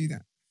forgot we had to do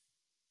that.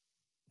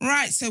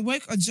 Right, so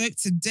Woke or Joke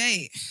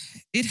today.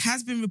 It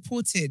has been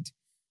reported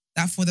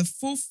that for the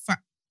fourth...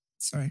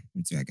 Sorry, let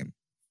me do it again.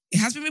 It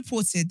has been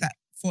reported that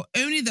for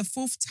only the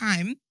fourth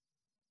time,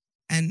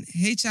 an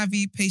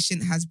HIV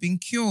patient has been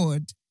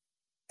cured.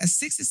 A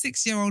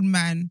 66-year-old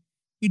man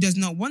who does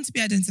not want to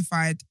be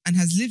identified and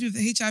has lived with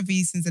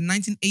HIV since the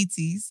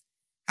 1980s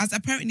has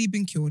apparently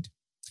been cured.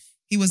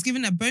 He was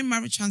given a bone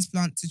marrow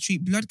transplant to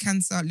treat blood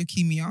cancer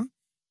leukemia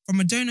from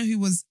a donor who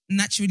was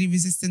naturally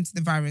resistant to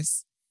the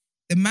virus.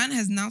 The man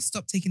has now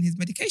stopped taking his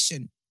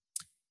medication.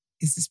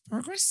 Is this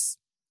progress?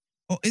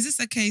 Or is this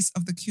a case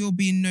of the cure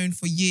being known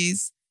for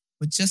years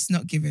but just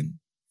not given?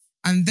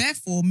 And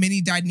therefore,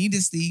 many died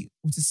needlessly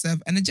or to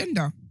serve an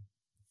agenda.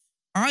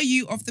 Are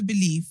you of the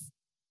belief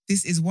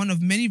this is one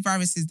of many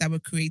viruses that were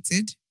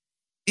created?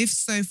 If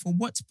so, for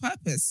what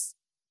purpose?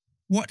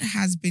 What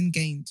has been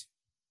gained?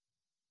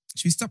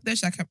 Should we stop there?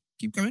 Should I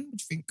keep going? What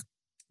do you think?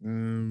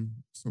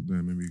 Stop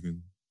there. Maybe you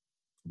can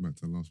come back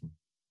to the last one.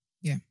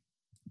 Yeah.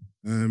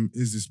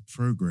 Is this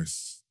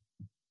progress?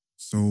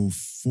 So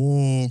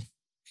 4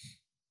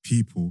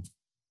 people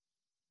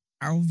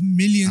out of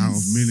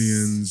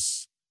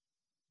millions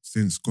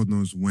since God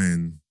knows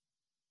when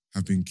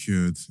have been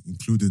cured,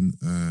 including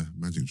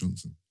Magic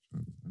Johnson.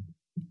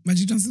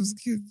 Magic Johnson was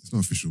cured. It's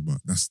not official,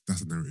 but that's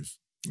a narrative.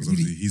 Because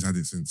obviously he's had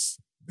it since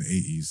the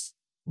 80s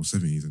or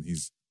 70s, and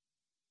he's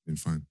been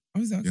fine.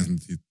 Oh, is that okay?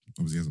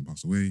 He hasn't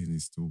passed away, and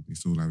he's still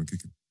alive and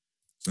kicking.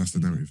 So that's the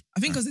narrative. I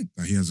think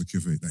that he has a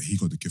cure for that he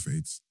got the cure for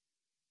AIDS.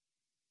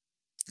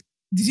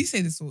 Did he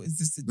say this or is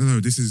this? No.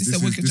 This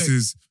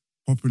is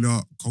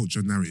popular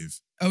culture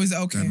narrative. Oh, is it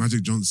okay? That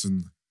Magic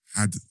Johnson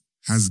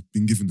has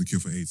been given the cure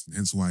for AIDS, and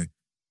hence why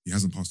he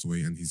hasn't passed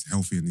away, and he's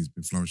healthy and he's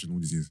been flourishing all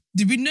these years.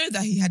 Did we know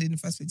that he had it in the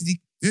first place? Did he?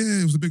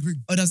 Yeah, it was a big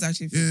thing. Oh, that was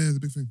actually. Yeah, it was a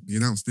big thing. He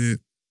announced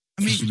it.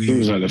 I mean, he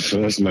was like the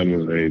first man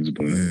with AIDS,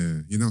 but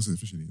yeah, he announced it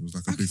officially. It was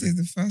like a big thing.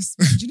 The first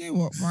man. Do you know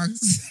what,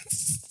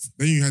 Marks?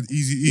 Then you had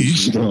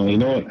Eazy-E. No, you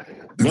know what?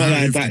 Not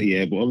like that,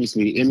 yeah. But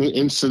obviously,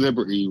 in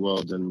celebrity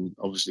world, and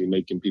obviously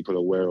making people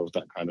aware of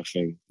that kind of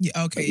thing.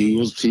 Yeah, okay. He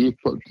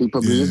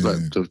probably is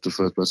like the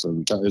first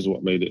person. That is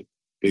what made it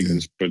big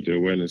and spread the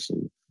awareness.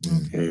 And,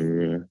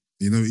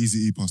 You know,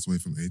 Eazy-E passed away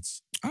from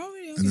AIDS. Oh,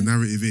 really? Okay. And the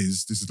narrative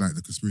is, this is like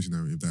the conspiracy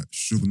narrative, that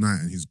Suge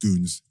Knight and his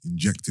goons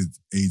injected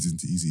AIDS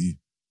into Eazy-E.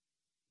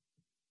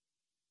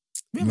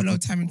 We have a lot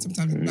of time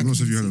sometimes. I'm not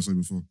sure if you heard that story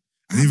before.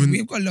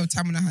 We've got a lot of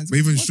time on our hands. But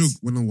even Suge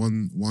went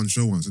on one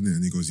show once, didn't it?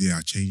 And he goes, yeah,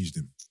 I changed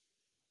him.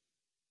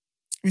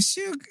 With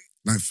Suge?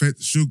 Like,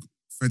 Suge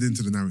fed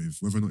into the narrative,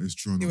 whether or not it's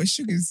true or not. Yeah, with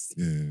Suge is...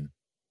 Yeah.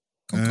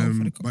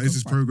 But is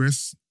this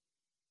progress?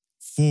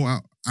 4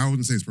 out... I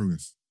wouldn't say it's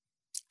progress.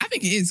 I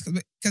think it is,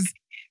 because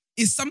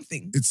it's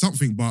something. It's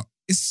something, but...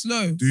 It's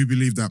slow. Do you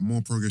believe that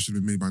more progress should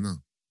be made by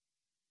now?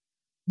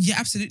 Yeah,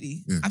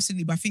 absolutely. Yeah.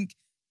 Absolutely. But I think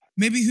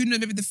maybe, who knows,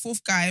 maybe the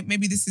fourth guy,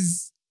 maybe this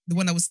is the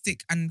one that will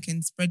stick and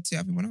can spread to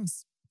everyone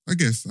else. I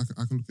guess. I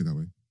can look at it that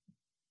way.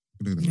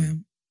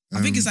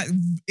 I think it's like,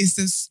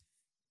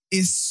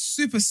 it's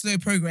super slow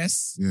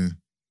progress. Yeah.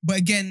 But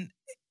again,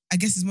 I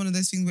guess it's one of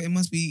those things where it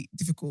must be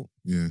difficult.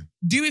 Yeah.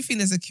 Do we think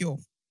there's a cure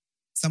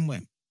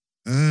somewhere?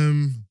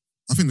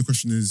 I think the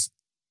question is,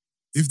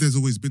 if there's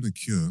always been a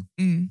cure,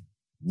 Mm.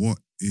 what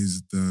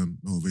is the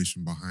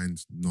motivation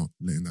behind not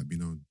letting that be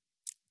known?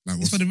 Like,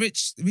 It's for the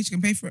rich. The rich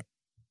can pay for it.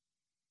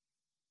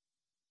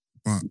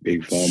 but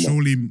Big pharma.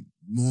 surely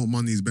more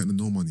money is better than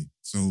no money.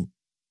 So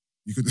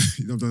you could,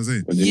 you know what I'm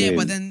saying? What do you Yeah, mean?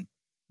 but then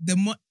the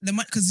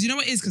because you know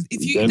what it is, because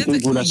if you Them if there's a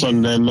people cure, that's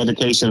on their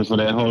medication for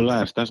their whole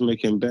life, that's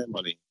making their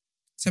money.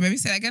 so maybe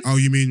say that again. Oh,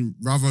 you mean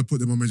rather put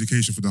them on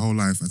medication for their whole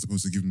life as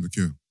opposed to give them the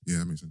cure? Yeah,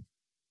 that makes sense.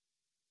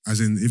 As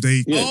in, if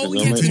they Yeah, oh, 'cause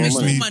yeah, they'll they make make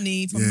more more money.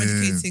 money from Yeah.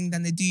 medicating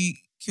than they do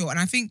cure. And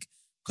I think,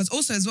 because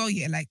also as well,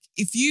 yeah, like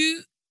if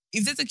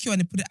there's a cure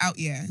and they put it out,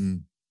 yeah,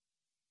 Mm.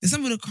 there's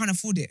some people that can't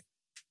afford it.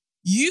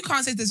 You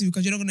can't say this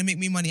because you're not going to make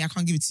me money. I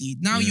can't give it to you.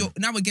 Now Yeah.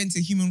 now we're getting to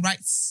the human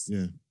rights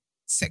Yeah.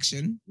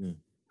 section, Yeah.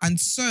 and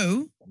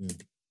so Yeah.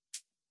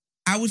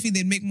 I would think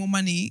they'd make more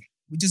money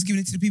with just giving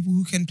it to the people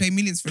who can pay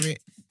millions for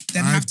it,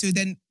 than I- have to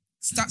then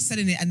start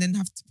selling it and then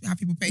have to have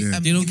people pay. Yeah.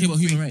 They don't give care it about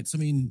free. human rights. I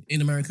mean,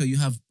 in America, you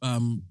have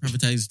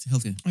privatized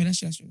healthcare. Oh, that's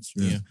true. That's true. That's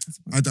true. Yeah. That's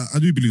a point. I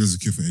do believe there's a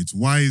cure for AIDS.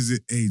 Why is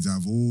it AIDS out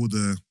of all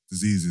the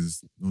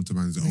diseases known to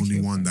man is the No only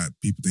cure for one it. that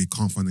people they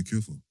can't find a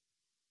cure for? You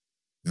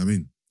know what I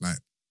mean? Like,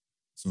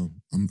 so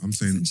I'm It's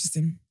saying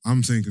interesting.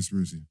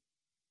 conspiracy.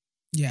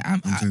 Yeah,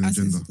 I'm saying I say it's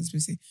agenda. a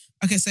conspiracy.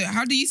 Okay, so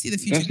how do you see the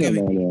future That's not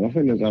going? normal. I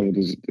think there's other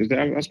diseases.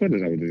 I swear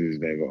there's other diseases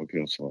they got a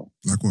cure for,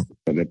 Like what?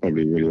 but they're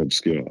probably really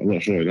obscure. I'm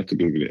not sure. You have to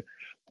Google it.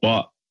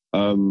 But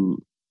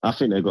I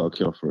think they got a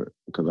cure for it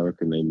because I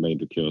reckon they made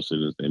the cure as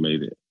soon as they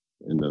made it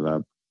in the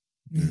lab.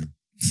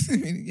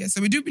 Yeah,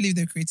 so we do believe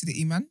they created it,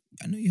 Iman.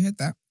 I know you heard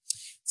that.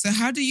 So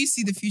how do you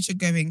see the future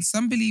going?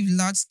 Some believe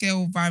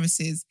large-scale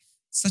viruses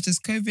such as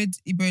COVID,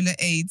 Ebola,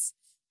 AIDS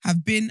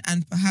have been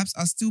and perhaps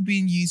are still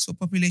being used for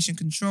population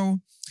control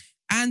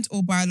and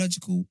for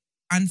biological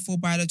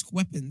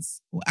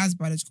weapons or as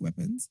biological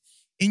weapons.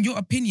 In your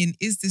opinion,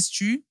 is this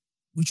true?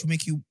 Which will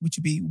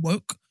be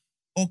woke?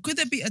 Or could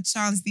there be a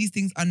chance these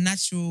things are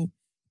natural,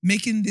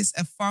 making this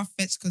a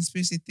far-fetched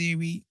conspiracy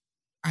theory,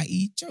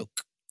 i.e.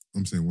 joke?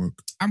 I'm saying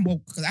work. I'm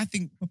woke because I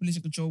think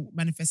population control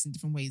manifests in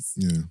different ways.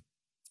 Yeah,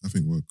 I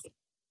think work.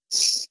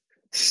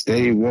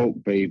 Stay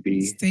woke,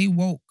 baby. Stay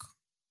woke.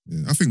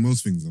 Yeah, I think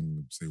most things I'm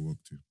going to say work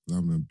too. 'Cause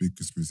I'm a big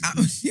conspiracy.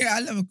 theorist. Yeah, I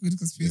love a good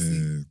conspiracy.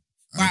 Yeah.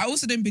 But I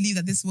also don't believe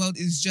that this world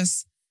is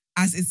just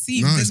as it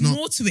seems. No, There's it's not.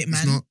 more to it,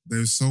 man. It's not.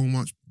 There's so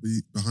much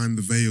behind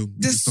the veil. We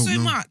There's just don't so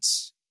know.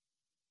 much.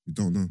 We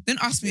don't know.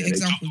 Don't ask me Yeah,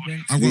 examples,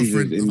 Brent. I've got a Jesus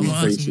friend. in I'm the not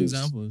asking for faces.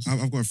 examples.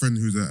 I've got a friend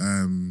who's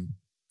a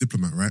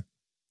diplomat, right?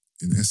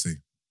 In essay.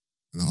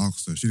 And I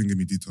asked her, she didn't give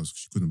me details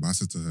because she couldn't, but I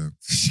said to her,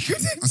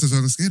 so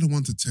on a scale of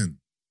 1 to 10,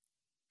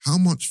 how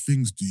much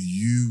things do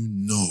you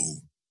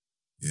know,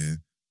 yeah,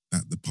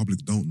 that the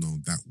public don't know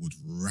that would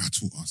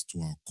rattle us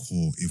to our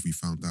core if we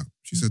found out?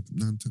 She said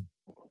 9, 10.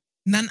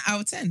 9 out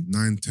of 10.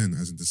 9, 10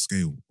 as in the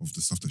scale of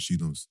the stuff that she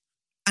knows.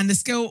 And the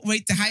scale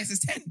rate, the highest is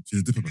 10.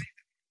 She's a diplomat.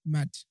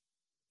 Mad.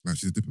 Like,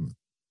 she's a diplomat.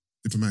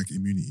 Diplomatic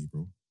immunity,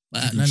 bro.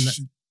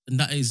 And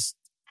that is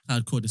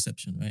hardcore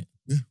deception, right?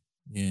 Yeah.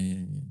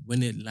 Yeah. When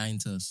they're lying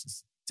to us,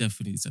 it's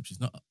definitely deception.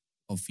 It's not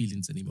our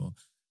feelings anymore.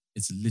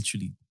 It's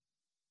literally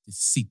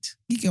deceit.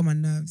 You get on my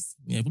nerves.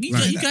 Yeah, but you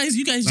Like-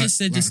 guys just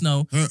said just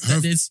now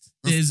that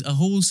there's a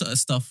whole sort of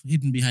stuff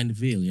hidden behind the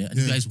veil, yeah? And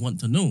you Yeah. guys want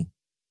to know.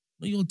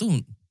 No, you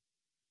don't.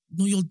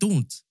 No, you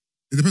don't.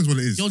 It depends what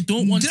it is. You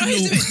don't want Do you to know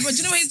know. what he's doing? Do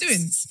you know what he's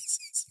doing?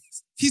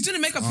 He's doing a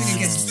makeup thing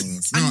again.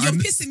 No, And you're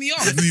I pissing me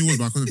off. I knew he was,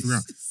 but I couldn't figure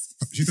out.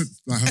 She said,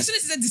 like, As soon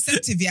as he said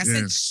deceptive, yeah, I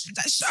Yeah.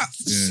 said, shut.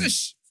 Yeah.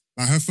 Shush.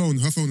 like her phone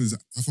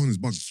is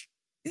bugged.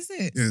 Is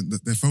it? Yeah,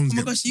 their phones Oh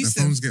my get gosh, their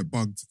Yusuf. phones get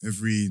bugged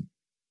every.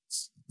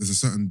 There's a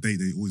certain date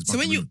they always bug. So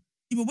when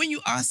them, when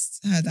you asked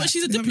her that, But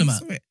she's a they probably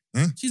diplomat.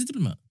 saw it. She's a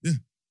diplomat. Yeah.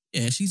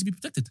 Yeah, she needs to be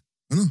protected.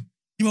 I know.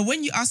 Yeah, but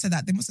when you asked her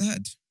that, they must have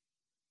heard.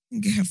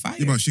 And get her fired.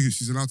 Yeah, but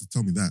she's allowed to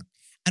tell me that.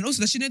 And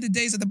also, does she know the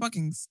days of the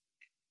buggings?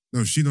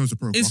 No, she knows the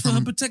protocol. It's I for her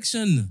can't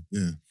protection.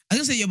 remember- I was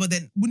gonna say, yeah, but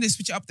then wouldn't they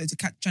switch it up though to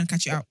try and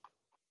catch you out?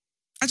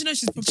 I don't know.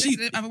 She's protected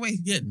it either way.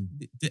 Yeah,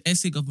 the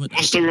SA government,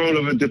 What's the role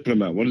of a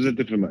diplomat? What does a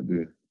diplomat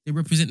do? they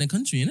represent their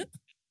country, innit?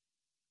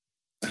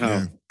 How?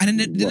 Yeah. And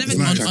then they What, never.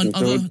 like- On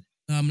other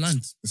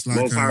lands. It's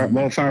Mo like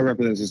Farah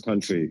represents his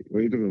country. What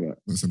are you talking about?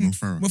 what's that, Mo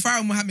Farah?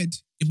 Mufaro Mohammed.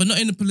 Yeah, but not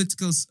in the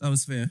political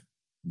sphere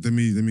Let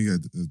me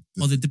get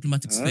or the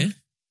diplomatic Huh? sphere.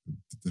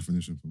 the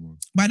definition for Mark.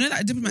 But I know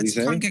that diplomats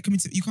What are you can't get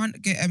committed. You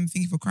can't get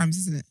thinking for crimes,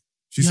 isn't it?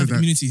 She You said have that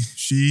immunity.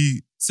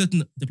 she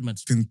Certain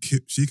diplomats.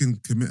 she can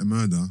commit a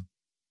murder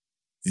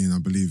in, I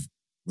believe,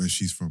 where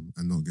she's from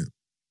and not get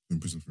in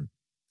prison for it.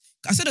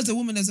 I said there's a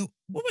woman.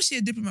 What was she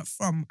a diplomat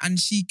from? And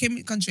she came in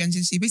the country and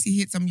she basically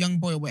hit some young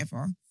boy or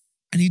whatever,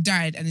 and he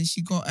died. And then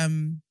she got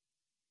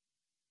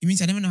You mean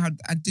I never know how?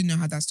 I didn't know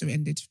how that story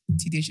ended.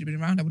 TDA should have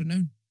been around. I would have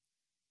known.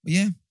 But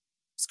yeah,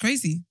 it's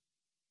crazy.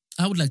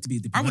 I would like to be a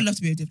I diplomat. would love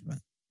to be a diplomat.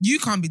 You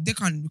can't be. They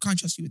can't. We can't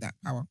trust you with that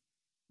power.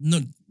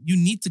 No, you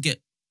need to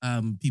get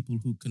people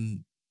who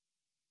can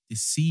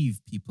deceive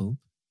people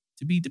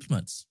to be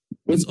diplomats.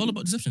 It's all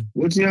about deception.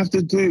 What do you have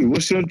to do?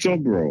 What's your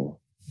job role?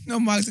 No,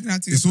 Mark's looking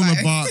at to It's all apply.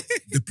 about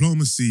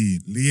diplomacy,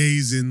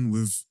 liaising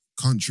with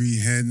country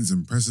heads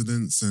and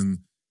presidents, and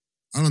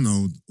I don't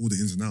know all the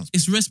ins and outs.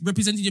 It's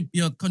representing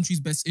your country's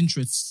best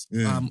interests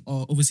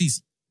or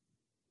overseas.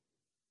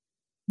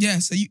 Yeah,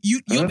 so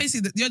you're Huh?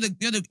 basically you're the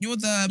You're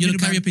the middleman.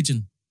 carrier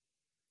pigeon.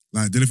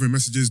 Like delivering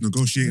messages,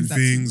 negotiating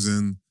Exactly. things,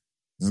 and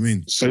I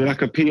mean, So you're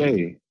like a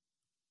PA.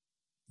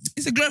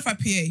 It's a glorified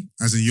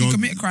PA. as in You you're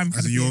commit a crime. as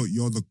kind in of PA.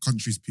 you're the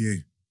country's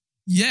PA.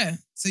 Yeah.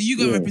 So you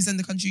go Yeah. represent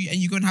the country and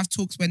you go and have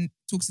talks when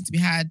talks need to be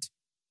had.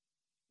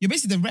 You're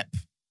basically the rep.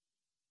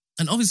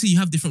 And obviously, you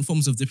have different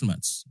forms of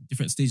diplomats,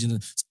 different stages.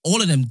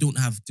 All of them don't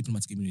have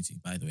diplomatic immunity,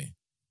 by the way.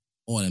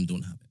 All of them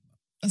don't have it.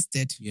 That's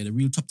dead. Yeah, the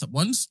real top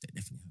ones, they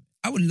definitely have it.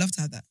 I would love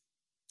to have that.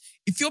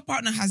 If your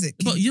partner has it,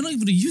 But you're not even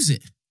going to use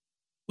it.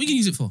 What are you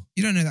going to use it for?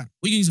 you don't know that.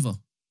 What are you going to use it for?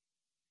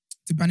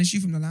 To banish you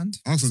from the land.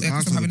 I asked So, her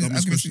because I'm the having this dumbest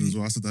argument question with as you.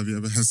 well. I said, have you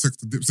ever had sex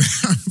to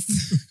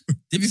Dipset?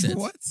 Dipset.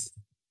 What?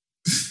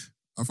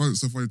 I found it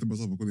so funny to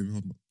myself, I couldn't even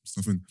hold my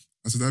stuff in.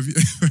 I said, have you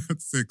ever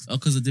had sex Oh,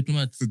 because the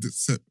diplomat. to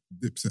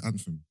Dipset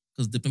anthem?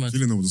 Because diplomat. She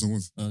didn't know what the song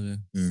was. Oh, yeah.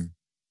 Yeah.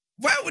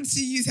 Why would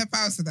she use her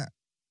powers for that?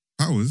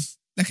 Powers?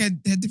 Like her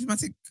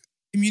diplomatic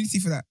immunity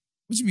for that?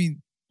 What do you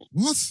mean?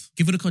 What?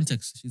 Give her the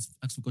context. She's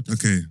asking for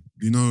context. Okay.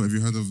 Have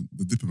you heard of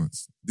the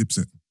Diplomats?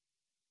 Dipset.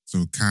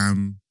 So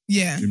Cam,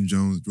 Yeah. Jim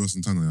Jones, Joe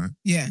Santana, right?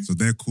 Yeah. So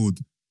they're called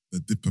the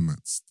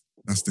Diplomats.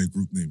 That's their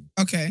group name.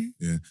 Okay.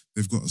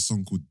 They've got a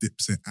song called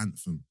Dipset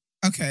Anthem.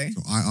 Okay.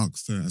 So I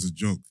asked her as a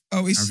joke,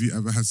 Oh, have you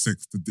ever had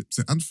sex to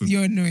Dipset Anthem?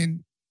 you're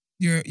annoying.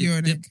 You're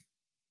an Dip. egg.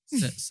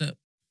 Set.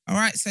 All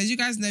right. So as you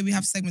guys know, we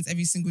have segments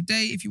every single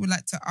day. If you would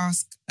like to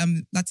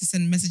like to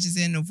send messages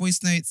in or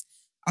voice notes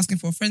asking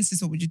for a friends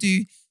list, what would you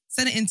do?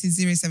 Send it into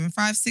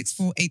 075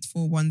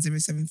 6484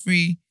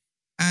 1073.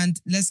 And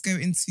let's go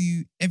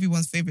into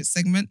everyone's favorite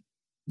segment,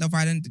 Love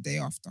Island the day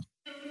after.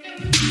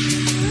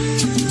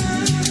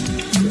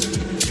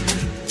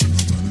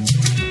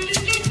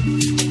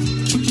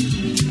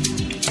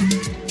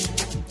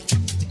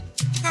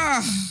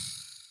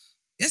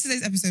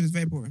 Yesterday's episode was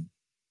very boring.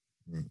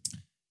 Right.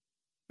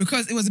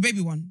 Because it was a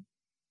baby one.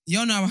 You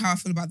all know how I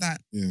feel about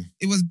that. Yeah.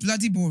 It was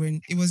bloody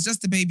boring. It was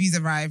just the babies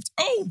arrived.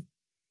 Oh!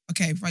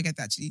 Okay, before I get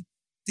that, actually.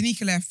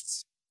 Danica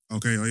left.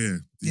 Okay, oh yeah.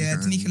 Yeah,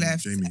 Danica and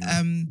left. Jamie,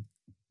 yeah.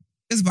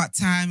 It was about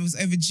time. It was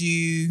overdue.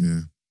 Yeah.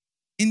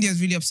 India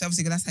was really upset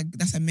because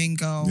that's her main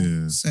girl.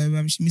 Yeah. So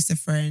she missed a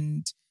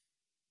friend.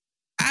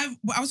 I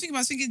was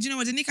thinking, do you know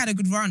what? Danica had a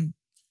good run.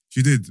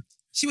 She did.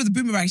 She was a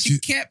boomerang. She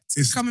kept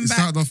coming it back.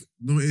 started off,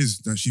 no, it is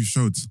that she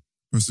showed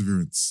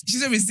perseverance.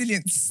 She's a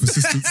resilience.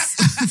 Persistence.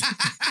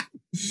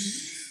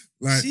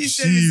 Like She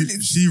showed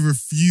resilience. she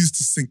refused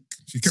to sink.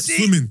 She kept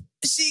swimming.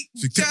 She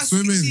kept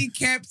swimming. She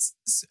kept,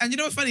 and you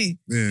know what's funny?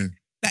 Yeah.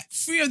 Like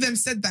 3 of them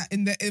said that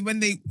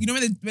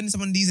when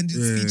someone leaves and did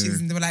Yeah, speeches yeah.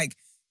 and they're like,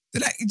 do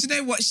you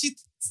know what?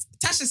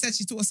 Tasha said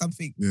she taught us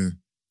something. Yeah.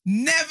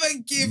 Never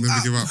give Never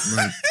up. give up.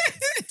 Like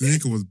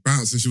Danica was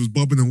bouncing. She was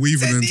bobbing and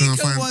weaving and trying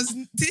to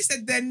find. They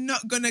said they're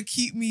not gonna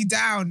keep me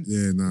down.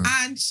 Yeah, nah.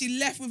 And she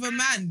left with a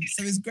man,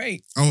 so it's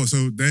great. Oh,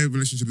 so their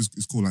relationship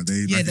is cool. Like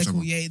they like they're each cool.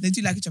 other. Yeah, they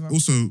do like each other.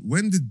 Also,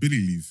 when did Billy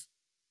leave?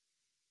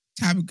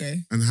 Time ago.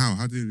 And how?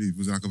 How did he leave?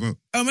 Was it like a vote?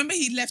 Oh, remember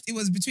he left. It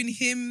was between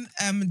him,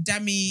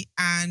 Dami,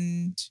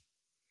 and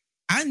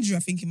Andrew. I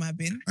think it might have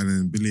been And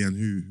then Billy and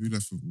who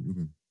left with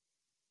him?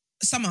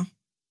 Summer.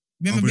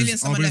 Remember Billy and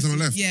Summer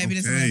left? Yeah, Billy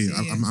and Summer Okay,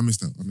 left. Yeah. I missed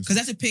that. Because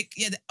they had to pick.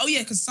 Yeah.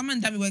 Because Summer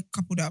and Dami were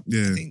coupled up.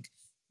 Yeah. I think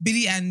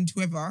Billy and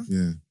whoever.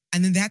 Yeah.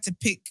 And then they had to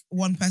pick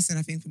one person.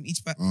 I think from each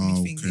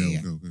Oh, thing. okay, Yeah.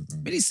 okay. All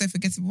right. Billy's so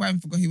forgettable. I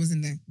forgot he was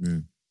in there. Yeah.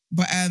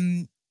 But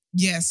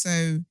yeah.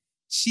 So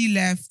she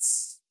left.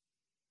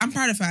 I'm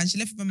proud of her. And she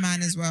left with a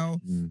man as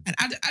well. Mm. And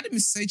Adam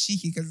is so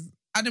cheeky because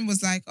Adam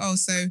was like, "Oh,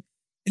 so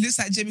it looks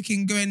like Jamie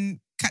can go and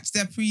catch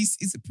their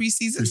preseason."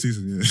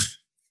 Pre-season, yeah.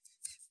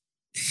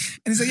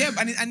 And he's like, "Yeah,"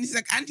 and he's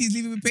like, "And he's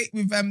leaving with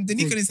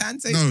Danica in his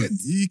hand." So it's No, good.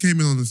 he came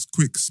in on this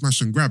quick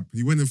smash and grab.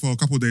 He went in for a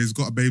couple of days,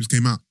 got a babes,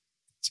 came out.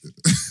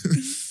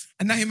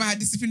 And now he might have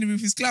disciplinary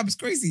with his club. It's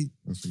crazy.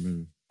 That's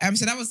hilarious.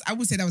 So I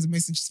would say that was the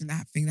most interesting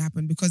thing that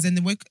happened because then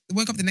they woke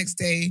up the next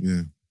day.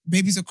 Yeah,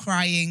 Babies were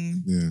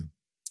crying. yeah.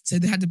 So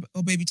they had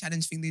the baby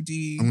challenge thing they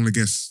do. I'm gonna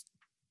guess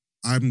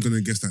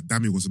that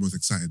Dami was the most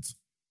excited.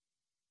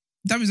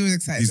 Dami's always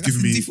excited. He's That's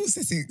giving the me- default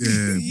setting.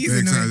 Yeah, He's very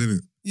annoying. excited, isn't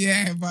it?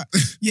 Yeah, but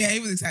yeah, he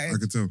was excited. I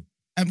could tell.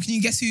 Can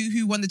you guess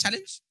who won the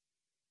challenge?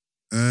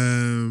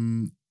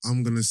 I'm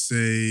gonna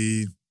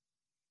say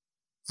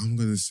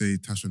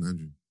Tasha and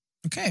Andrew.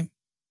 Okay,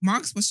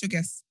 Marks, what's your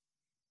guess?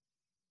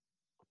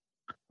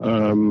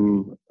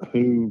 Who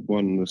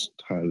won this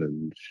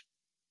challenge?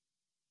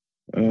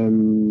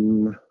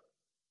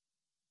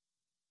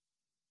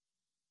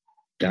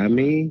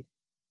 Dami?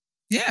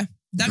 Yeah,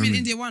 Dami in Dami.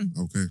 India won.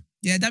 Okay,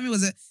 Yeah, Dami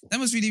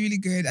was really, really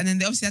good. And then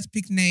they obviously had to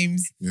pick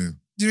names. yeah.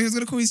 Do you know who's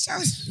gonna call his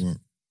child? What?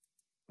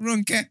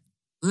 Ronke.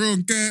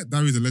 Ronke.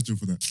 Dami's a legend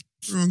for that.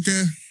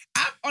 Ronke.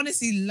 I've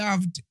honestly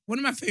loved one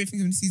of my favorite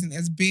things in the season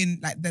has been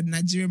like the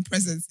Nigerian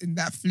presence in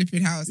that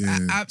flipping house. Yeah.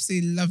 I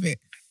absolutely love it.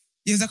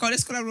 He was like, oh,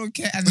 let's call her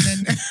Ronke. And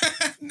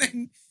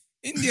then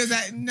India was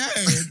like, no.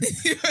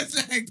 He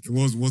was like,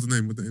 What's the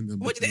name?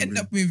 What did it end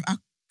up with? I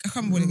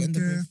can't remember what it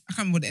ended up with. I can't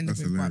remember what it ended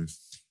That's up with. hilarious.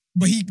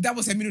 But that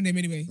was her middle name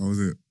anyway. Oh, was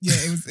it? Yeah,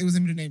 it was a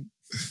middle name.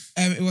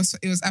 It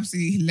was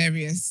absolutely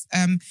hilarious.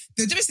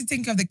 They were just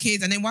taking care of the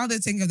kids, and then while they're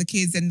taking care of the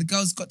kids, then the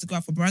girls got to go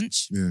out for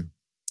brunch. Yeah.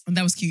 And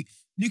that was cute.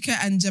 Luca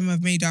and Gemma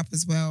have made up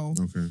as well.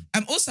 Okay.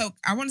 Also,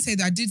 I want to say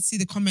that I did see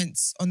the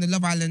comments on the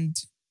Love Island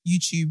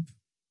YouTube,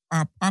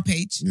 our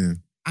page. Yeah.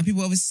 And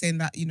people obviously saying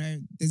that,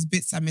 there's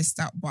bits I missed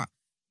out. But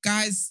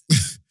guys,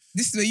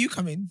 this is where you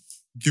come in.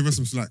 Give her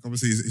some slack.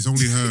 Obviously, it's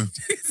only her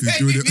who's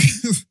doing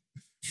it.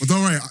 But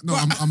don't worry. No,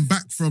 I'm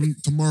back from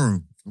tomorrow.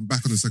 I'm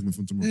back on the segment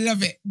from tomorrow.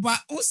 Love it. But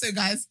also,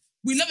 guys,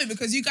 we love it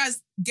because you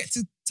guys get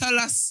to tell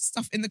us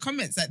stuff in the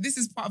comments. Like, this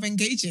is part of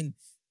engaging.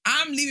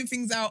 I'm leaving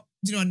things out.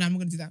 Do you know what? No, I'm not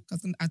going to do that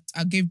because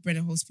I gave Brent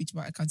a whole speech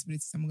about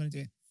accountability, so I'm not going to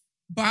do it.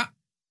 But,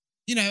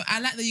 I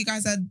like that you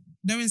guys are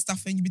knowing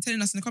stuff and you be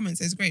telling us in the comments.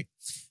 So it's great.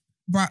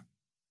 But,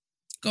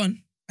 go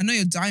on. I know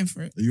you're dying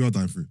for it. You are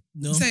dying for it.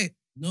 No. Say it.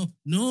 No.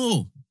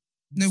 No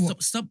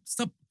what? Stop.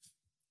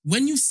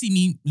 When you see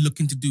me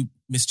looking to do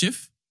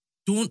mischief,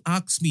 don't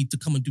ask me to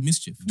come and do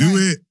mischief. Do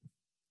it.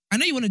 I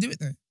know you want to do it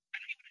though.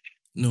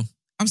 No.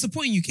 I'm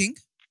supporting you, King.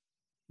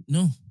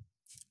 No.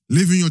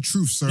 Live in your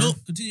truth, sir. No.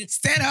 Continue.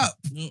 Stand up.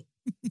 No.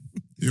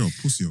 You're a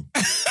pussy, yo.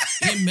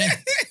 Amen.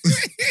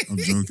 I'm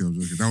joking.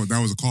 That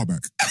was a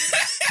callback.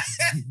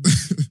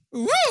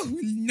 Woo!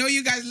 No,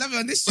 you guys love it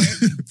on this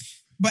show.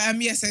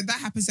 But yeah, so that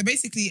happened. So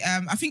basically,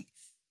 I think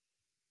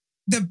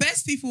the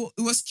best people,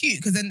 it was cute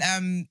because then,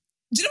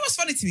 do you know what's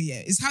funny to me?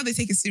 Yeah, is how they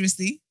take it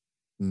seriously.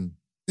 Mm.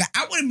 Like,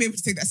 I wouldn't be able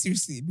to take that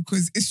seriously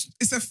because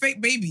it's a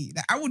fake baby.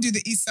 Like, I would do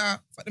the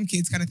Issa, fuck them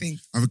kids kind of thing.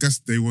 I guess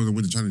they want to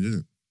win the challenge, isn't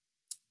it?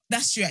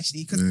 That's true,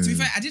 actually. Because to be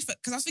fair,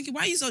 because I was thinking,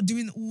 why are you sort of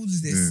doing all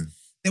of this? Yeah.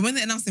 Then when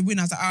they announced the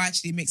winner, I was like, oh,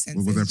 actually, it makes sense.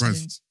 What was their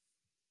prize?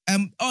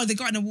 They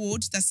got an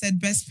award that said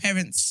Best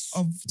Parents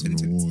of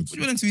 2020. What do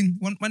you want them to win?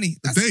 Want money?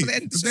 The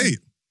date. The date.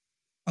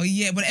 Oh,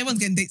 yeah, but everyone's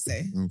getting dates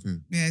there. Okay.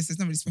 Yeah, so it's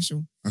not really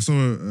special. I saw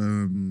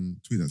a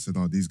tweet that said,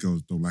 these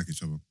girls don't like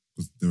each other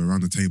because they were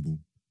around the table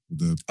with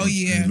the... Oh,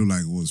 yeah. And it looked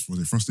like was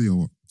it Frosty or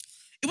what?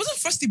 It wasn't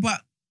Frosty, but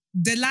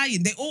they're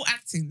lying. They're all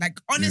acting. Like,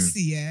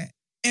 honestly,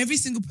 every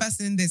single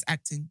person in there is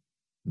acting.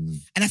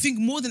 Mm. And I think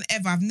more than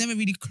ever, I've never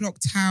really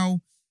clocked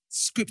how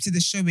scripted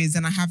the show is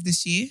than I have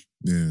this year.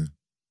 Yeah.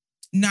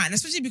 Nah, and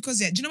especially because,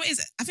 do you know what it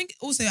is? I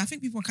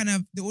think people are kind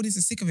of, the audience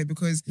is sick of it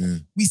because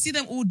we see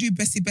them all do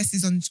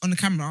besties on the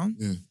camera.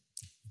 Yeah. As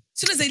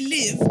soon as they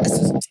leave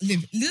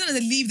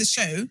the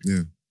show,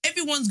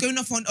 everyone's going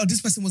off on,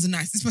 this person wasn't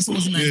nice, this person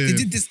wasn't nice, they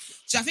did this.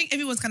 So I think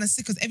everyone's kind of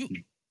sick because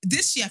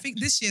this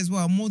year as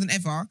well, more than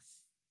ever,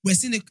 we're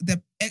seeing the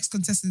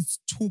ex-contestants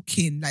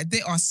talking, like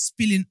they are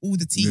spilling all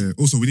the tea. Yeah.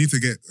 Also, we need to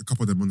get a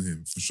couple of them on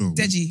here, for sure.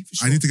 Deji, for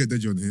sure. I need to get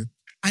Deji on here.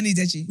 I need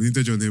Deji. We need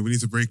Deji on here. We need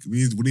to break.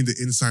 We need the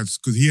inside,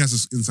 because he has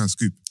an inside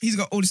scoop. He's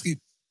got all the scoop.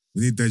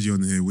 We need Deji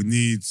on here. We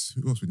need,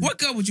 who else we need? What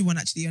girl would you want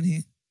actually on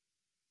here?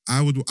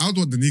 I would want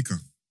Danica.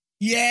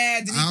 Yeah,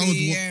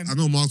 Danica. I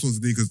know Mark wants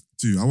Danica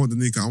too. I want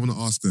Danica. I want to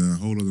ask her a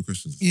whole lot of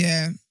questions.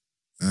 Yeah.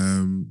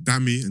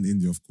 Dami and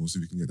India, of course.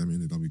 If we can get Dami in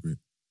there, that'd be great.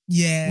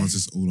 Yeah. Once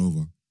it's all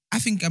over. I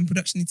think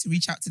production needs to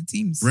reach out to the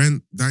teams.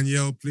 Brent,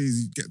 Danielle,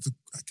 please get to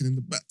cracking in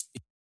the back.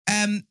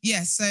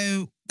 Yeah,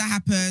 so that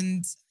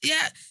happened.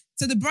 Yeah.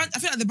 So the brunch, I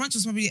feel like the brunch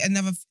was probably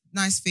another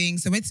nice thing.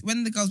 So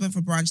when the girls went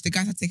for brunch, the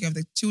guys had to take care of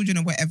the children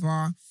or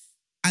whatever.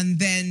 And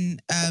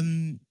then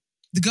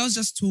the girls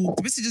just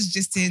talked, basically just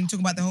gisting, talking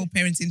about the whole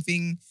parenting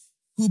thing,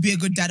 who'll be a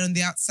good dad on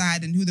the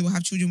outside and who they will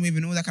have children with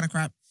and all that kind of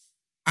crap.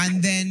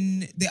 And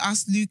then they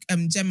asked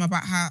Gemma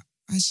about how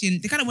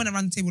they kind of went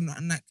around the table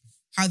and like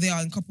how they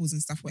are in couples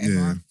and stuff, whatever.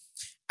 Yeah.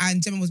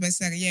 And Gemma was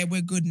basically like, yeah,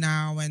 we're good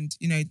now. And,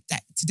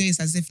 that today is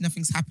as if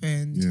nothing's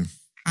happened. Yeah.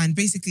 And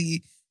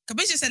basically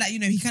just said that,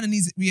 he kind of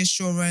needs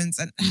reassurance.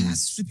 And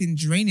that's flipping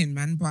draining,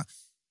 man. But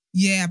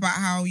yeah, about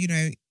how, he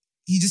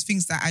just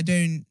thinks that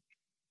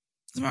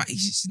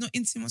she's not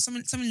into him or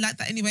something like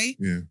that anyway.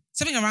 Yeah.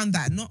 Something around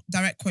that, not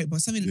direct quote,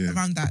 but something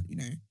around that,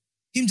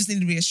 him just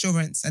needed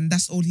reassurance and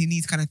that's all he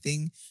needs kind of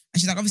thing.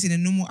 And she's like, obviously in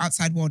a normal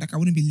outside world, like I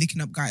wouldn't be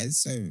licking up guys.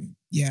 So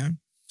yeah.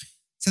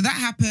 So that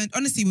happened.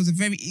 Honestly,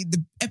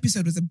 the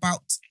episode was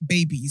about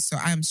babies. So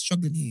I am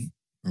struggling here.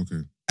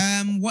 Okay.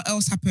 What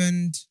else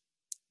happened?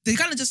 They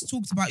kind of just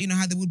talked about,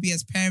 how they would be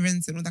as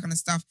parents and all that kind of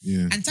stuff.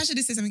 Yeah. And Tasha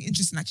did say something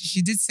interesting, actually.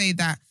 She did say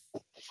that,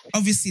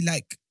 obviously,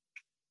 like,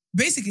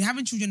 basically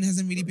having children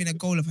hasn't really been a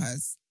goal of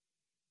hers.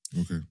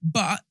 Okay.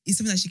 But it's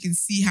something that she can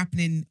see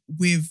happening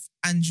with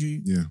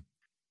Andrew. Yeah.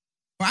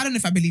 But I don't know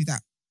if I believe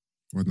that.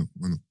 Why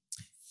not?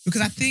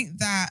 Because I think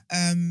that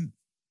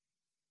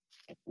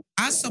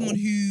as someone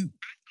who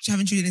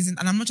having children isn't,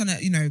 and I'm not trying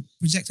to,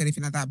 project or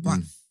anything like that, but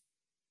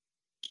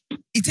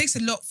it takes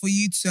a lot for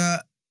you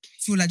to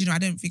feel like, I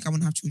don't think I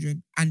want to have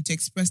children and to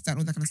express that and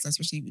all that kind of stuff,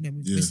 especially,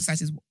 when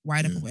society's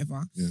wide up or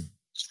whatever. Yeah.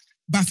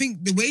 But I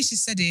think the way she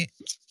said it,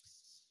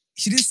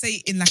 she didn't say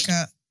it in like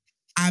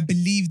I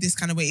believe this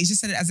kind of way. She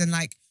just said it as in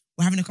like,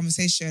 we're having a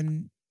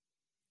conversation,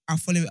 I'll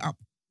follow it up.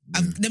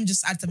 Let me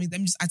just add something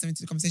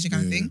to the conversation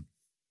kind of thing.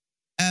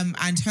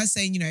 And her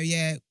saying,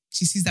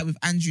 she sees that with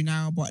Andrew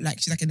now, but like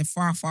she's like in the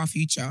far, far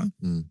future.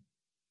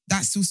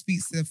 That still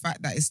speaks to the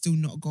fact that it's still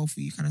not a goal for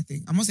you kind of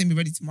thing. I'm not saying be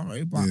ready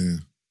tomorrow, but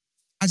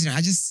I don't know.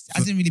 I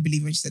didn't really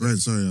believe when she said Right, it.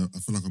 sorry, I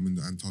feel like I'm in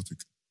the Antarctic.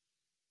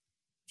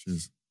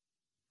 Cheers.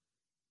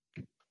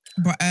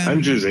 But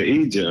Andrew's an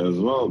idiot as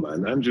well,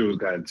 man. Andrew was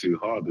going too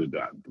hard with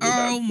that.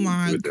 Oh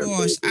my with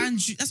gosh, that.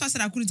 Andrew! That's why I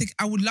said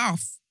I would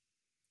laugh.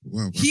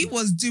 Wow, He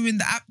was doing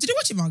the app. Did you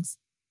watch it, Mugs?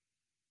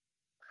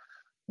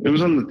 It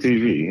was on the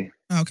TV.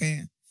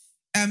 Okay.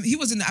 He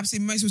was in the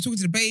absolute most. He was talking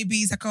to the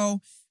babies, like,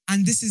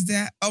 and this is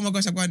the. Oh my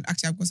gosh, I've got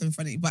something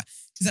funny. But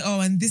he's like,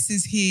 and this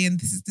is here, and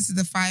this is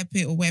the fire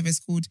pit or whatever it's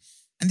called,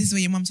 and this is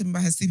where your mum told me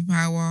about her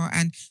superpower.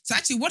 And so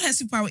actually, what her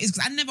superpower is,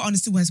 because I never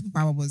understood what her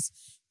superpower was.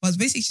 But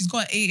basically, she's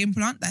got an ear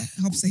implant that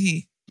helps her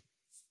hear.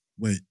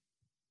 Wait.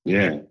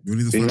 Yeah. You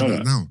need to find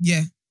out now?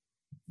 Yeah.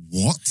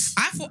 What?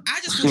 I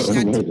just thought she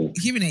had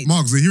hearing aids.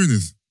 Marks, are you hearing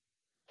this?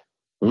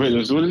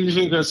 Wait, so what did you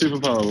think her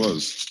superpower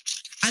was?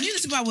 I knew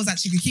the superpower was that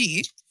she could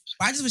hear,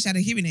 but I just wish she had a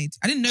hearing aid.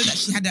 I didn't know that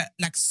she had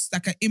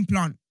like an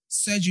implant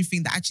surgery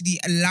thing that actually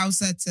allows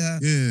her to.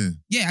 Yeah.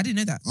 Yeah, I didn't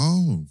know that.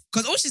 Oh.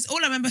 Because all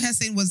I remember her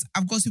saying was,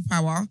 "I've got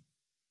superpower,"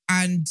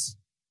 and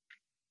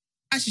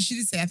actually she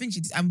did say, I think she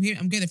did. I'm getting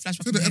a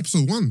flashback. Said it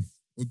episode 1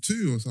 or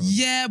 2 or something.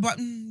 Yeah, but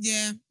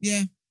yeah,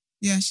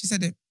 she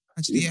said it.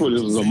 Actually, You thought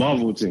this was a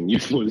Marvel thing. You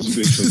thought this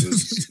bitch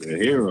was a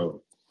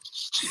hero.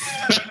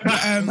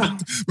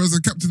 Where's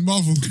the Captain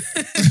Marvel?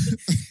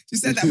 She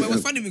said that, but it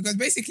was funny because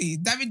basically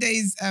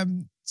Davide's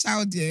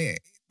child,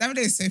 Davide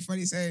is so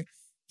funny. So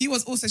he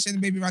was also showing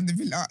the baby around the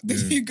villa. Then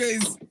he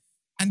goes,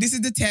 and this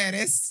is the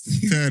terrace.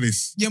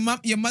 Terrace. Your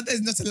mother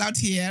is not allowed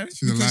here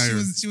She's a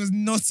liar. she was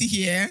naughty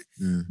here.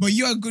 Yeah. But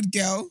you're a good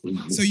girl,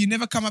 so you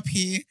never come up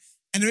here.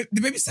 And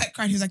the baby started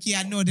crying. He was like,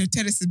 "Yeah, no, the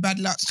terrace is bad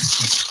luck."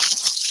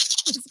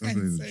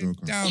 Definitely a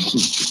joke.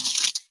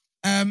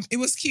 Dumb. It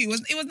was cute.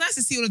 It was nice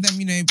to see all of them,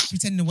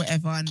 pretending or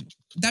whatever. And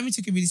Dami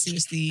took it really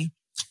seriously.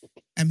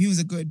 He was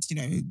a good,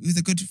 he was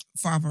a good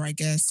father, I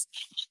guess.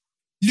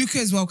 Luca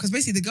as well, because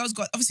basically the girls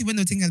got, obviously when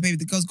they were thinking of the baby,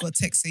 the girls got a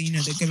text saying,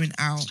 they're going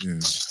out. Yeah.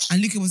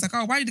 And Luca was like,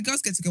 "Oh, why did the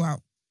girls get to go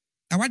out?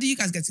 Like, why do you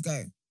guys get to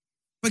go?"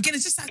 But again,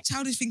 it's just like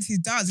childish things he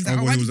does. He's like,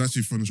 He was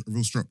actually from a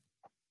real strap.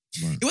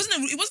 Right. It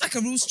was like a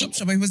real strop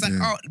shop. But he was like,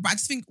 but I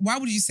just think, why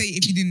would you say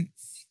it if you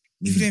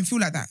didn't feel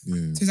like that?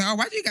 Yeah. So he's like, "Oh,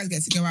 why do you guys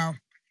get to go out?"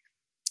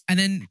 And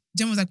then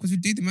Jen was like, "Because we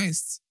do the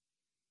most.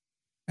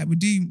 Like we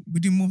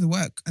do more of the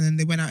work." And then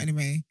they went out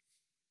anyway.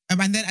 And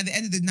then at the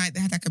end of the night, they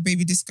had like a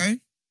baby disco.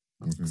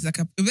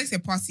 Okay. It was basically a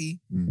party.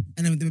 And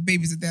then the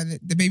babies were there.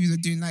 The babies were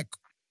doing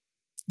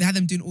they had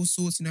them doing all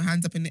sorts,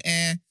 hands up in the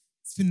air,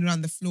 spinning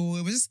around the floor.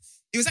 It was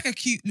like a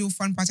cute little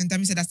fun party. And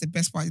Dami said that's the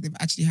best party they've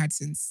actually had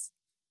since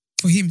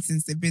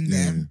they've been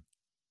there. Yeah.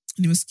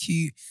 And it was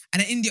cute.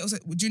 And then India also,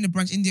 during the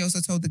brunch, India also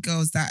told the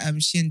girls that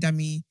she and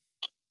Dami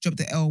dropped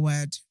the L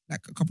word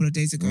like a couple of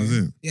days ago. Was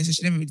it? Yeah, so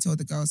she never really told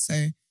the girls. So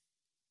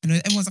I know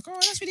everyone's like, "Oh,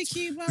 that's really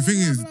cute." Blah, The blah, thing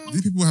blah, is, blah.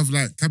 these people have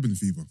like cabin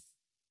fever.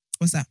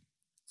 What's that?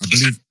 I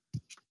believe.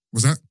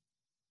 What's that?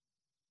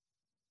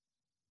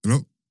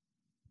 Hello?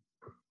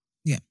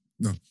 Yeah.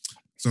 No.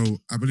 So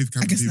I believe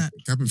cabin guess fever, not.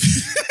 cabin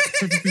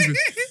fever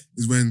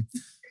is when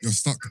you're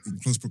stuck in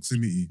close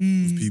proximity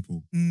with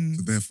people.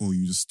 So therefore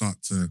you just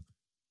start to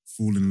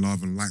fall in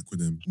love and like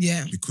with them.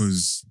 Yeah.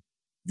 Because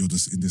you're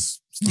just in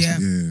this stuff. Yeah.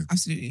 Yeah.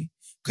 Absolutely.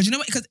 Because you know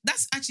what? Because that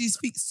actually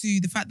speaks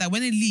to the fact that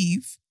when they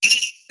leave,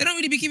 they don't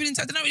really be keeping in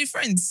touch. They're not really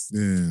friends.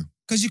 Yeah.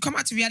 Because you come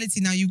out to reality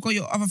now, you've got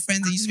your other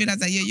friends and you just realize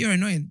that, you're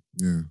annoying.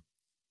 Yeah.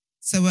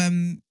 So,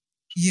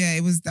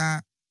 it was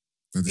that.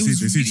 Like they It was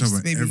see each really other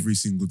just, baby, every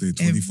single day,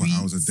 24 every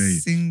hours a day.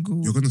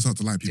 single You're going to start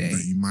to like people day.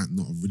 that you might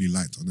not have really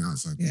liked on the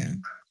outside. Yeah. You know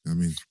what I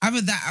mean?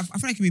 Either that, I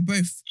feel like it could be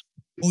both.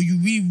 Or you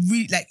really,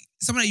 really, like,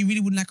 someone that you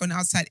really wouldn't like on the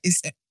outside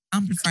is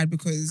amplified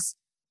because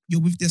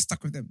they're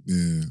stuck with them. Yeah.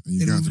 And you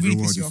They get out to the really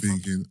real world, piss you you're off.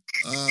 thinking,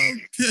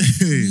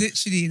 okay.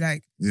 Literally,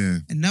 like, Yeah.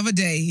 another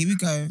day, here we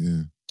go.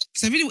 Yeah.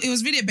 So it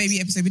was really a baby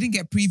episode. We didn't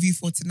get a preview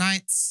for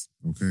tonight.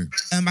 Okay.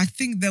 I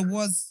think there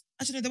wasn't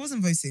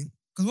voting.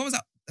 Because what was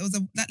that? There was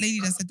that lady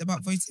that said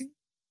about voting.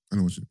 I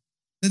know what you.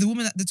 The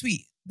woman the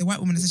tweet, the white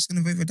woman that said she's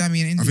going to vote for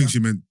Dami in India. I think she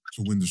meant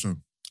to win the show.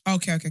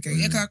 Okay.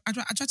 Yeah, 'cause I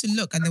tried to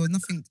look and there was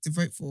nothing to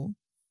vote for.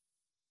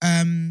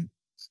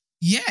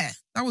 Yeah,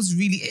 that was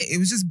really it. It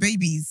was just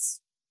babies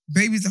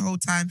the whole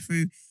time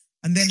through.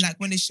 And then like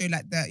when they show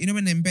like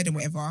when they're in bed and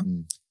whatever,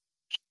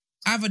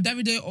 either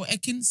Davide or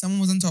Ekin,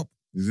 someone was on top.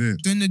 Is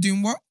it? Don't know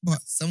doing what,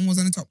 but someone was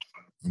on the top.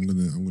 I'm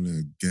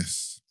gonna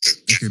guess.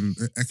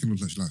 Ekin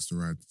looks like she likes to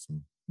ride. So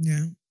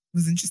Yeah, it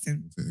was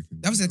interesting. I'll say Ekin.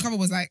 Obviously, the cover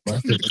was like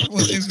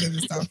was over them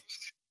and stuff,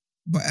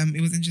 but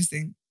it was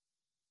interesting.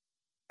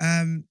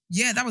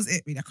 Yeah, that was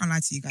it. Really, I can't lie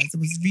to you guys. There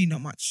was really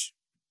not much.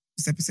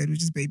 This episode was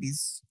just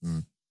babies.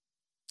 Right.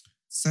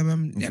 So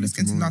let's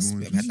get to the last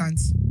bit of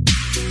headlines.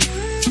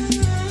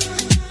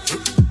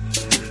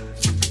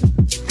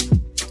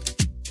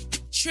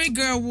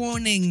 Trigger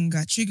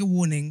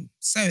warning.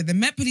 So the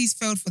Met Police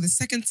failed for the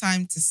second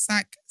time to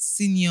sack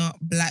senior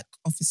black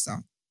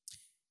officer.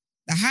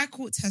 The High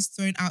Court has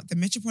thrown out the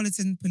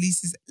Metropolitan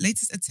Police's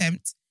latest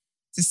attempt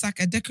to sack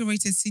a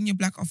decorated senior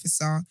black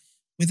officer,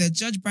 with a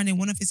judge branding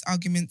one of his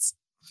arguments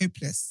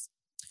hopeless.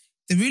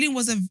 The ruling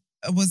was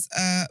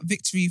a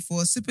victory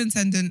for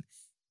Superintendent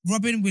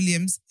Robin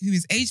Williams, who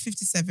is age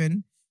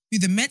 57, who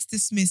the Met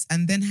dismissed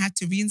and then had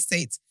to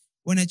reinstate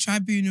when a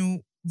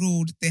tribunal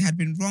ruled they had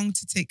been wrong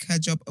to take her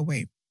job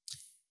away.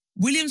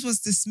 Williams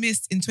was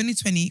dismissed in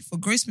 2020 for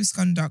gross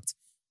misconduct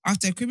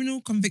after a criminal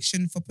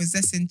conviction for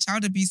possessing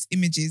child abuse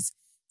images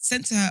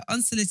sent to her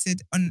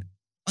unsolicited on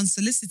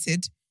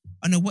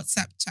a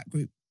WhatsApp chat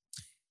group.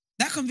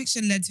 That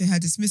conviction led to her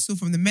dismissal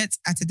from the Met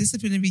at a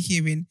disciplinary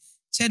hearing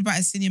chaired by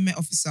a senior Met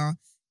officer,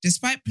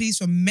 despite pleas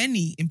from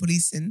many in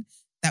policing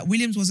that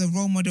Williams was a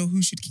role model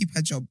who should keep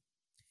her job.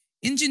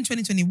 In June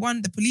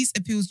 2021, the Police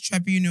Appeals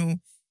Tribunal,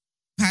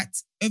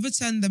 PAT,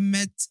 overturned the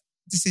Met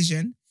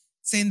decision,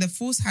 saying the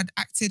force had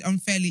acted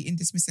unfairly in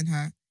dismissing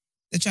her.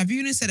 The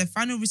tribunal said a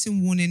final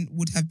written warning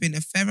would have been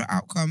a fairer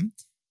outcome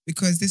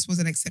because this was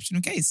an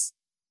exceptional case.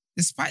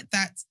 Despite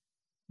that,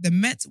 the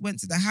Met went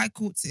to the High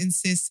Court to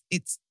insist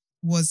it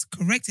was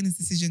correct in its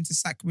decision to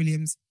sack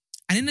Williams.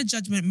 And in a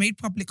judgment made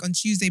public on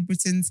Tuesday,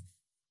 Britain's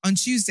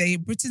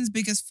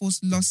biggest force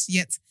lost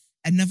yet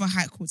another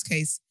High Court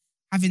case,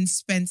 having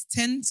spent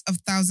tens of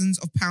thousands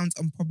of pounds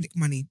on public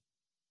money.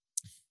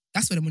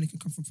 That's where the money can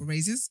come from for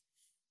raises.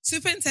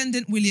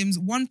 Superintendent Williams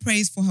won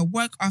praise for her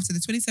work after the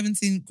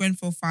 2017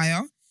 Grenfell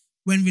fire,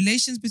 when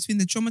relations between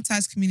the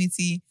traumatized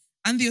community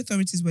and the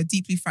authorities were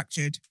deeply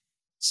fractured.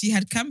 She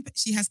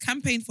has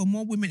campaigned for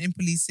more women in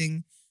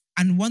policing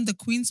and won the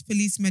Queen's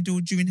Police Medal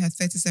during her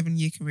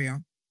 37-year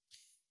career.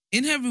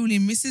 In her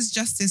ruling, Mrs.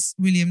 Justice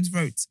Williams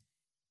wrote,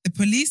 "The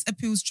Police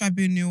Appeals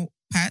Tribunal,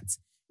 PAT,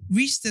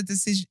 reached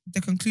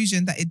the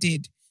conclusion that it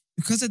did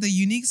because of the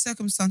unique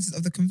circumstances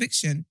of the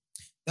conviction,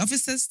 the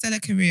officer's stellar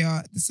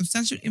career, the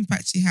substantial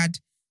impact she had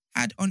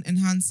on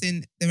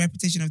enhancing the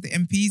reputation of the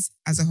MPs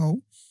as a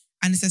whole,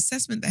 and its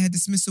assessment that her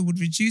dismissal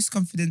would reduce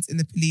confidence in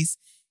the police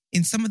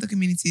in some of the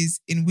communities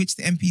in which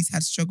the MPs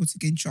had struggled to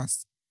gain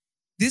trust.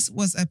 This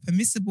was a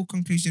permissible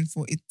conclusion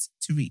for it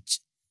to reach.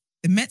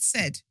 The Met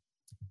said,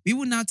 we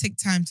will now take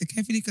time to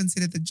carefully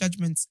consider the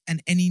judgments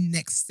and any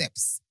next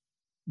steps."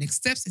 Next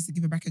steps is to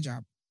give her back a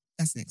job.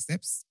 That's next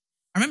steps.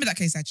 I remember that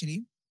case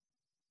actually.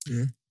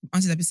 Yeah.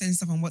 Auntie, I've been sending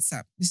stuff on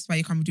WhatsApp. This is why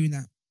you can't be doing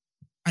that.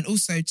 And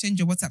also change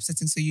your WhatsApp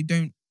settings so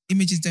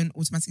images don't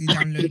automatically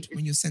download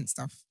when you're sent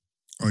stuff.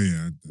 Oh,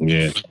 yeah.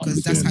 Yeah.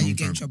 Because that's how you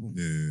get in trouble.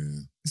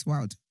 Yeah. It's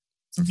wild.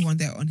 Some people on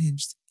there are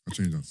unhinged. I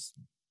changed that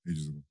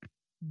ages ago.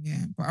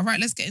 Yeah. But all right,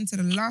 let's get into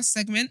the last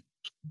segment.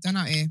 Done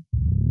out here.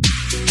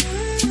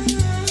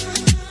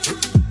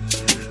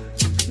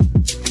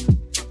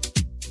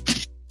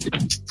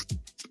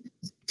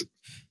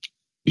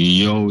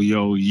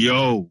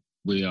 Yo.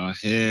 We are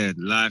here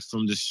live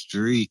from the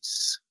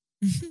streets.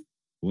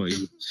 What are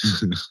you,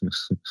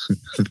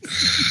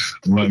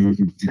 what are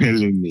you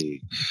telling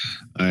me?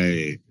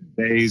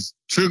 There's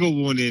trigger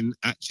warning,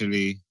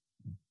 actually,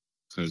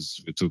 because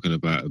we're talking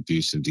about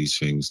abuse and these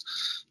things.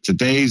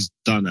 Today's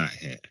done out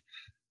here.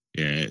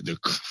 Yeah, the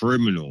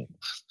criminal.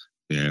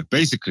 Yeah,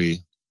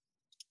 basically,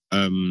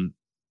 I've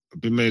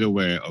been made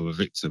aware of a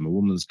victim. A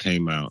woman's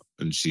came out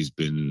and she's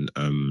been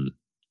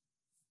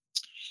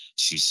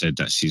she said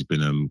that she's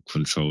been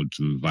controlled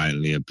and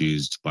violently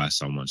abused by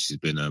someone. She's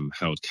been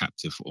held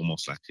captive for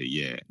almost like a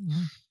year.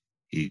 Yeah.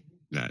 He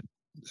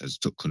has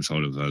took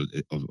control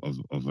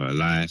of her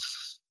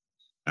life,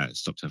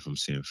 stopped her from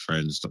seeing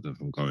friends, stopped her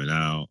from going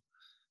out,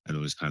 and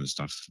all this kind of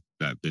stuff.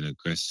 Like been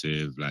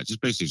aggressive, like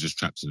just basically just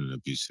trapped in an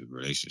abusive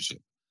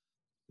relationship.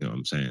 You know what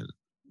I'm saying?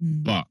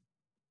 Mm. But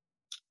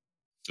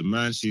the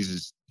man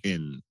she's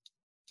in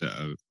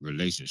a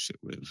relationship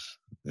with,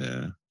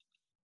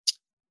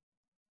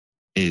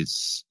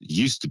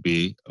 used to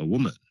be a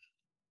woman.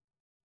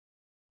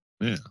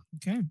 Yeah.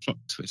 Okay. Plot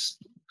twist.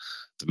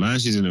 The man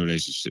she's in a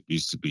relationship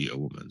used to be a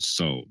woman.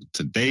 So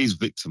today's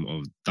victim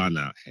of done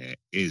out here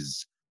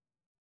is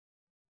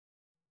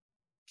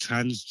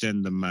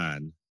transgender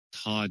man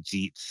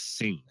Tarjeet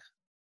Singh,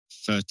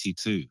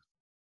 32.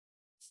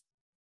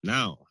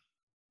 Now,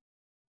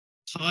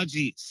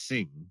 Tarjeet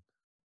Singh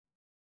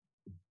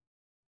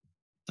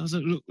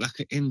doesn't look like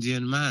an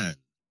Indian man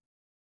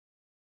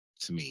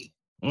to me,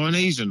 or an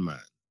Asian man,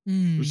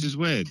 which is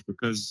weird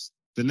because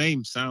the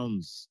name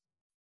sounds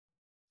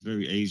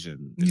very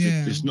Asian.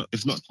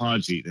 If not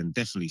Tarjeet, then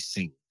definitely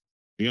Singh.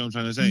 You know what I'm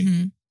trying to say?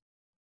 Mm-hmm.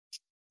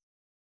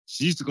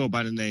 He used to go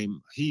by the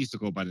name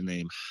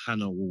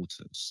Hannah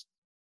Waters.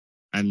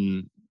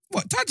 And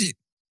what, Tarjeet?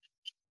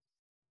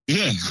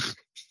 Yeah.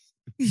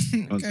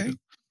 Okay.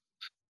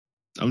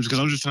 I'm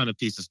just trying to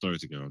piece the story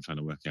together. I'm trying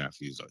to work it out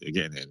for you. So you're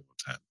getting it in more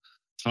time.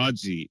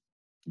 Tarjeet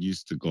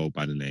used to go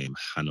by the name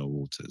Hannah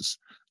Waters.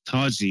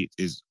 Tarjeet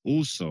is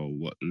also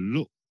what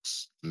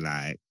looks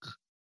like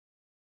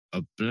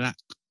a black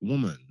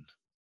woman.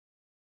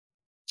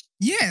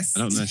 Yes.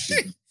 I don't know if she...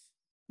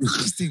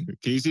 Interesting.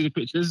 Can you see the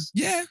pictures?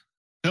 Yeah.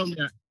 Help me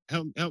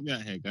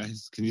out here,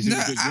 guys. Can you see the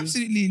pictures?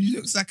 Absolutely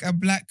looks like a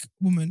black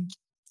woman.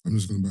 I'm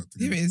just going back to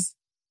Here it is.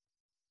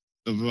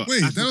 Wait,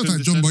 that looks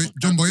like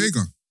John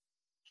Boyega.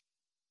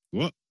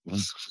 What?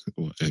 What?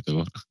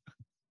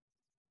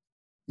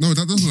 No,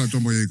 that doesn't look like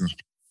John Boyega.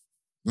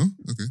 No?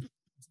 Okay.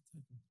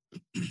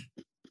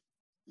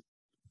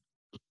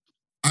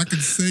 I can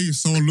say if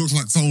someone looks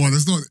like someone.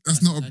 That's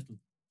not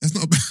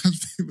a bad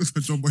thing. Looks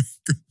like John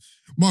Boyega.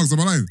 Marks, am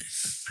I lying?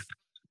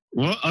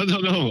 What? I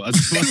don't know.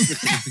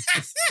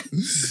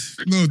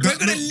 We're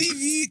gonna leave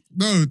you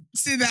to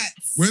that.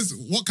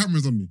 What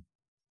camera's on me?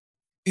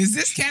 Is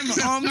this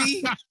camera on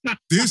me?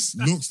 This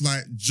looks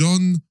like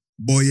John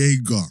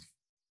Boyega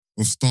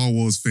of Star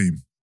Wars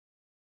fame.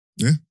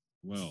 Yeah?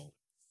 Well.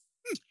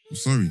 I'm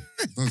sorry.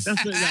 That's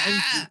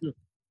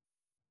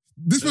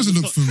This person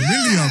looks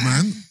familiar,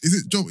 man.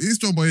 It's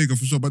John Boyega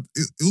for sure, but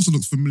it also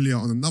looks familiar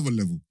on another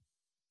level.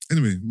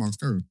 Anyway, Mark's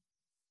carry on.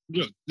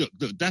 Look.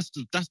 That's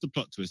the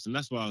plot twist, and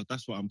that's what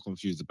I'm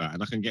confused about,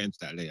 and I can get into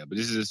that later. But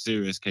this is a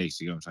serious case.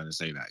 You know what I'm trying to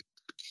say? Like,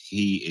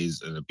 he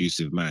is an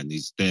abusive man.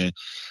 He's there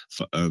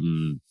for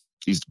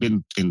he's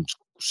been in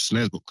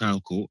Snaresbrook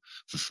Crown Court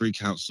for 3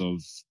 counts of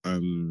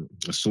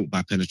assault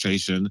by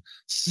penetration,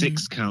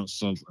 6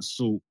 counts of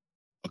assault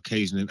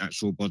occasioning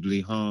actual bodily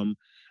harm,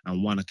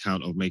 and 1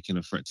 account of making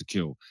a threat to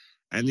kill.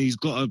 And he's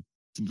got a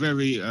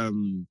very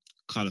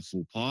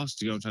colourful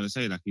past. You know what I'm trying to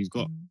say? Like, he's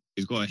got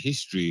a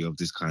history of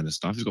this kind of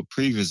stuff. He's got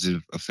previous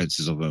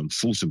offences of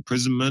false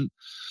imprisonment,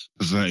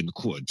 perverting the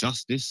court of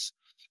justice,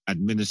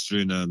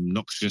 administering a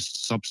noxious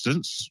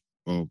substance,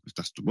 or if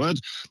that's the word,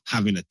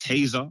 having a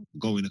taser,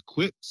 going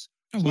equipped,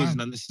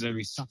 causing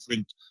unnecessary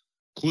suffering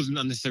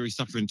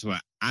to an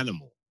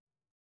animal.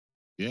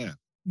 Yeah.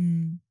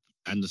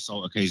 And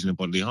assault occasioning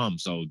bodily harm.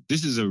 So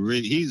he's a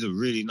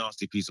really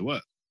nasty piece of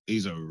work.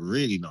 He's a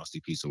really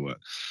nasty piece of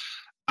work.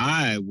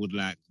 I would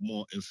like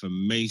more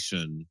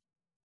information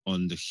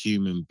on the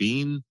human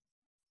being,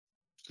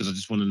 because I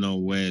just want to know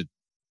why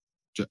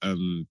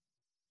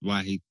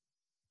he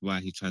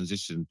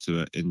transitioned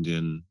to an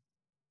Indian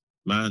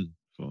man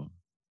for.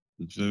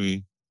 It's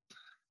very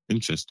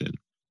interesting.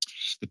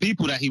 The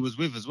people that he was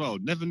with as well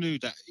never knew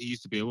that he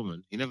used to be a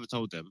woman. He never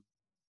told them.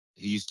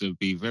 He used to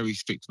be very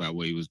strict about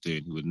what he was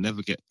doing. He would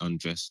never get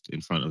undressed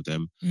in front of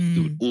them. He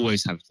would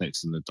always have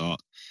sex in the dark,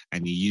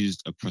 and he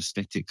used a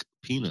prosthetic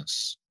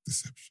penis.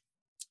 Deception.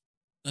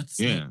 That's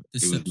not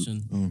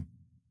deception.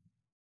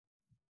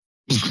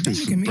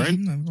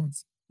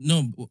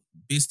 No,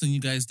 based on you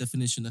guys'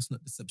 definition, that's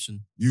not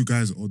deception. You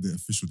guys are the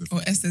official definition.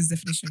 Or Esther's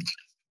definition.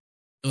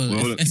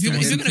 If you're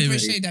going to throw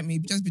shade at me,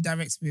 just be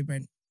direct with me,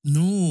 Brent.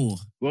 No.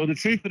 Well, the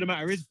truth of the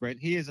matter is, Brent,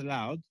 he is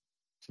allowed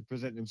to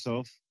present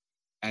himself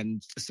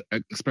and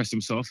express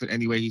himself in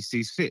any way he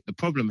sees fit. The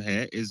problem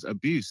here is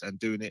abuse and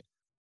doing it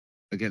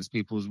against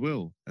people's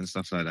will and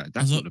stuff like that.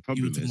 That's what the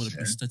problem is. You were talking about a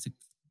prosthetic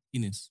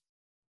penis.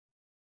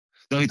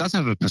 No, he does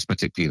have a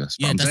prosthetic penis.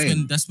 Yeah,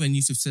 that's when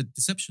Yusuf said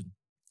deception.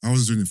 I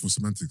was doing it for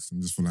semantics and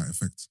just for like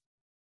effect.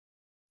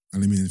 I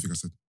didn't mean anything I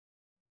said.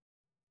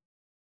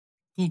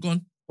 Cool, go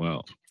on.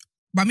 Well,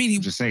 but I mean,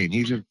 I'm just saying,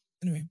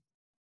 anyway.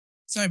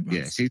 Sorry, bro.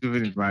 Yes, he's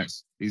within his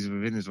rights. He's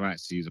within his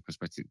rights to use a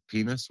prosthetic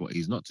penis. What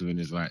he's not within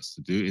his rights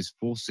to do is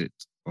force it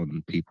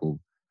on people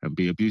and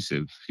be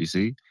abusive, you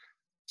see?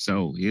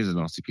 So he is a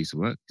nasty piece of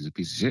work. He's a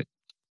piece of shit.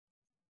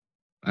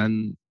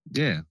 And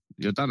yeah,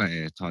 you're done at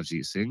here,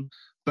 Tajit Singh.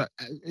 But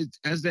I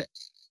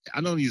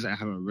know you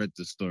haven't read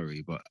the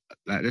story, but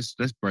like let's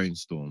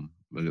brainstorm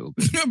a little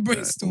bit.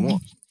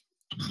 Brainstorm.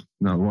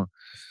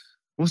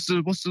 What's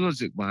the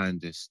logic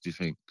behind this? Do you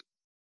think?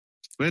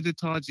 Where did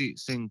Tajit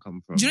Singh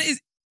come from? Do you know,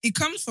 it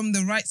comes from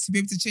the right to be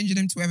able to change your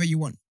name to whatever you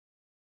want.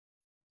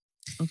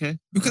 Okay.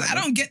 Because I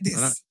don't get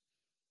this.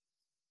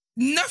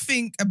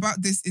 Nothing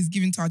about this is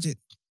giving Tajit.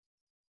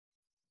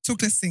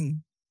 Tukla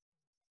Singh.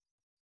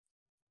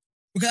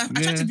 Because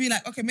I tried to be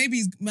like, okay, maybe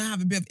he might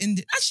have a bit of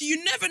Indian. Actually,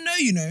 you never know,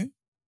 you know.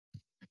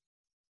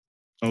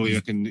 Oh,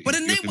 you can. But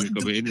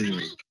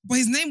but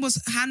his name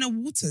was Hannah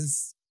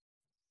Waters.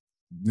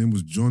 His name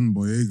was John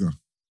Boyega.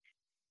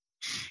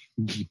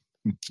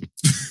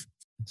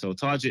 So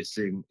Tajit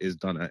Singh is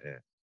done at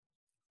it.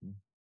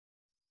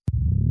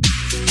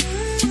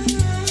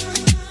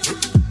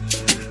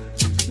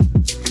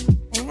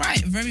 All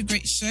right, very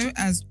great show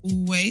as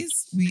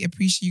always. We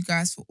appreciate you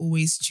guys for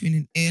always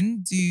tuning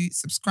in. Do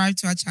subscribe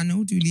to our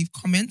channel. Do leave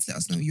comments. Let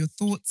us know your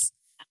thoughts.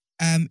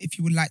 If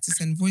you would like to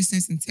send voice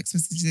notes and text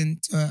messages in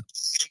for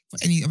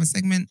any other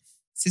segment,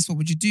 sis, what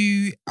would you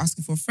do?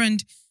 Asking for a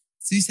friend.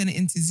 So you send it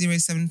into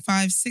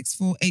 075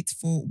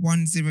 6484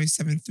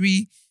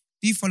 1073.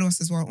 Do follow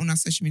us as well on our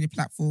social media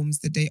platforms,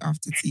 The Day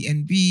After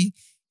TNB.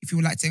 If you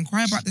would like to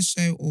inquire about the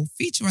show or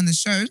feature on the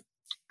show,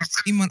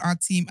 email our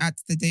team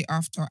at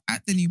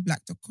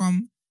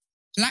thedayafter@thenewblack.com.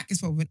 Black is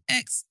spelled with an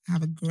X.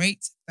 Have a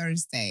great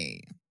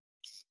Thursday.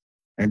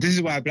 And this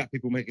is why black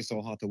people make it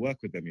so hard to work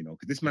with them, you know,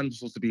 because this man was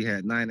supposed to be here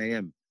at 9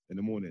 a.m. in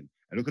the morning.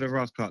 And look at the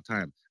Ross Clark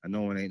time, and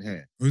no one ain't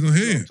here. Oh, he's not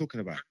here? This is what I'm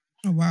talking about.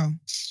 Oh, wow.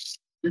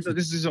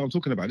 This is what I'm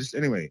talking about.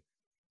 Anyway.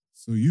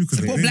 So you could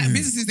support black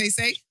businesses, they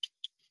say.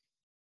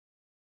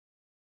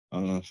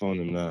 I'm gonna phone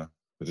him now,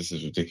 but this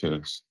is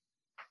ridiculous.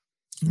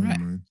 All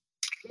right.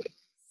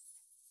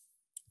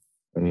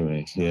 Anyway.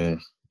 Yeah.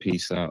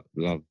 Peace out.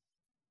 Love.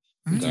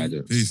 Bye.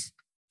 Guidance. Peace.